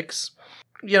really sticks.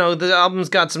 You know, the album's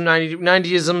got some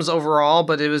 90isms overall,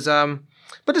 but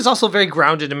it's also very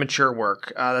grounded and mature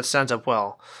work that stands up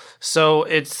well. So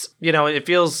it's, you know, it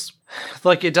feels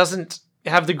like it doesn't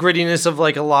have the grittiness of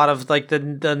like a lot of like the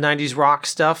 90s rock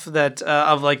stuff that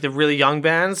of like the really young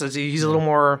bands. He's a little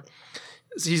more,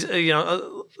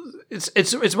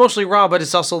 it's mostly raw, but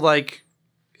it's also like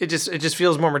it just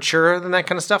feels more mature than that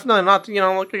kind of stuff. No, not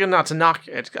not to knock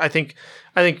it. I think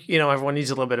everyone needs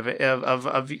a little bit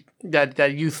of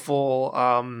that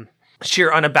youthful,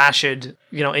 sheer unabashed,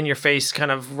 in your face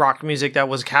kind of rock music that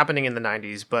was happening in the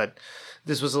 90s, but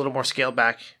this was a little more scaled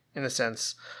back in a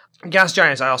sense. Gas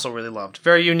Giants I also really loved.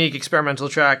 Very unique experimental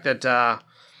track that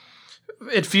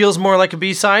it feels more like a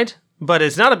B-side, but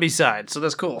it's not a B-side, so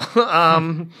that's cool.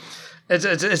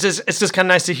 It's just kind of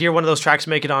nice to hear one of those tracks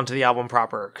make it onto the album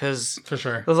proper, because For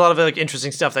sure. there's a lot of like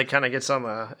interesting stuff that kind of gets on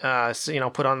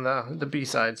the put on the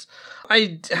B-sides.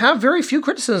 I have very few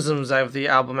criticisms of the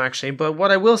album actually, but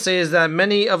what I will say is that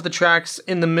many of the tracks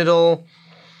in the middle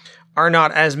are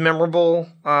not as memorable.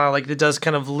 Like it does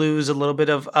kind of lose a little bit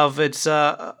of its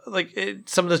some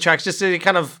of the tracks just they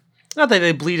kind of, not that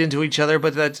they bleed into each other,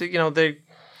 but that they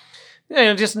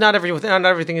just not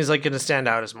everything is like going to stand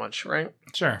out as much, right?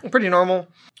 Sure. Pretty normal.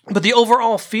 But the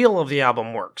overall feel of the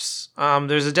album works.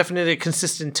 There's a definitely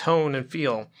consistent tone and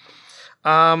feel.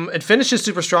 It finishes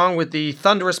super strong with the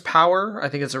Thunderous Power. I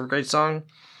think it's a great song.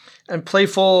 And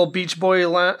playful Beach Boy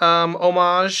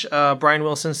homage, Brian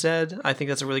Wilson said. I think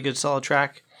that's a really good, solid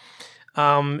track.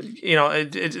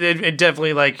 It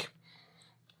definitely, like,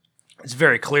 it's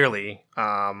very clearly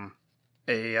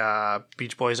a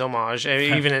Beach Boys homage,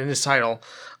 even in his title.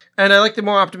 And I like the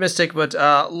more optimistic, but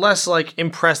less, like,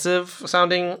 impressive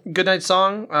sounding Goodnight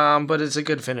song, but it's a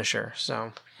good finisher.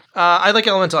 So I like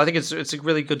Elemental. I think it's a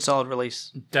really good, solid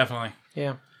release. Definitely.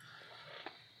 Yeah.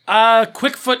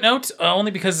 Quick footnote,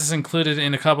 only because it's included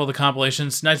in a couple of the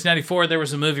compilations. 1994, there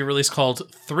was a movie released called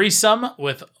Threesome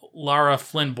with Lara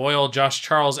Flynn Boyle, Josh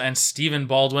Charles, and Stephen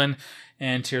Baldwin.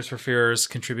 And Tears for Fears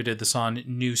contributed the song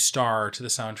New Star to the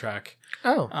soundtrack.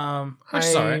 Oh. Which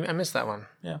is all right. I missed that one.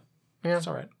 Yeah, It's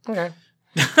all right. Okay.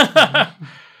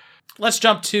 Let's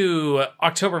jump to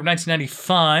October of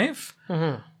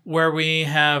 1995. Where we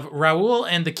have Raul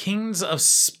and the Kings of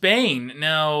Spain.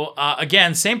 Now,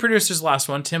 again, same producers as last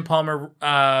one, Tim Palmer,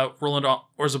 Roland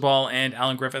Orzabal, and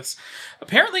Alan Griffiths.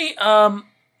 Apparently,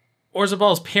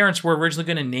 Orzabal's parents were originally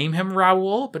going to name him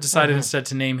Raul, but decided instead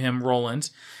to name him Roland.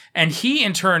 And he,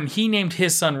 in turn, named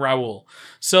his son Raul.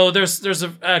 So there's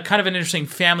a kind of an interesting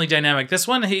family dynamic. This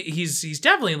one, he's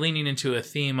definitely leaning into a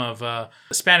theme of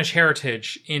Spanish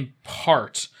heritage in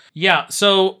part. Yeah,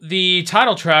 so the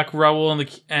title track,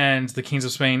 Raul and the Kings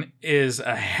of Spain, is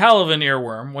a hell of an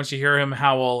earworm. Once you hear him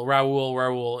howl, Raul,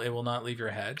 Raul, it will not leave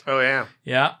your head. Oh, yeah.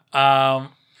 Yeah.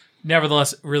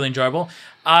 Nevertheless, really enjoyable.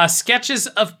 Sketches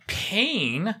of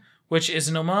Pain, which is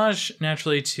an homage,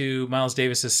 naturally, to Miles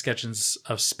Davis's Sketches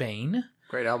of Spain.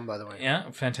 Great album, by the way.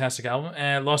 Yeah, fantastic album.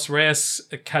 Los Reyes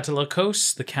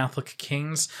Catalocos, The Catholic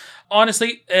Kings.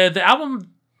 Honestly, the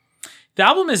album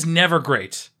is never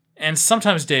great. And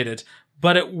sometimes dated,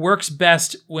 but it works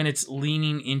best when it's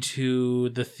leaning into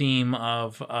the theme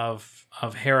of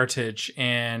heritage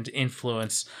and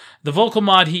influence. The vocal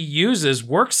mod he uses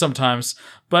works sometimes,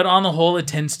 but on the whole, it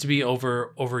tends to be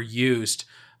overused.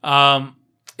 So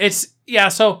it's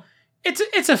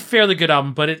a fairly good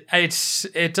album, but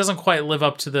it doesn't quite live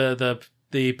up to the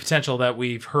potential that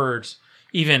we've heard,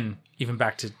 even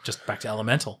back to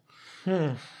Elemental.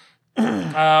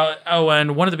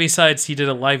 And one of the B-sides, he did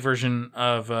a live version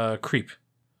of Creep,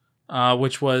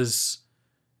 which was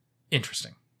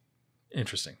interesting. I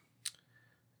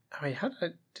mean,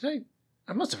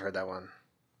 I must have heard that one,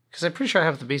 because I'm pretty sure I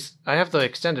have the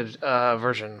extended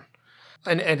version.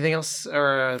 And anything else,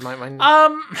 or mine?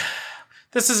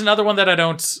 This is another one that I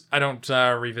don't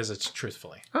revisit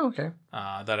truthfully. Oh, okay.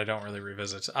 That I don't really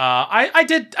revisit. I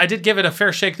did give it a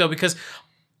fair shake though, because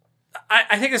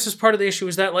I think this was part of the issue,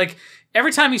 is that like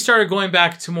every time he started going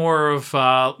back to more of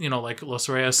like Los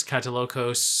Reyes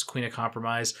Catalocos, Queen of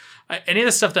Compromise, any of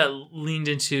the stuff that leaned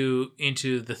into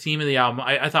the theme of the album,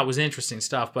 I thought was interesting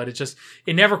stuff, but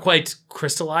it never quite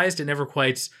crystallized. It never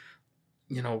quite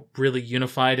really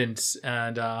unified,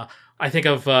 and I think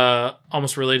of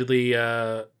almost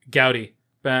relatedly Gaudi,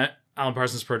 Alan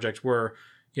Parsons Project, where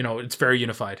it's very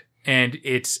unified. And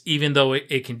it's, even though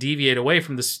it can deviate away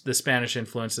from the Spanish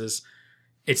influences,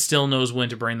 it still knows when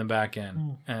to bring them back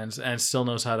in, and still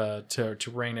knows how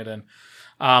to rein it in.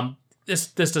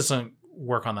 This doesn't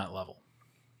work on that level.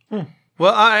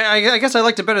 Well, I guess I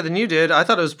liked it better than you did. I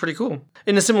thought it was pretty cool.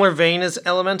 In a similar vein as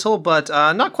Elemental, but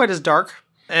not quite as dark.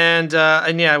 And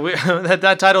yeah,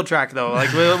 that title track though,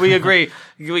 like we agree.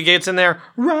 We gets in there,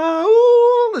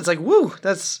 Raoul. It's like woo,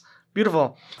 that's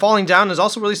beautiful. Falling Down is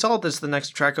also really solid. This is the next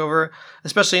track over,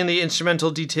 especially in the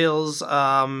instrumental details,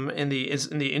 in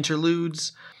the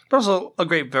interludes, but also a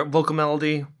great vocal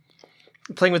melody,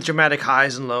 playing with dramatic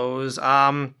highs and lows.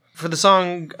 For the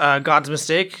song God's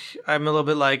Mistake, I'm a little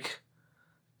bit like,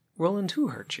 Roland, who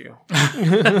hurt you?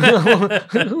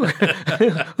 who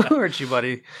hurt you,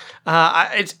 buddy?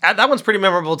 That one's pretty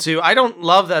memorable too. I don't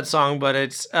love that song, but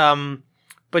it's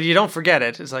but you don't forget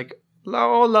it. It's like,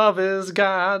 oh, love is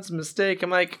God's mistake.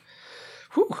 I'm like,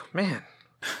 whew, man,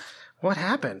 what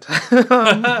happened?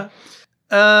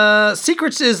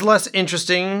 Secrets is less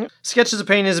interesting. Sketches of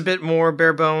Pain is a bit more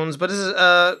bare bones, but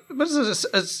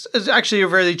it's actually a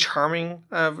really charming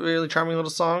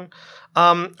little song.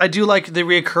 I do like the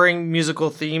reoccurring musical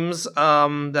themes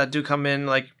that do come in,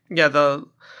 like,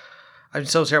 I'm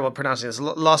so terrible at pronouncing this,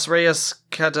 Los Reyes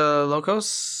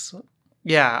Catalocos.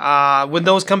 Yeah, when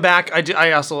those come back,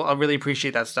 I also really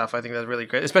appreciate that stuff. I think that's really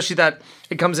great, especially that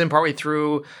it comes in partway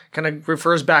through, kind of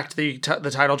refers back to the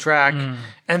title track,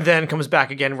 and then comes back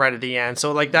again right at the end.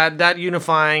 So like that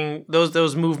unifying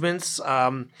those movements,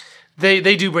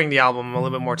 they do bring the album a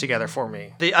little bit more together for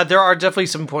me. There are definitely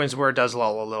some points where it does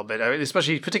lull a little bit,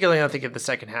 especially particularly I think in the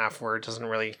second half where it doesn't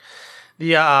really,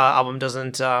 the album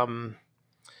doesn't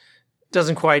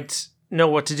quite know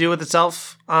what to do with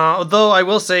itself. Although I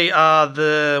will say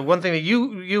the one thing that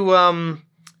you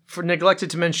neglected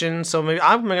to mention, so maybe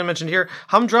I'm going to mention here,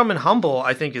 Humdrum and Humble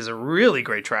I think is a really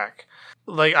great track.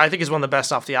 Like I think is one of the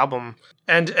best off the album,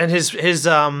 and his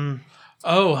Humdrum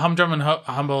and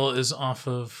Humble is off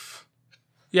of.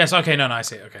 Yes. Okay. No. I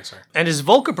see. Okay. Sorry. And his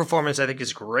vocal performance, I think,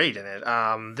 is great in it.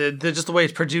 Just the way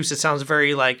it's produced, it sounds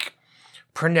very like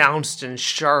pronounced and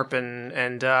sharp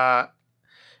and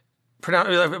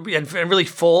really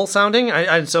full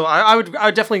sounding. So I would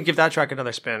definitely give that track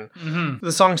another spin. Mm-hmm.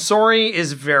 The song "Sorry"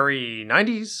 is very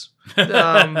 90s.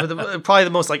 Probably the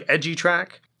most like edgy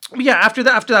track. But yeah, after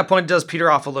that point, it does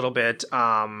peter off a little bit.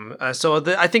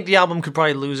 I think the album could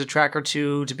probably lose a track or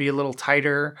two to be a little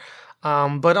tighter.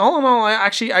 But all in all,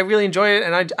 I really enjoy it,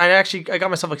 and I got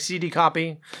myself a CD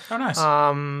copy. Oh, nice.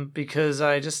 Because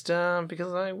I just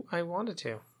because I wanted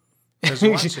to. Because you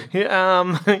wanted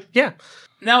to. Yeah.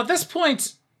 Now at this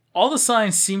point, all the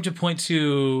signs seem to point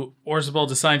to Orzabal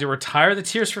deciding to retire the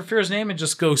Tears for Fears name and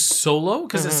just go solo,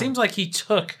 because it seems like he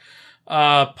took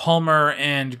Palmer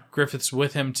and Griffiths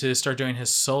with him to start doing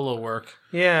his solo work.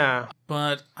 Yeah.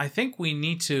 But I think we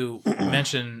need to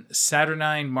mention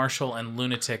Saturnine, Marshall, and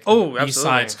Lunatic,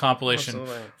 B-Sides compilation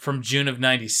from June of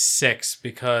 96,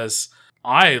 because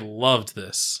I loved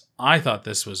this. I thought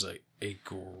this was a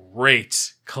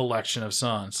great collection of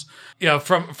songs. You know,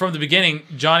 from the beginning,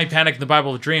 Johnny Panic and the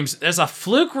Bible of Dreams, there's a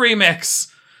Fluke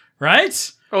remix,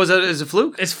 right? Oh, is it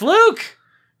Fluke? It's Fluke!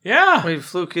 Yeah. Wait,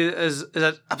 Fluke is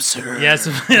that absurd? Yes,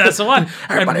 that's the one.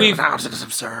 Everybody pronounces it as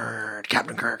absurd.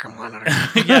 Captain Kirk, I'm one.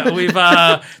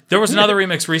 Yeah, there was another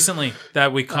remix recently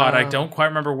that we caught. I don't quite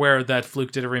remember where that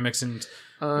Fluke did a remix, and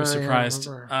was surprised.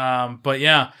 But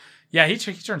yeah, he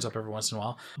turns up every once in a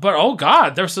while. But oh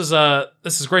god, this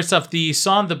is great stuff. The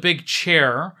song "The Big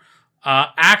Chair"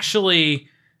 actually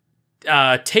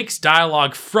takes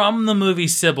dialogue from the movie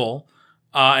Sybil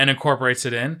and incorporates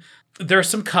it in. There's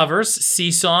some covers,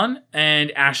 Seesaw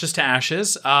and Ashes to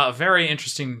Ashes, a very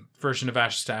interesting version of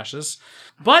Ashes to Ashes,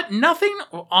 but nothing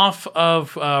off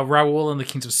of Raoul and the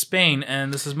Kings of Spain,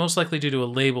 and this is most likely due to a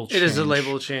label change. It is a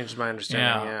label change, is my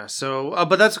understanding, yeah. So,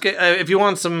 but that's okay. If you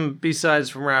want some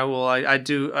B-sides from Raoul, I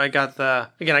got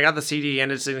the CD,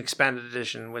 and it's an expanded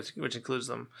edition, which includes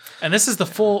them. And this is the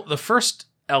first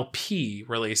LP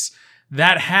release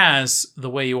that has The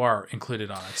Way You Are included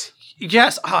on it.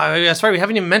 Yes, that's right. We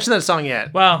haven't even mentioned that song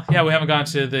yet. Well, yeah, we haven't gone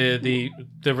to the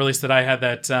release that I had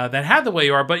that had The Way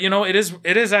You Are, but you know, it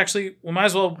is actually, we might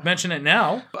as well mention it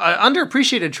now.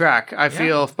 Underappreciated track, I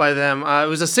feel, by them. It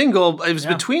was a single. It was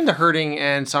between The Hurting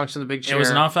and Songs from the Big Chair. It was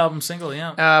an off-album single,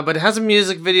 yeah. But it has a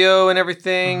music video and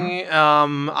everything.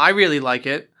 Mm-hmm. I really like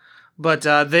it, but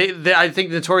they I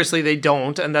think notoriously they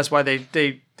don't, and that's why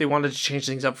they wanted to change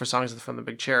things up for Songs from the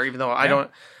Big Chair, even though I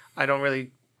don't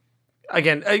really.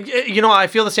 Again, you know, I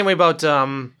feel the same way about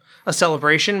A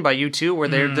Celebration by U2, where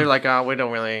they're like, we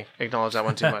don't really acknowledge that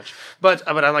one too much. But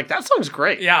I'm like, that song's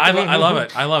great. Yeah, I love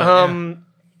it. I love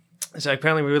it. So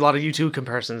apparently we have a lot of U2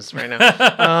 comparisons right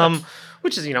now,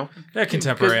 which is They're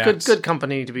contemporary acts. good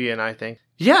company to be in, I think.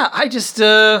 Yeah, I just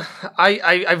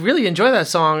I really enjoy that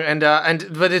song, and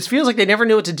but it feels like they never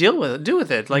knew what to do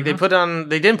with it. Like they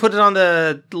didn't put it on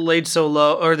the Laid So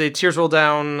Low or the Tears Roll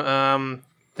Down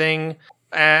thing,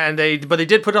 but they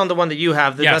did put it on the one that you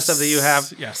have, the best of that you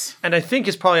have. Yes, and I think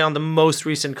it's probably on the most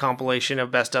recent compilation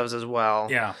of best ofs as well.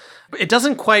 yeah. It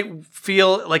doesn't quite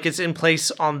feel like it's in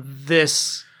place on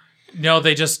this. No,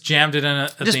 they just jammed it in.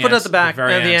 Just put it at the back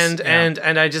very at the end, yeah.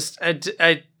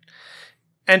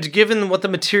 and given what the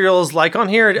material is like on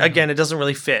here, again, it doesn't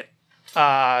really fit.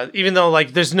 Even though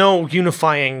like there's no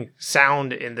unifying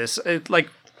sound in this. Actually,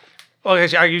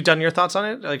 are you done your thoughts on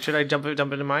it? Like, should I jump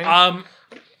into mine?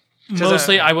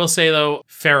 Mostly, I will say though,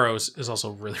 Pharaohs is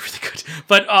also really, really good.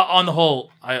 But on the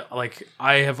whole, I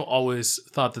have always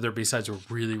thought that their B-sides were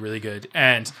really, really good,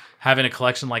 and having a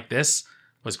collection like this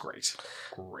was great.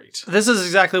 Great. This is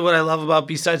exactly what I love about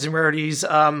B-sides and rarities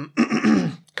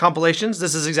compilations.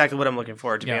 This is exactly what I'm looking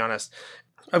for, to be honest.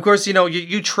 Of course,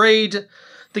 you trade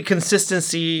the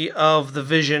consistency of the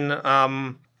vision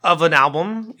of an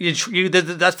album.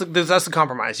 That's the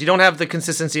compromise. You don't have the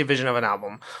consistency of vision of an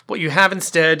album. What you have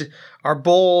instead are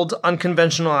bold,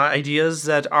 unconventional ideas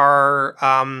that are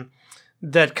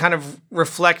that kind of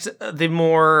reflect the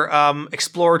more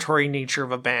exploratory nature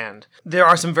of a band. There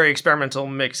are some very experimental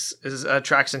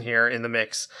tracks in here in the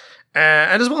mix,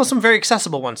 and as well as some very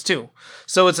accessible ones too.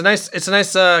 So it's a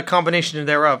nice combination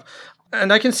thereof.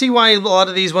 And I can see why a lot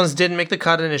of these ones didn't make the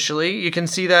cut initially. You can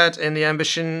see that in the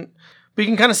ambition. But you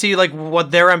can kind of see like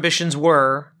what their ambitions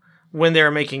were when they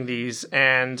were making these,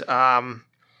 and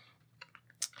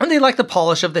they like the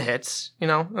polish of the hits,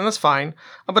 and that's fine.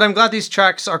 But I'm glad these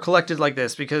tracks are collected like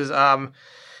this because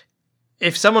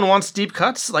if someone wants deep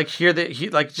cuts, like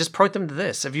just point them to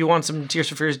this. If you want some Tears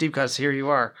for Fears deep cuts, here you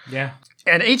are. Yeah.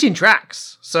 And 18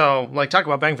 tracks, so talk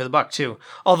about bang for the buck too.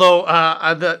 Although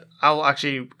I'll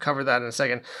actually cover that in a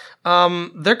second.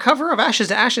 Their cover of Ashes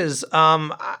to Ashes,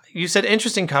 you said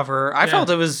interesting cover. I felt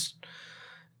it was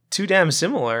too damn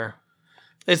similar.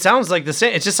 It sounds like the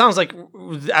same. It just sounds like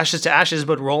Ashes to Ashes,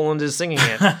 but Roland is singing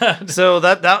it. So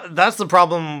that's the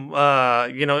problem.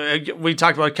 We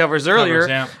talked about covers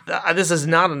earlier. This is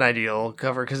not an ideal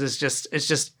cover because it's just.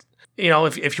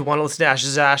 If you want to listen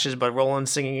to Ashes, but Roland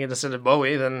singing it instead of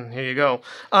Bowie, then here you go.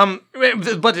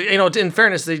 But in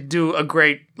fairness, they do a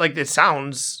great. It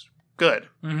sounds good.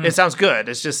 Mm-hmm. It sounds good.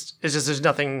 It's just there's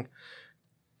nothing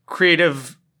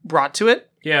creative brought to it.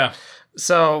 Yeah.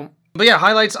 So. But yeah,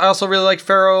 highlights. I also really like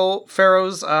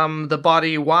Pharaoh's, the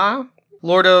Body Wah,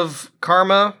 Lord of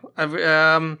Karma,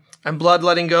 and Blood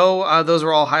Letting Go. Those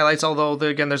are all highlights, although,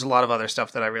 there's a lot of other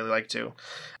stuff that I really like too.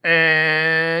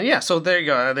 And yeah, so there you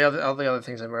go. All the other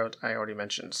things I wrote, I already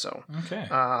mentioned. So, okay.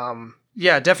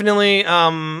 Yeah, definitely.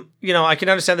 I can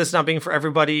understand this not being for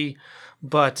everybody,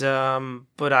 but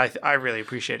I really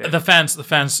appreciate it. The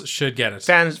fans should get it.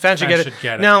 Fans should get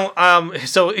it. Now,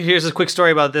 so here's a quick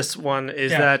story about this one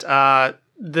is that I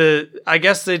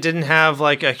guess they didn't have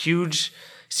like a huge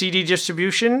CD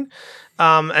distribution,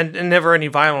 and never any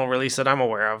vinyl release that I'm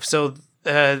aware of. So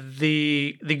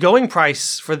the going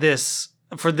price for this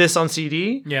on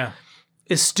CD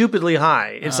is stupidly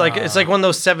high. It's like one of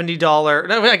those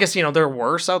 $70. I guess there are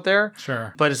worse out there.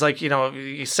 Sure, but it's like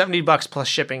 $70 plus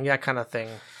shipping, that kind of thing.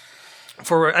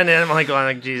 And then I'm like,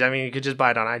 geez, I mean, you could just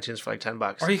buy it on iTunes for like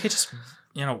 $10, or you could just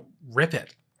rip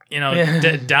it.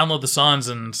 Download the songs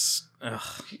and. Ugh.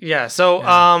 Yeah. So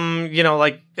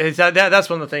that's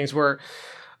one of the things where.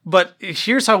 But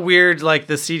here's how weird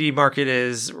the CD market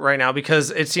is right now, because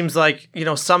it seems like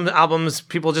some albums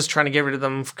people just trying to get rid of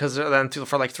them because then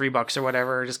for like $3 or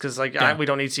whatever, just because we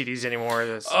don't need CDs anymore.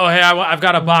 Oh hey, I've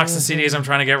got a box of CDs I'm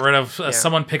trying to get rid of.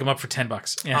 Someone pick them up for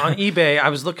 $10. Yeah. On eBay, I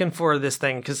was looking for this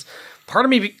thing because part of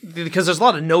me, because there's a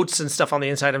lot of notes and stuff on the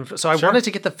inside, so I wanted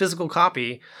to get the physical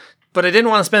copy, but I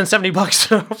didn't want to spend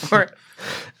 $70 for it,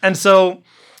 and so.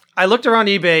 I looked around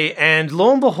eBay, and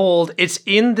lo and behold, it's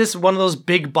in one of those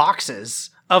big boxes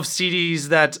of CDs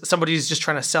that somebody's just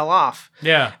trying to sell off.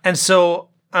 Yeah. And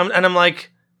so, I'm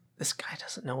like, this guy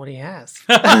doesn't know what he has.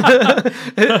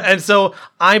 And so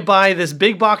I buy this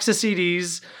big box of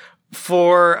CDs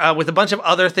for with a bunch of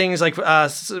other things like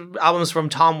albums from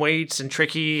Tom Waits and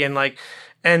Tricky and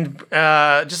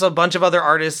just a bunch of other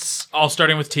artists. All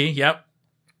starting with T. Yep.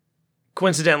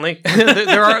 Coincidentally,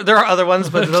 there are other ones,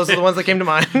 but those are the ones that came to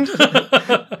mind. And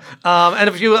a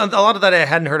lot of that I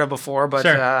hadn't heard of before, but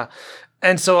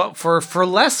and so for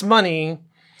less money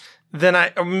than I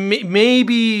think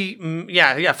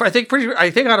I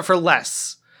got it for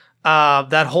less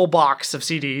that whole box of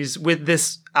CDs with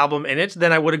this album in it,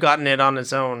 then I would have gotten it on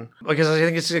its own. Because I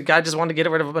think it's a guy just wanted to get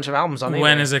rid of a bunch of albums on it.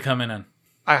 When is it coming in?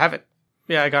 I have it.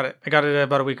 Yeah, I got it. I got it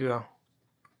about a week ago.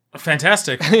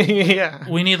 Fantastic. Yeah.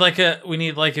 We need like a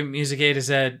Music A to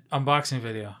Z unboxing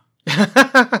video.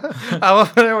 I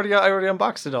already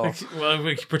unboxed it all. Well,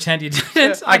 we can pretend you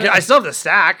didn't. I still have the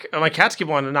stack. My cats keep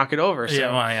wanting to knock it over. So.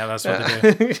 Yeah, well, yeah, that's what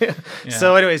they do. Yeah.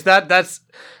 So, anyways, that's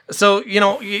so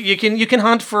you can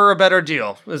hunt for a better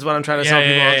deal is what I'm trying to tell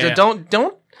people. Yeah. So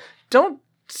don't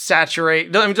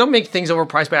saturate. Don't make things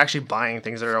overpriced by actually buying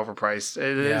things that are overpriced.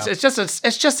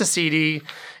 It's just a CD.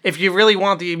 If you really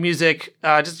want the music,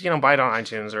 just buy it on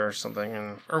iTunes or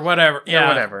something or whatever. Yeah,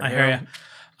 whatever. I hear you.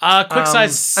 Quick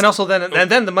size, and also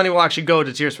then the money will actually go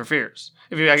to Tears for Fears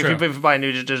if you buy a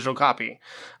new digital copy.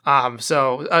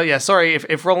 Sorry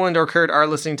if Roland or Kurt are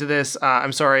listening to this.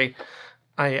 I'm sorry,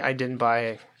 I didn't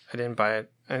buy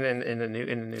it in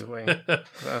a new way.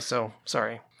 So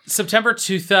sorry. September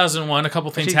 2001. A couple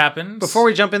things happened before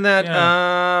we jump in.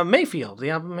 That Mayfield,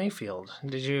 the album Mayfield.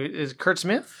 Is Kurt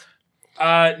Smith?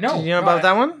 No. Did you know about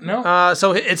that one? No.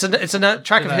 So it's a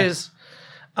track of his.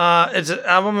 It's an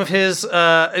album of his.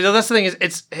 That's the thing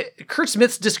is, Kurt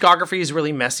Smith's discography is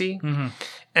really messy,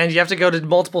 and you have to go to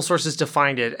multiple sources to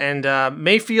find it. And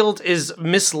Mayfield is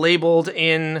mislabeled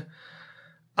in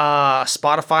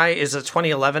Spotify is a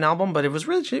 2011 album, but it was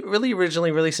really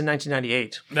originally released in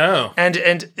 1998. No.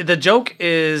 And the joke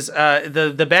is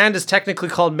the band is technically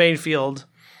called Mayfield,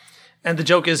 and the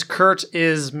joke is Kurt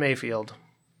is Mayfield.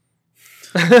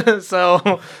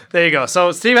 So there you go.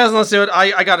 So Steve hasn't listened to it.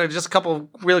 I got just a couple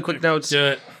really quick notes. Do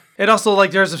it. It also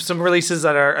there's some releases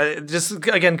that are just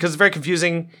again because it's very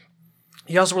confusing.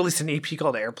 He also released an EP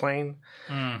called Airplane,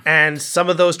 and some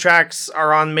of those tracks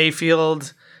are on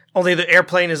Mayfield. Only the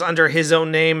Airplane is under his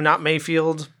own name, not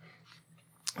Mayfield.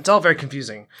 It's all very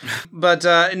confusing, but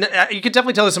you could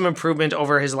definitely tell there's some improvement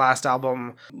over his last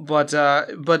album. But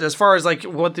as far as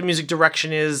what the music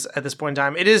direction is at this point in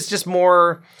time, it is just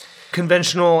more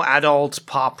conventional adult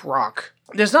pop rock.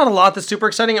 There's not a lot that's super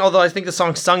exciting, although I think the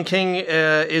song Sun King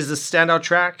is the standout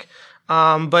track.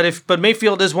 But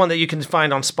Mayfield is one that you can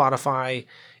find on Spotify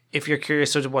if you're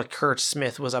curious as to what Kurt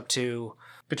Smith was up to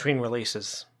between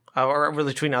releases. Or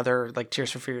between other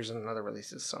Tears for Fears and other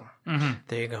releases. So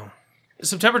there you go.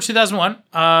 September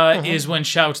 2001 is when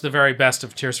Shout, the very best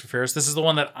of Tears for Fears. This is the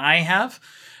one that I have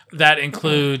that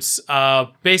includes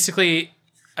basically,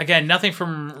 again, nothing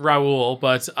from Raoul,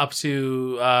 but up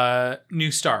to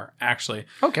New Star, actually.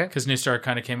 Okay. Because New Star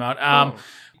kind of came out.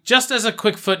 Just as a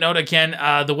quick footnote, again,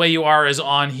 The Way You Are is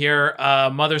on here.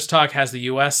 Mother's Talk has the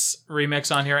US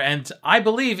remix on here, and I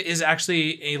believe is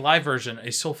actually a live version,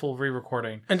 a soulful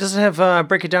re-recording. And does it have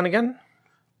Break It Down Again?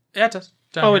 Yeah, it does.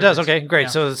 It does. Okay,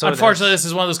 great. Yeah. So unfortunately, this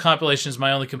is one of those compilations.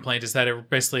 My only complaint is that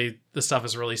the stuff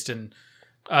is released in,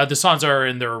 the songs are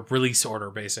in their release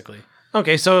order, basically.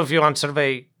 Okay, so if you want sort of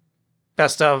a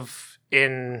best of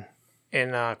in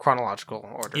chronological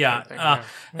order. Yeah. Kind of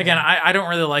thing, Again, I don't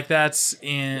really like that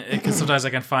because sometimes I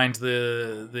can find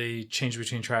the change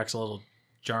between tracks a little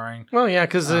jarring. Well, yeah,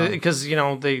 because they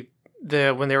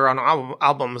when they were on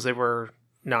albums, they were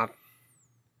not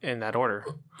in that order.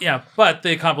 Yeah, but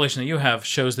the compilation that you have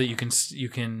shows that you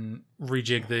can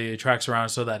rejig the tracks around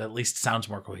so that at least sounds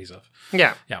more cohesive.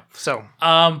 Yeah. Yeah. So,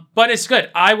 but it's good.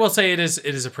 I will say it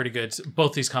is a pretty good.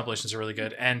 Both these compilations are really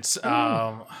good, and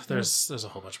there's a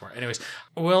whole bunch more. Anyways,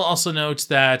 we'll also note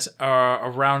that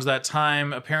around that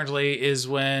time apparently is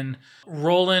when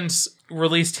Roland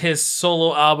released his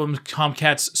solo album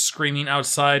Tomcats Screaming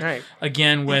Outside, right.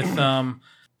 again with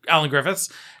Alan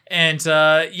Griffiths. And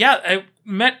it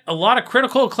met a lot of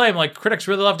critical acclaim. Critics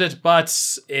really loved it,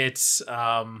 but it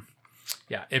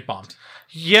bombed.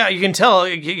 Yeah, you can tell.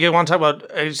 You want to talk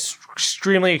about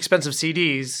extremely expensive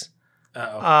CDs.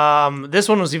 This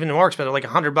one was even more expensive, like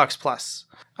 $100 plus.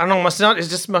 I don't know. Must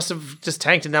have just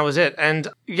tanked, and that was it. And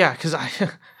yeah, because I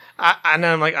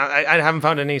haven't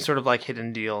found any sort of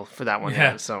hidden deal for that one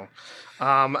yet. So.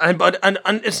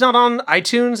 And it's not on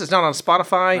iTunes. It's not on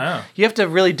Spotify. Oh. You have to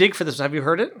really dig for this. Have you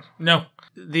heard it? No.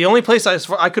 The only place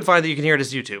I could find that you can hear it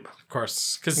is YouTube. Of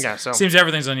course. Because it seems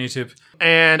everything's on YouTube.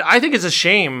 And I think it's a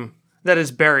shame that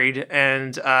it's buried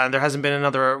and there hasn't been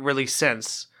another release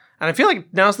since. And I feel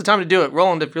like now's the time to do it.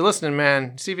 Roland, if you're listening,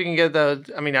 man, see if you can get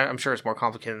I'm sure it's more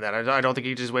complicated than that. I don't think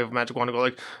you just wave a magic wand and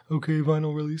go okay,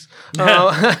 vinyl release.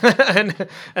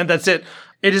 And that's it.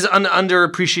 It is an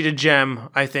underappreciated gem,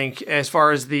 I think, as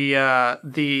far as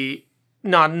the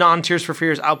non-Tears for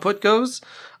Fears output goes.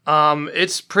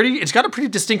 It's got a pretty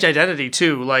distinct identity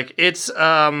too. Like it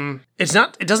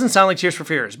doesn't sound like Tears for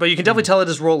Fears, but you can definitely tell it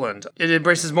is Roland. It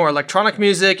embraces more electronic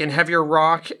music and heavier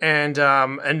rock,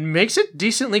 and makes it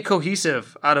decently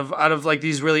cohesive out of like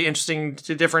these really interesting,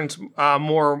 different,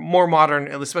 more modern,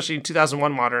 especially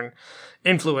 2001 modern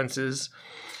influences.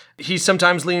 He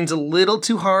sometimes leans a little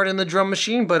too hard in the drum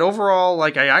machine, but overall,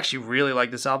 like, I actually really like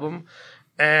this album,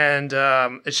 and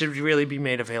it should really be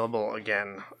made available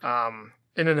again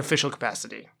in an official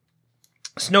capacity.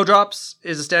 Snowdrops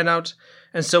is a standout,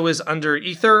 and so is Under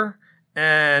Ether,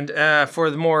 and for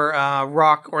the more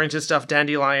rock-oriented stuff,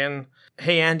 Dandelion.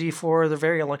 Hey Andy for the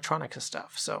very electronic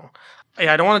stuff. So,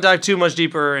 yeah, I don't want to dive too much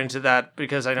deeper into that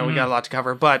because I know we got a lot to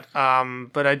cover, but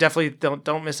I definitely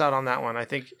don't miss out on that one. I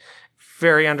think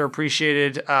very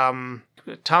underappreciated.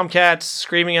 Tomcats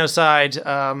screaming outside.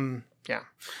 Yeah.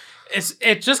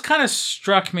 It just kind of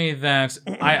struck me that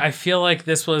I feel like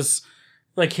this was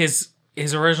like his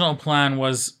original plan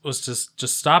was just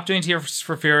stop doing Tears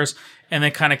for Fears and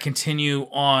then kind of continue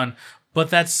on.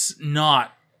 But that's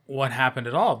not what happened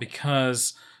at all,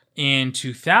 because in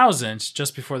 2000,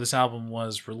 just before this album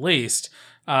was released,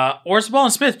 Orzabal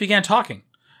and Smith began talking.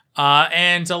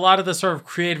 And a lot of the sort of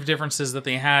creative differences that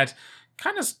they had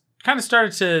kind of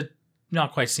started to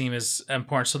not quite seem as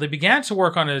important. So they began to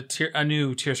work on a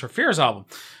new Tears for Fears album,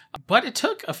 but it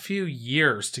took a few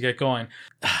years to get going.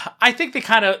 I think they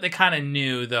kind of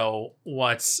knew though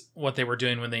what they were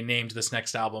doing when they named this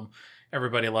next album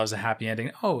Everybody Loves a Happy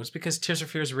Ending. Oh, it's because Tears for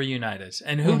Fears reunited,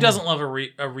 and who doesn't love a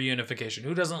reunification?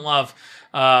 Who doesn't love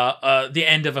the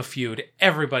end of a feud?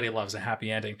 Everybody loves a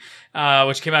happy ending,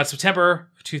 which came out September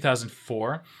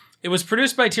 2004. It was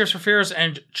produced by Tears for Fears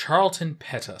and Charlton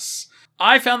Pettus.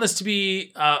 I found this to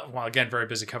be, again, very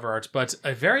busy cover art, but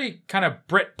a very kind of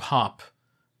Britpop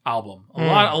album.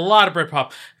 A lot of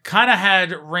Britpop. Kind of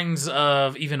had rings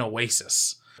of even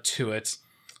Oasis to it.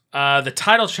 The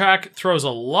title track throws a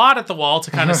lot at the wall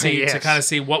to kind of see Yes.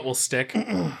 see what will stick.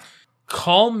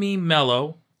 Call Me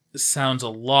Mellow sounds a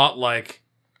lot like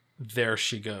There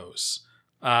She Goes.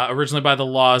 Originally by The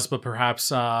Laws, but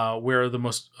perhaps we're the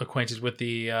most acquainted with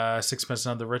the Sixpence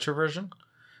None the Richer version.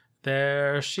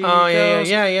 There She Goes.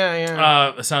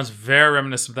 Yeah. It sounds very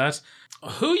reminiscent of that.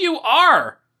 Who You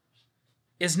Are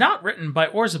is not written by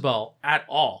Orzabal at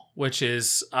all, which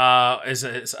is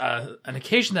an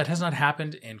occasion that has not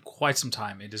happened in quite some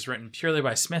time. It is written purely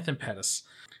by Smith and Pettus.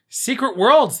 Secret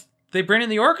Worlds, they bring in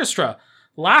the orchestra.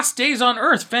 Last Days on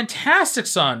Earth, fantastic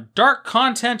song. Dark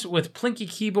content with plinky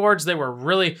keyboards. They were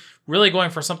really, really going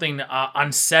for something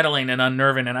unsettling and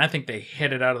unnerving, and I think they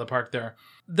hit it out of the park there.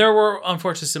 There were,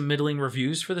 unfortunately, some middling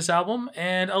reviews for this album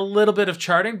and a little bit of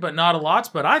charting, but not a lot.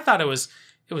 But I thought it was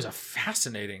a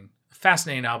fascinating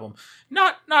album.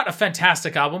 Not a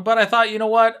fantastic album, but I thought, you know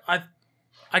what, I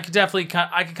could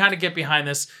kind of get behind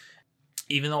this,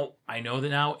 even though I know that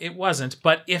now it wasn't.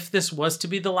 But if this was to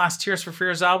be the last Tears for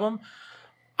Fears album,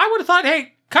 I would have thought,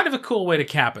 hey, kind of a cool way to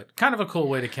cap it.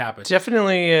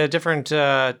 Definitely a different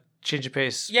change of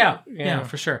pace. Yeah,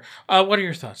 for sure. What are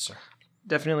your thoughts, sir?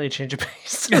 Definitely a change of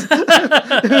pace.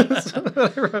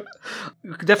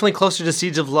 Definitely closer to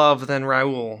Seeds of Love than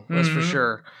Raoul, that's for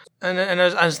sure. And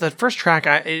as the first track,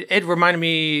 it reminded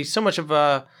me so much of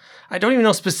I don't even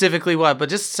know specifically what, but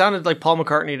just sounded like Paul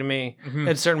McCartney to me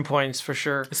at certain points, for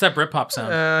sure. It's that Britpop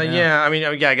sound. Yeah. I mean,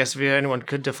 I guess if anyone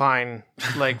could define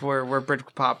like where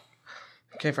Britpop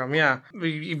came from, yeah.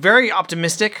 Very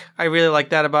optimistic. I really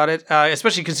like that about it,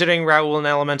 especially considering Raoul and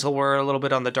Elemental were a little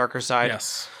bit on the darker side.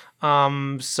 Yes.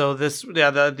 So this,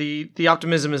 the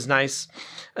optimism is nice.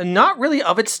 Not really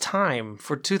of its time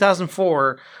for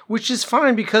 2004, which is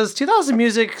fine because 2000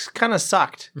 music kind of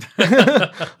sucked.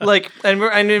 Like,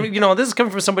 and you know, this is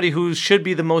coming from somebody who should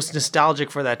be the most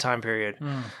nostalgic for that time period.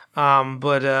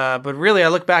 But really, I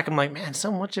look back, I'm like, man,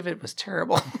 so much of it was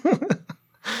terrible.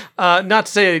 Not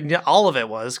to say all of it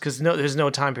was, because there's no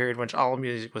time period when all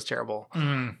music was terrible,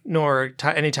 nor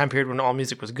any time period when all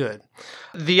music was good.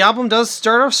 The album does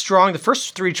start off strong. The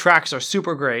first 3 tracks are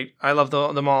super great. I love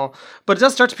them all. But it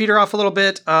does start to peter off a little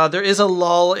bit. There is a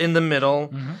lull in the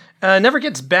middle. Never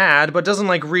gets bad, but doesn't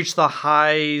like reach the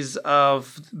highs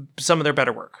of some of their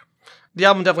better work. The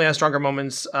album definitely has stronger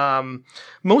moments,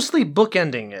 mostly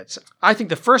bookending it. I think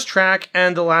the first track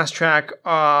and the last track,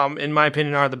 in my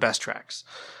opinion, are the best tracks.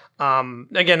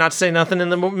 Again, not to say nothing in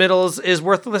the middle is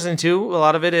worth listening to. A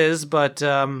lot of it is, but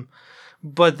I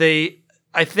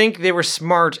think they were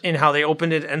smart in how they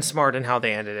opened it and smart in how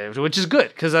they ended it, which is good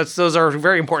because those are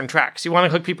very important tracks. You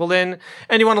want to hook people in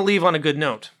and you want to leave on a good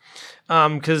note.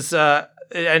 Because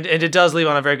and it does leave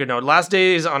on a very good note. Last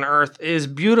Days on Earth is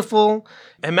beautiful,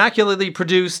 immaculately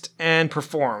produced and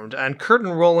performed. And Kurt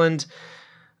and Roland,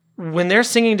 when they're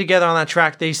singing together on that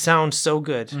track, they sound so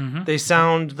good. They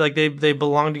sound like they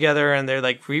belong together, and they're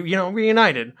like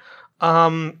reunited.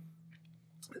 And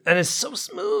it's so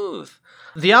smooth.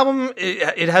 The album,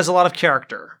 it has a lot of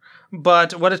character,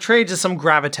 but what it trades is some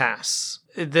gravitas.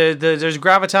 There's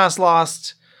gravitas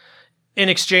lost in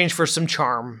exchange for some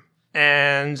charm.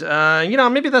 And,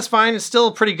 maybe that's fine. It's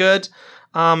still pretty good.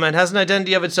 It has an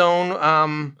identity of its own.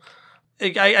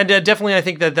 I definitely, I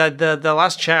think that the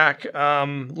last track,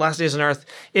 Last Days on Earth,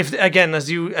 if, again, as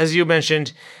you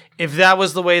mentioned, if that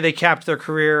was the way they capped their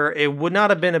career, it would not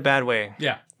have been a bad way.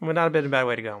 Yeah. It would not have been a bad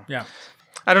way to go. Yeah.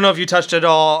 I don't know if you touched at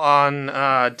all on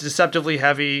Deceptively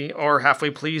Heavy or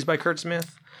Halfway Pleased by Kurt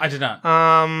Smith. I did not.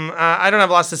 I don't have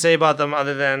lots to say about them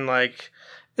other than like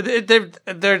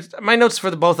my notes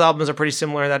for both albums are pretty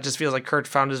similar. That just feels like Kurt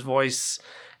found his voice,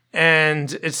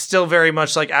 and it's still very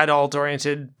much like adult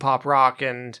oriented pop rock.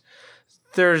 And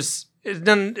there's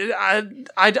none.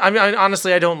 I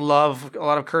honestly I don't love a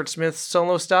lot of Kurt Smith's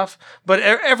solo stuff, but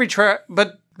every track.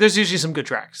 But there's usually some good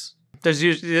tracks. There's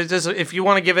if you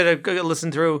want to give it a good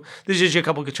listen through, there's usually a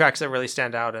couple good tracks that really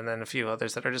stand out, and then a few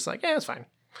others that are just like, yeah, it's fine.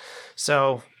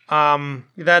 So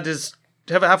that is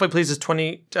Halfway Pleased is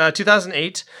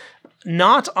 2008,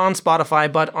 not on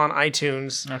Spotify but on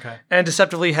iTunes. Okay. And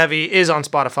Deceptively Heavy is on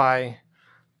Spotify,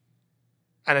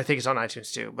 and I think it's on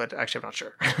iTunes too, but actually I'm not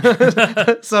sure.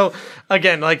 So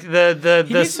again, like the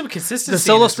he needs some consistency. The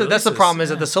solo in his stuff. That's the releases. problem. Is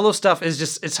that the solo stuff is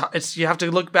just it's you have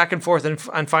to look back and forth and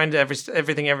find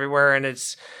everything everywhere, and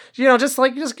it's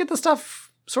just get the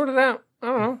stuff sorted out. I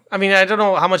don't know. I mean, I don't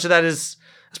know how much of that is.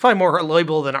 It's probably more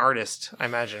label than artist, I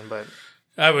imagine, but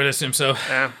I would assume so.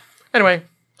 yeah. Anyway,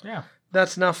 Yeah.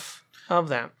 that's enough of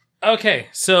that. Okay,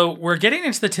 so we're getting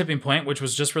into the tipping point, which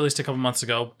was just released a couple months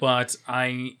ago, but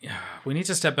we need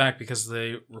to step back because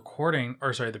the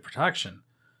production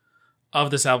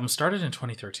of this album started in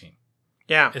 2013.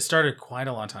 Yeah. It started quite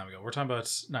a long time ago. We're talking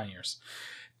about 9 years.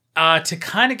 To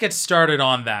kind of get started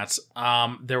on that,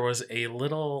 there was a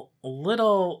little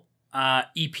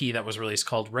EP that was released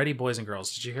called Ready Boys and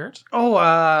Girls. Did you hear it? Oh,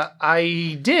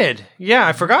 I did. Yeah,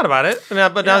 I forgot about it.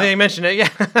 But now that you mention it, yeah.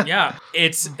 Yeah.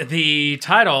 The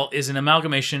title is an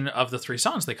amalgamation of the 3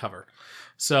 songs they cover.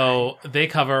 So they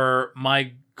cover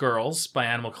My Girls by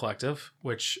Animal Collective,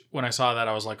 which when I saw that,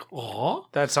 I was like, oh.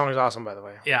 That song is awesome, by the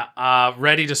way. Yeah.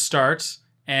 Ready to Start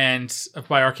and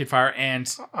by Arcade Fire and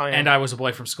And I Was a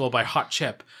Boy from School by Hot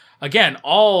Chip. Again,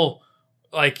 all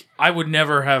like I would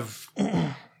never have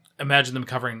imagined them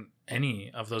covering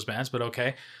any of those bands, but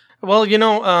okay. Well, what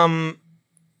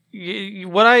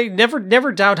I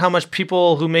never doubt how much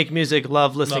people who make music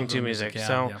love listening to music. Yeah,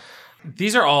 so yeah.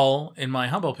 These are all, in my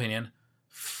humble opinion,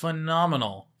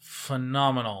 phenomenal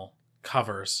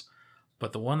covers.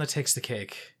 But the one that takes the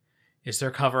cake is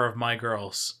their cover of My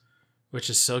Girls, which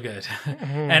is so good.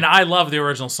 And I love the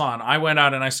original song. I went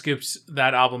out and I scooped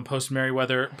that album post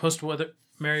Merriweather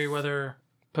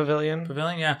Pavilion.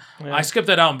 Yeah. I skipped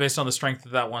that album based on the strength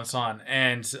of that one song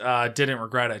and didn't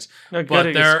regret it. No, but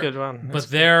it's a good one. But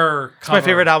their It's my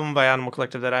favorite album by Animal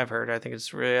Collective that I've heard. I think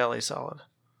it's really solid.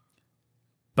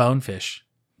 Bonefish.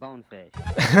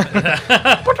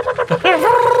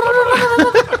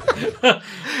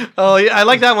 Oh, yeah, I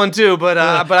like that one too, but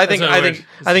I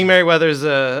think Merriweather's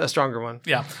a stronger one.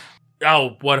 Yeah.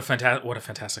 Oh, what a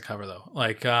fantastic cover though.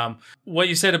 Like what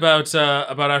you said about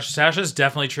Ashes to Ashes,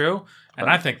 definitely true. And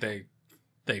I think they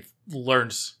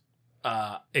learned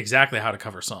exactly how to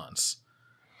cover songs.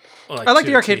 Like I like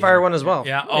the Arcade Fire one as well.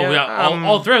 Yeah. Oh, yeah.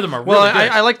 All 3 of them are really good.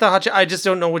 I like the Hot Chip. I just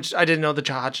don't know which. I didn't know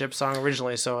the Hot Chip song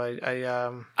originally, so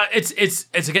It's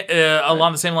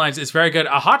along the same lines. It's very good.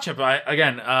 A Hot Chip.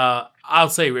 I'll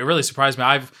say it really surprised me.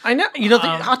 I know. The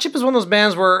Hot Chip is one of those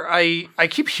bands where I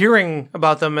keep hearing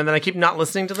about them and then I keep not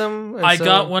listening to them. I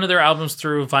got one of their albums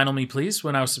through Vinyl Me Please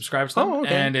when I was subscribed to them,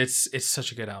 okay. and it's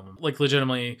such a good album. Like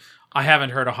legitimately, I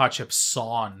haven't heard a Hot Chip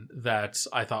song that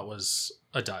I thought was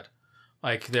a dud.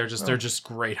 Like they're just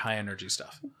great high energy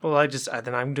stuff. Well,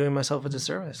 then I'm doing myself a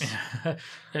disservice. Yeah.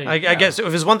 I guess if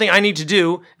there's one thing I need to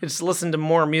do, it's listen to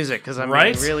more music because I'm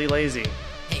Right? being really lazy.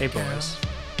 Hey boys.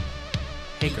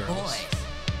 Hey girls.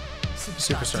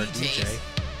 Superstar DJ.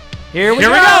 Here we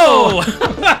go!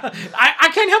 I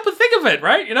can't help but think of it,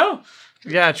 right?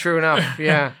 Yeah, true enough.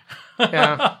 Yeah.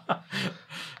 Yeah.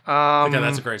 Again,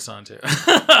 that's a great song too.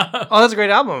 Oh, that's a great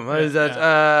album. Is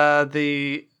that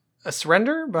the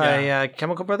Surrender by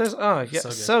Chemical Brothers? Oh, yeah,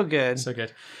 so good. So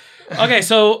good. Okay,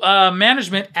 so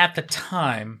management at the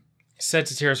time said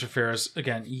to Tears for Fears,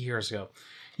 again, years ago,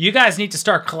 you guys need to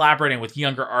start collaborating with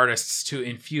younger artists to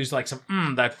infuse like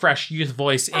some that fresh youth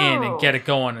voice in and get it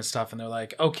going and stuff. And they're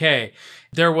like, okay.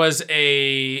 There was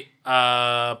a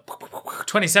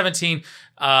 2017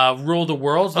 Rule the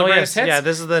World's the greatest hits. Yeah,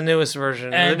 this is the newest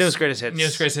version. And the newest greatest hits.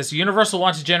 Newest greatest hits. Universal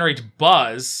wants to generate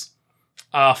buzz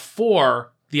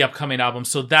for the upcoming album,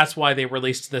 so that's why they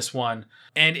released this one.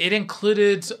 And it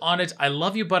included on it I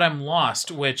Love You But I'm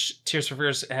Lost, which Tears for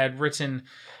Fears had written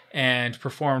and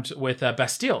performed with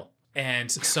Bastille.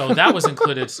 And so that was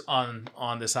included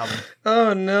on this album.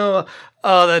 Oh no!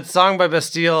 Oh, that song by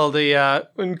Bastille, the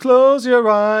 "When Close Your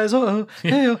Eyes." Oh,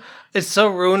 hey, oh. It's so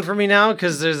ruined for me now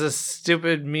because there's a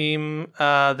stupid meme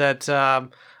that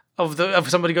of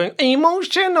somebody going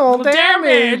emotional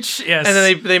damage. Yes, and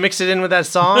then they mix it in with that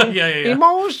song. yeah.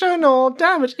 Emotional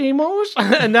damage,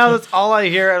 emotion. And now that's all I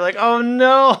hear. I'm like, oh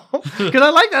no, because I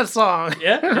like that song.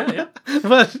 Yeah.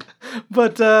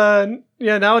 but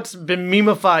now it's been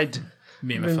memeified.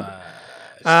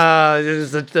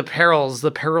 There's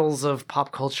the perils of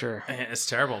pop culture. It's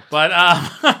terrible,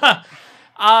 but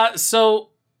so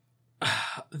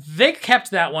they kept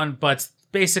that one, but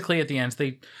basically at the end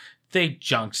they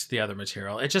junked the other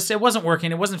material. It wasn't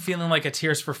working. It wasn't feeling like a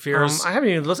Tears for Fears. I haven't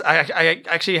even listened. I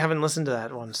actually haven't listened to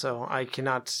that one, so I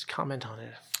cannot comment on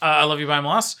it. I Love You But I'm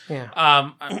Lost.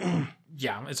 Yeah.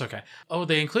 Yeah, it's okay. Oh,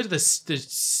 they included this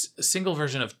single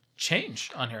version of Change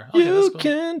on here. Okay, You cool.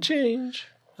 Can change.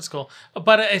 That's cool.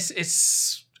 But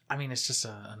it's I mean, it's just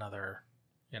another,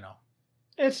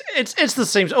 It's the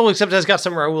same. Oh, except it's got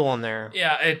some Raul in there.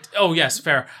 Yeah. Oh, yes,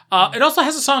 fair. It also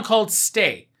has a song called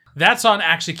 "Stay." That song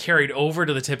actually carried over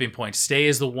to the Tipping Point. "Stay"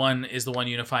 is the one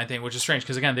unifying thing, which is strange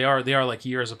because again they are like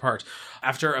years apart.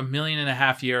 After 1.5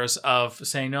 million years of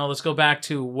saying no, let's go back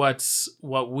to what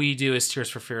we do is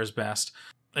Tears for Fears best.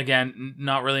 Again,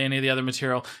 not really any of the other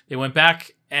material. They went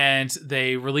back and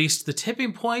they released The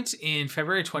Tipping Point in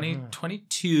February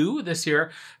 2022 this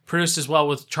year, produced as well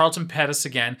with Charlton Pettis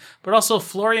again, but also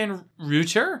Florian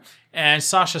Reuter and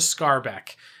Sasha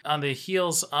Skarbek. On the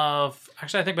heels of,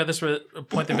 actually, I think by this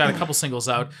point they've got a couple singles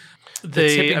out.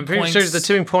 I'm pretty sure The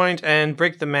Tipping Point and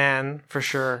Break the Man, for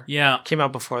sure. Yeah. Came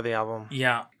out before the album.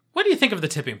 Yeah. What do you think of The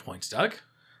Tipping Point, Doug?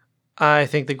 I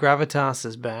think the gravitas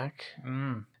is back.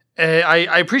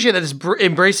 I appreciate that it's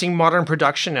embracing modern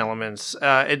production elements.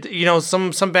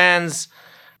 Some bands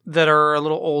that are a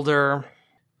little older,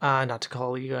 not to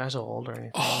call you guys old or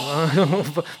anything,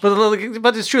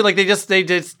 but it's true. Like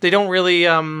they don't really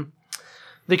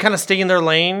they kind of stay in their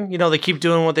lane. They keep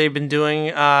doing what they've been doing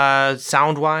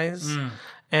sound wise,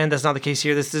 and that's not the case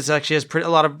here. This actually has a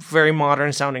lot of very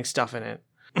modern sounding stuff in it.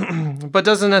 But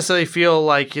doesn't necessarily feel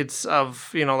like it's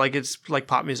it's like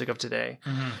pop music of today.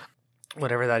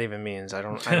 Whatever that even means. I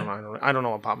don't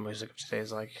know what pop music of today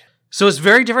is like. So it's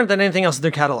very different than anything else in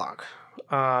their catalog.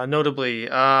 Notably,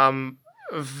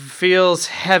 feels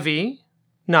heavy.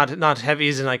 Not heavy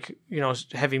as in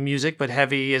heavy music, but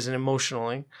heavy as in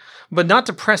emotionally, but not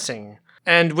depressing.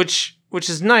 And which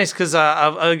is nice because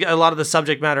a lot of the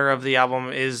subject matter of the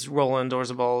album is Roland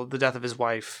Orzabal, the death of his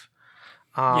wife.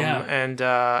 And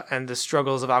the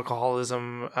struggles of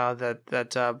alcoholism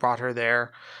that brought her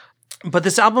there. But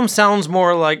this album sounds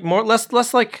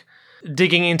less like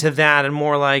digging into that and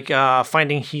more like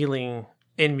finding healing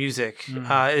in music.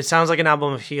 It sounds like an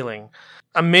album of healing.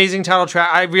 Amazing title track.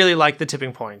 I really like The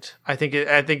Tipping Point. I think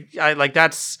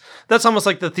that's almost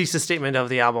like the thesis statement of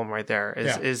the album right there. I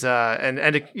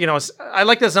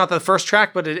like that it's not the first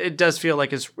track, but it does feel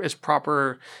like it's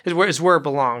proper. Is where it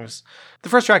belongs. The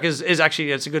first track is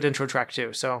actually it's a good intro track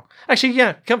too. So actually,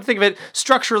 yeah, come to think of it,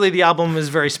 structurally the album is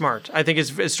very smart. I think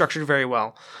it's structured very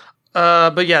well.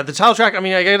 But yeah, the title track, I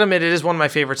mean, I gotta admit, it is one of my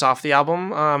favorites off the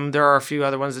album. There are a few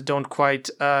other ones that don't quite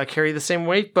carry the same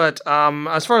weight, but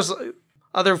as far as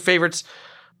other favorites,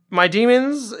 My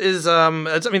Demons is,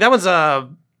 that one's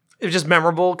it was just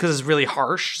memorable because it's really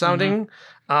harsh sounding,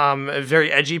 a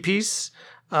very edgy piece.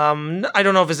 I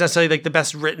don't know if it's necessarily like the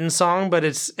best written song, but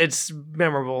it's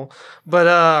memorable.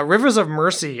 But Rivers of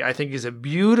Mercy, I think, is a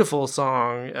beautiful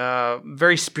song,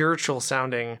 very spiritual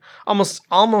sounding,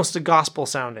 almost a gospel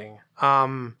sounding.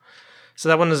 So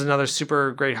that one is another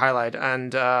super great highlight,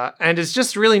 and it's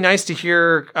just really nice to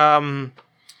hear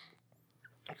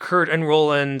Kurt and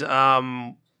Roland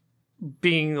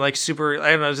being like super,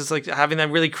 I don't know, just like having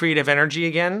that really creative energy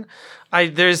again.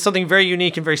 There's something very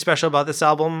unique and very special about this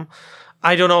album.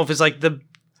 I don't know if it's like the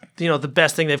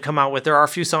best thing they've come out with. There are a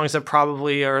few songs that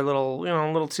probably are a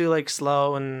little too like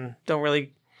slow and don't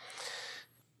really.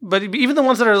 But even the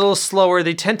ones that are a little slower,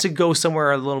 they tend to go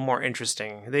somewhere a little more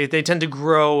interesting. They tend to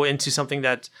grow into something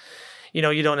that, you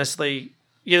don't necessarily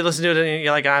you listen to it and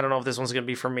you're like, I don't know if this one's gonna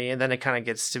be for me, and then it kind of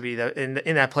gets to be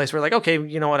in that place where like, okay,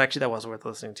 you know what, actually that was worth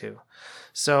listening to.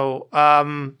 So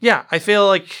yeah, I feel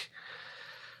like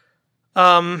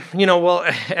well,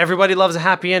 everybody loves a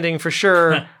happy ending for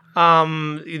sure.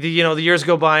 The years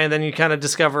go by and then you kind of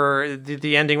discover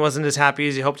the ending wasn't as happy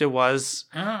as you hoped it was.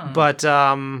 But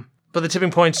the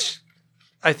tipping points,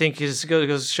 I think, goes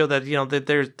to show that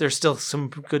that there's still some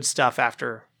good stuff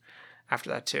after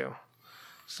that too.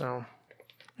 So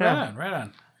Right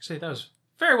on. Actually, that was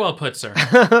very well put, sir.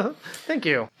 thank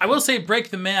you. I will say,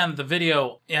 Break the Man, the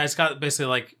video, it's got basically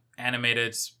like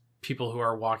animated people who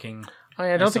are walking. Oh,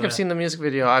 yeah, I don't think I've seen the music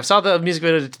video. I saw the music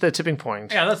video to The Tipping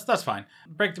Point. Yeah, that's fine.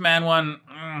 Break the Man one,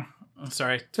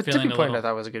 sorry. The Tipping Point I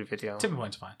thought was a good video. Tipping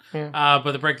Point's fine. Yeah.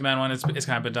 But the Break the Man one, it's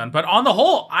kind of been done. But on the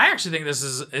whole, I actually think this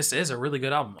is a really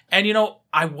good album. And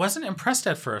I wasn't impressed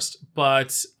at first,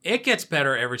 but it gets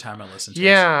better every time I listen to it.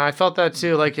 Yeah, I felt that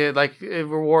too. Like it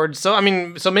rewards. So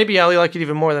maybe I'll like it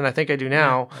even more than I think I do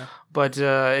now. Yeah. But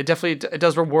it definitely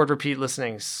does reward repeat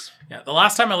listenings. Yeah, the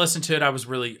last time I listened to it, I was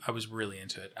really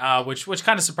into it, which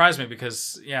kind of surprised me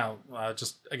because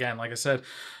just again, like I said,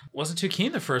 wasn't too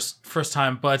keen the first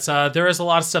time, but there is a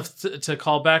lot of stuff to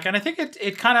call back, and I think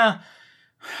it kind of,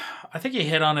 I think you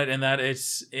hit on it in that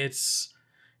it's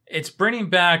bringing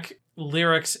back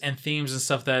lyrics and themes and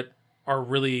stuff that are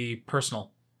really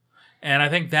personal, and I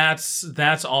think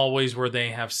that's always where they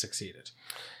have succeeded.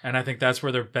 And I think that's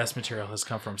where their best material has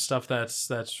come from. Stuff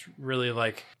that's really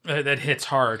like that hits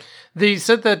hard. They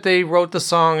said that they wrote the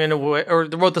song in a way, or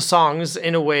they wrote the songs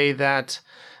in a way that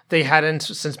they hadn't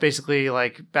since basically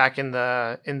like back in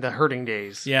the Hurting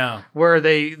days. Yeah, where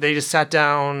they just sat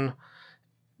down,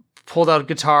 pulled out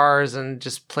guitars, and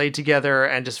just played together,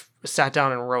 and just sat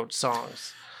down and wrote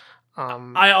songs.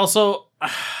 I also,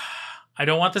 I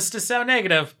don't want this to sound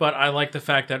negative, but I like the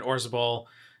fact that Orzabal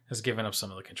has given up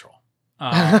some of the control.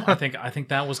 I think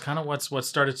that was kind of what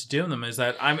started to doom them, is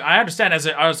that I understand as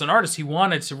an artist he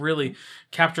wanted to really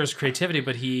capture his creativity,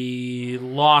 but he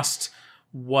lost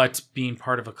what being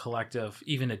part of a collective,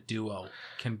 even a duo,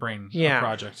 can bring a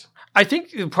project. I think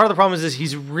part of the problem is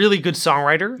he's a really good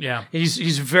songwriter. Yeah,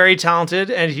 he's very talented,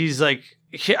 and he's like,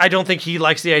 I don't think he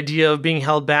likes the idea of being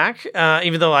held back.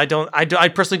 Even though I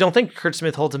personally don't think Kurt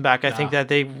Smith holds him back. I think that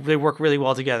they work really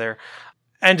well together.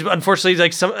 And unfortunately,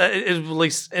 like at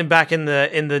least back in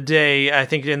the day, I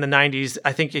think in the 90s,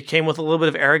 I think it came with a little bit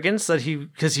of arrogance that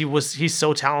he's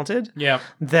so talented. Yeah.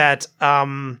 That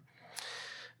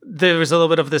there was a little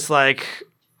bit of this like,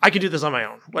 I can do this on my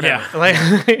own. Whatever. Yeah. Like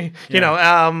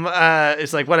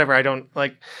it's like whatever. I don't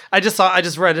like. I saw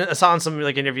in some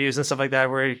like interviews and stuff like that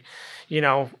where he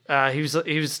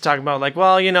was talking about like,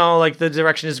 well, like the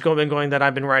direction has been going that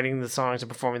I've been writing the songs and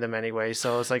performing them anyway.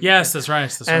 So it's like, yes, that's right.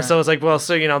 So it's like, well,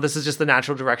 so this is just the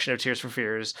natural direction of Tears for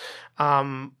Fears.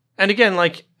 And again,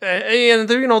 like, and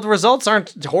the results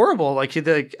aren't horrible. Like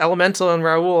the Elemental and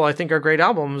Raoul, I think, are great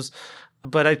albums,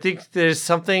 but I think there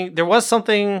was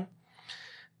something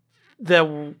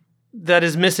that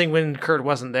is missing when Kurt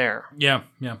wasn't there. Yeah.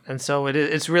 And so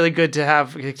it's really good to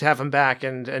have him back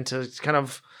and to kind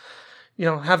of,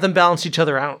 have them balance each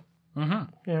other out. Mm-hmm.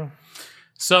 Yeah.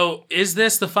 So is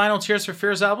this the final Tears for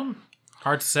Fears album?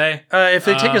 Hard to say. If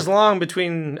they take as long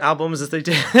between albums as they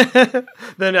did,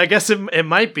 then I guess it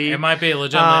might be. It might be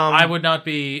legitimate. I would not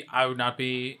be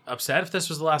upset if this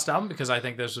was the last album, because I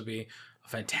think this would be a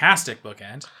fantastic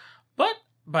bookend. But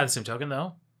by the same token,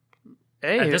 though,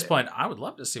 at this point, I would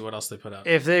love to see what else they put out.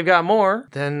 If they've got more,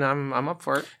 then I'm up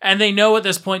for it. And they know at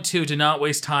this point too to not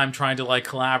waste time trying to like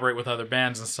collaborate with other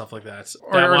bands and stuff like that.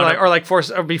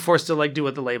 Or be forced to like do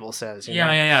what the label says.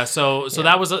 Yeah. So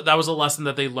that was a lesson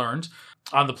that they learned.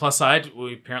 On the plus side,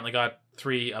 we apparently got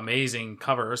 3 amazing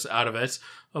covers out of it,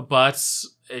 but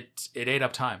it ate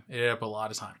up time. It ate up a lot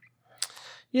of time.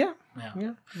 Yeah.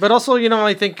 But also,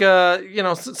 I think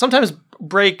sometimes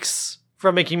breaks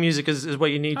from making music is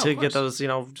what you need to get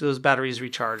those batteries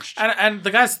recharged. And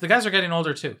the guys are getting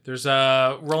older too. There's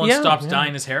Roland stopped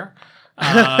dyeing his hair.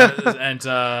 And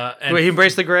wait, he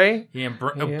embraced the gray?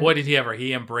 Boy did he ever.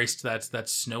 He embraced that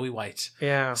snowy white.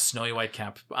 Yeah. Snowy white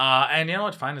cap. And you know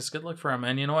what? Fine, it's a good look for him.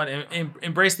 And you know what?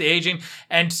 Embrace the aging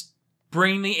and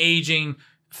bring the aging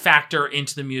factor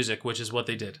into the music, which is what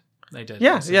they did. They did.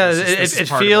 Yeah.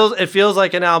 It feels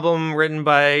like an album written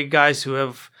by guys who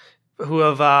have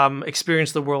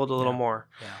experienced the world a little more.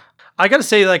 Yeah. I got to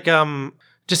say, like,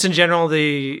 just in general,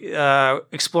 the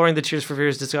exploring the Tears for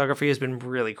Fears discography has been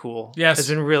really cool. Yes, it's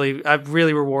been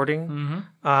really rewarding.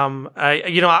 Mm-hmm.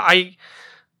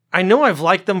 I know I've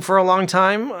liked them for a long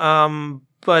time,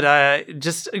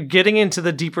 just getting into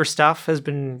the deeper stuff has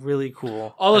been really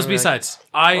cool. All those I mean, B-sides.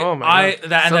 Oh my God. So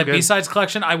That good. B-sides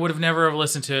collection, I would have never have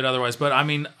listened to it otherwise. But I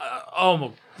mean, oh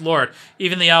my Lord,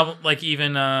 even the album, like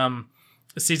even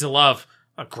Seeds of Love,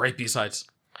 great B-sides.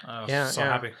 I was so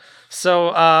happy. So,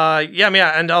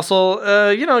 and also,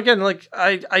 again, like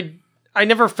I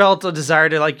never felt a desire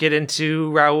to like get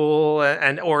into Raoul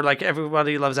or like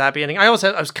Everybody Loves a Happy Ending. I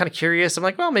was kind of curious. I'm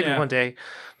like, well, maybe one day,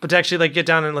 but to actually like get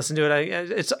down and listen to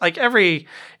it, it's like every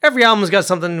album's got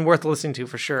something worth listening to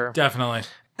for sure. Definitely.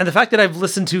 And the fact that I've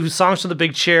listened to Songs from the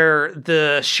Big Chair,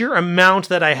 the sheer amount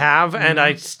that I have, and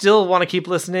I still want to keep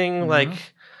listening,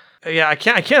 like. Yeah, I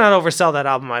cannot oversell that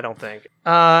album, I don't think.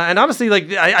 And honestly,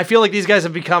 like I feel like these guys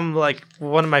have become like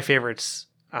one of my favorites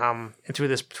through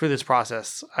this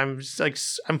process. I'm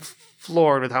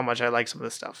floored with how much I like some of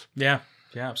this stuff. Yeah,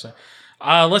 absolutely.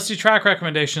 Let's do track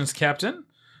recommendations, Captain.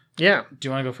 Yeah. Do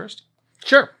you want to go first?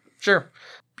 Sure.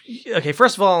 Okay,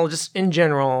 first of all, just in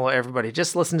general, everybody,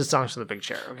 just listen to Songs from the Big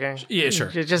Chair, okay? Yeah, sure.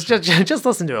 Just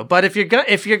listen to it. But if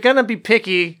you're gonna be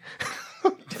picky,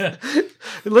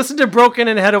 listen to Broken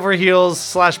and Head Over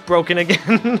Heels / Broken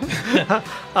Again.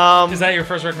 Is that your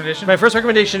first recommendation? My first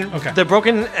recommendation, Okay. The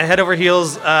Broken Head Over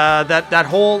Heels, that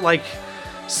whole like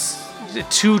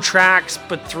 2 tracks,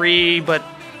 but 3, but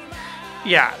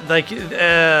yeah, like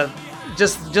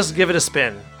just give it a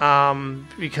spin,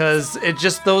 because it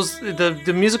just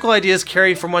the musical ideas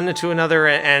carry from one to another,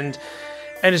 and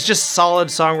it's just solid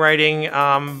songwriting,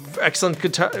 excellent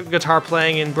guitar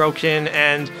playing in Broken,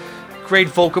 and great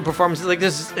vocal performances. Like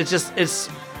this, it's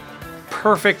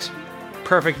perfect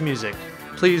music.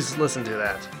 Please listen to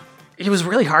that. It was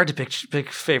really hard to pick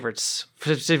favorites,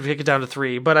 to pick it down to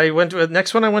 3, but I went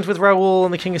with Raoul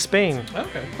and the King of Spain.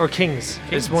 Okay. Or Kings.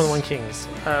 It's more than one Kings.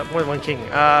 More than one king.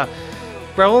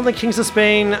 Raoul and the Kings of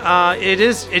Spain.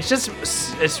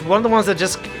 It's one of the ones that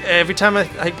just every time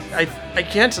I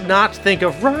can't not think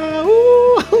of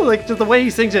Raoul. Like the way he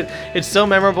sings it, it's so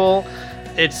memorable.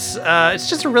 It's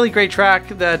just a really great track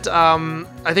that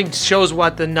I think shows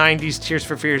what the '90s Tears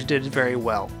for Fears did very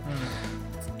well.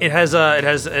 It has again,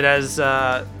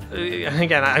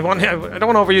 I don't want to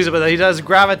overuse it, but it has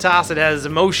gravitas, it has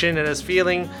emotion, it has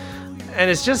feeling, and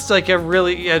it's just like a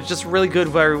really good,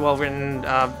 very well written,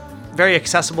 very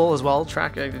accessible as well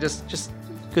track. Just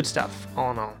good stuff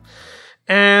all in all.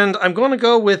 And I'm going to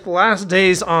go with Last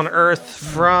Days on Earth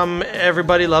from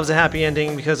Everybody Loves a Happy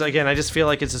Ending, because again, I just feel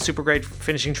like it's a super great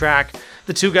finishing track.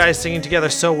 The 2 guys singing together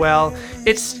so well.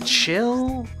 It's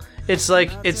chill. It's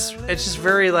just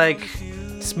very like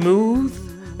smooth.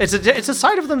 It's a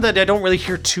side of them that I don't really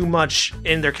hear too much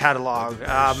in their catalog.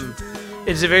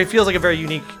 It feels like a very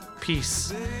unique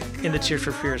piece in the Tears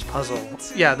for Fears puzzle.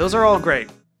 Yeah, those are all great.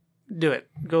 Do it.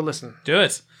 Go listen. Do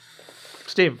it.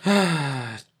 Steve.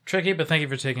 Tricky, but thank you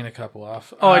for taking a couple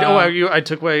off. I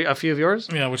took away a few of yours?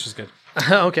 Yeah, which is good.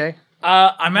 Okay.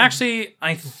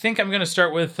 I think I'm going to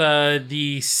start with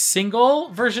the single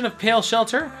version of Pale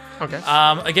Shelter. Okay.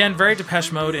 Again, very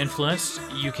Depeche Mode influenced.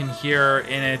 You can hear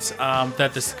in it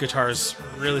that this guitar is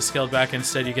really scaled back.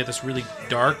 Instead, you get this really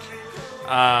dark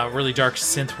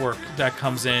synth work that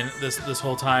comes in this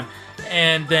whole time.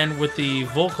 And then with the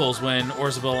vocals, when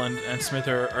Orzabal and Smith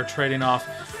are trading off,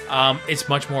 it's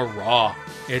much more raw.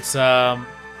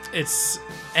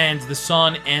 And the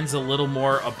song ends a little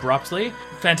more abruptly.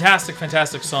 Fantastic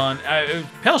song.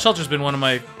 Pale Shelter's been one of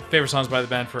my favorite songs by the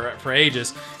band for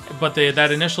ages. But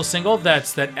that initial single,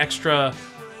 that's that extra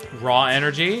raw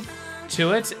energy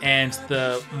to it, and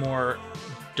the more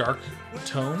dark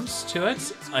tones to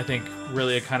it, I think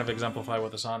really kind of exemplify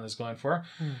what the song is going for.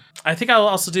 I think I'll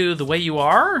also do The Way You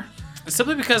Are,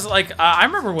 simply because like I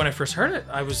remember when I first heard it,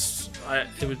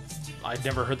 I'd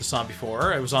never heard the song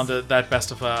before. It was on that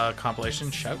best of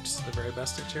compilation, Shouts, the very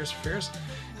best of Tears for Fears,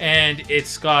 and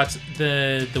it's got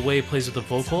the way it plays with the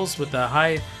vocals, with the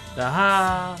high, the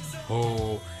ha,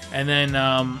 oh, and then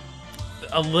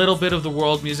a little bit of the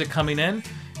world music coming in,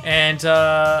 and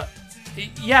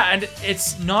and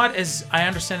it's not as, I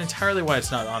understand entirely why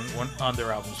it's not on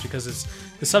their albums, because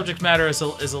the subject matter is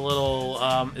a little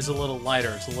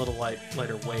lighter. It's a little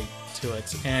lighter weight to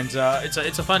it, and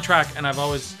it's a fun track, and I've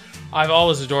always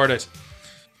adored it.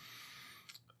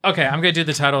 Okay, I'm gonna do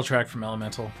the title track from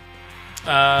Elemental,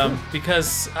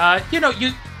 because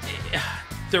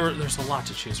there's a lot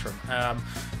to choose from.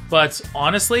 But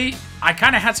honestly, I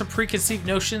kind of had some preconceived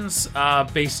notions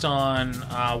based on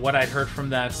what I'd heard from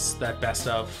that best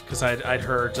of, because I'd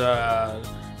heard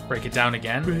Break It Down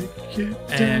Again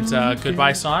and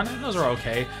Goodbye Song, and those are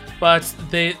okay. But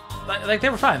like they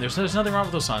were fine. There's nothing wrong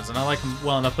with those songs, and I like them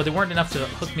well enough, but they weren't enough to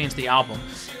hook me into the album.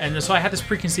 And so I had this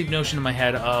preconceived notion in my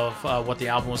head of what the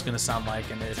album was going to sound like,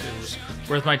 and if it was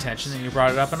worth my attention. And you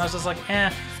brought it up, and I was just like,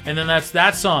 eh. And then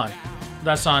that song.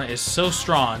 That song is so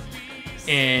strong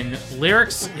in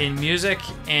lyrics, in music,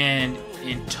 and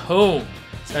in tone.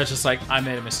 That's just like, I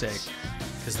made a mistake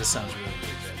because this sounds really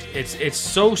good. It's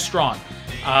so strong.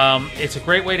 It's a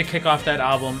great way to kick off that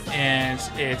album, and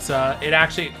it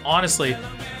actually, honestly,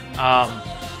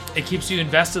 it keeps you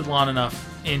invested long enough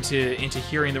into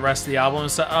hearing the rest of the album.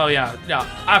 So, oh yeah,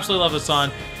 absolutely love this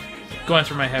song. Going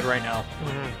through my head right now.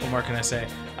 What more can I say?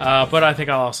 But I think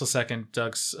I'll also second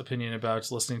Doug's opinion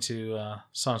about listening to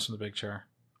songs from the Big Chair.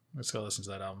 Let's go listen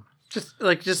to that album. Just do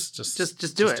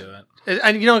it.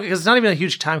 And because it's not even a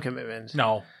huge time commitment.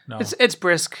 No. It's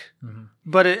brisk,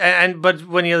 but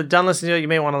when you're done listening to it, you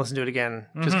may want to listen to it again,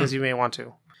 just because you may want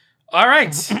to. All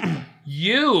right,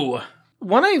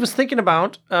 One I was thinking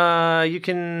about, you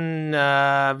can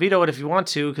veto it if you want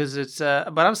to, because it's.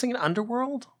 But I was thinking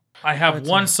Underworld. I have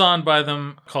one song by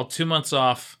them called 2 Months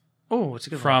Off. Oh, it's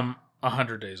a good from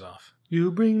 100 Days Off.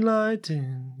 You bring light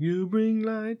in.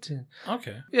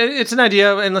 Okay. It's an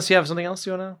idea, unless you have something else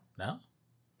you want to. No.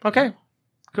 Okay.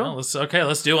 Cool. No,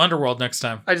 let's do Underworld next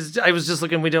time. I was just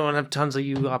looking. We don't have tons of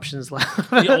you options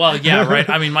left. Yeah, right.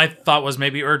 I mean, my thought was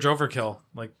maybe Urge Overkill.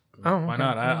 Like, why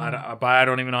not? I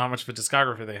don't even know how much of a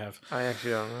discography they have. I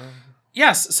actually don't know.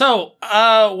 Yes. So,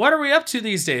 what are we up to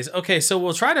these days? Okay, so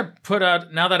we'll try to put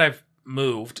out, now that I've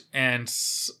moved and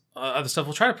other stuff,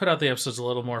 we'll try to put out the episodes a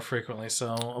little more frequently.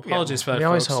 So, apologies for that. We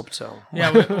always folks. hoped so.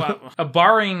 Yeah,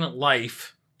 barring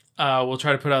life. We'll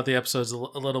try to put out the episodes a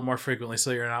little more frequently,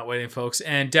 so you're not waiting, folks,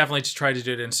 and definitely to try to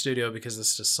do it in studio, because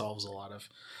this just solves a lot of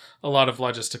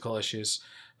logistical issues.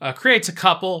 Creates a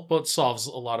couple, but solves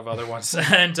a lot of other ones.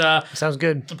 And sounds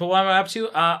good. But what am I up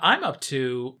to? I'm up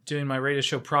to doing my radio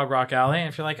show, Prog Rock Alley. And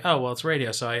if you're like, oh well, it's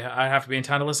radio, so I have to be in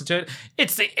town to listen to it.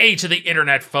 It's the age of the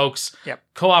internet, folks. Yep.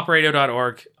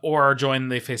 Coopradio.org, or join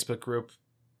the Facebook group,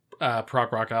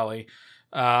 Prog Rock Alley.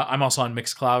 I'm also on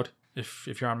Mixcloud.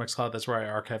 If you're on Mixcloud, that's where I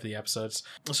archive the episodes.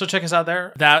 So check us out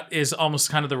there. That is almost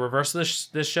kind of the reverse of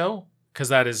this show, because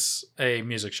that is a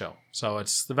music show. So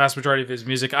it's the vast majority of it is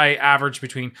music. I average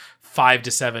between 5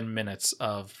 to 7 minutes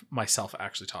of myself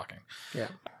actually talking. Yeah.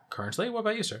 Currently, what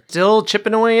about you, sir? Still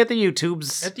chipping away at the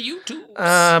YouTubes.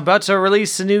 About to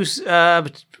release a new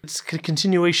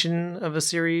continuation of a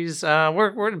series.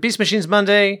 We're at Beast Machines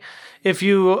Monday. If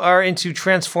you are into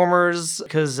Transformers,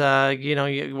 because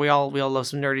we all love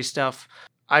some nerdy stuff.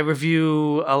 I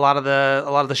review a lot of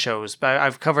the shows. But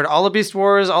I've covered all of Beast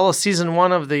Wars, all of season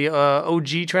 1 of the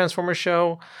OG Transformers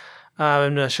show,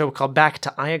 and a show called Back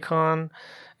to Iacon,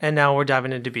 and now we're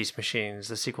diving into Beast Machines,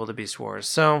 the sequel to Beast Wars.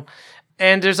 So,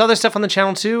 and there's other stuff on the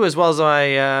channel too, as well as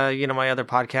my other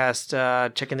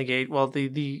podcast, Checking the Gate. Well,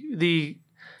 the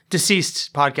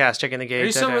deceased podcast, Checking the Gate. Are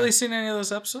you still releasing any of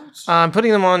those episodes? I'm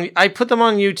putting them on. I put them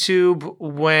on YouTube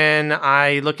when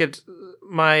I look at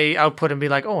my output and be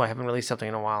like, oh, I haven't released something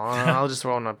in a while. I'll just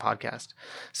throw it on a podcast.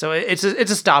 So it's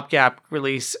a stopgap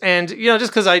release, and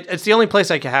just because it's the only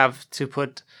place I can have to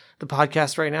put the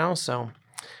podcast right now. So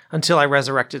until I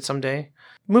resurrect it someday,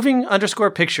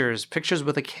 moving_pictures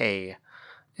with a K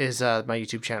is my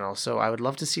YouTube channel. So I would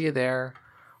love to see you there,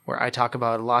 where I talk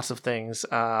about lots of things,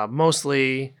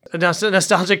 mostly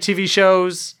nostalgic TV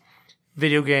shows,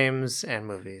 video games, and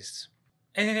movies.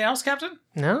 Anything else, Captain?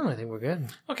 No, I think we're good.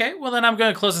 Okay, well then I'm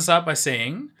going to close this out by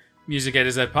saying Music A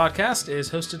to Z Podcast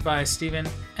is hosted by Stephen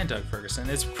and Doug Ferguson.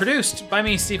 It's produced by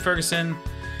me, Steve Ferguson.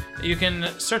 You can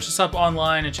search us up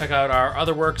online and check out our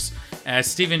other works at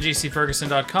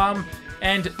StephenGCFerguson.com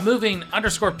and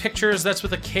moving_pictures, that's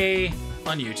with a K,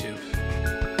 on YouTube.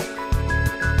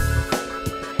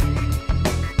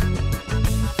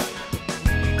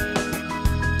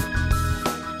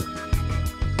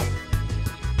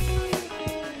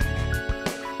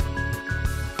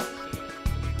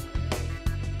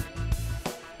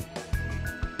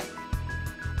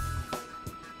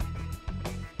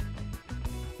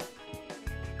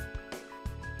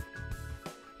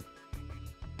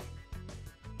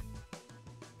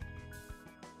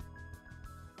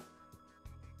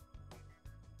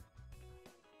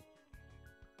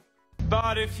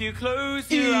 But if you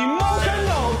close your eyes,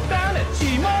 emotional damage,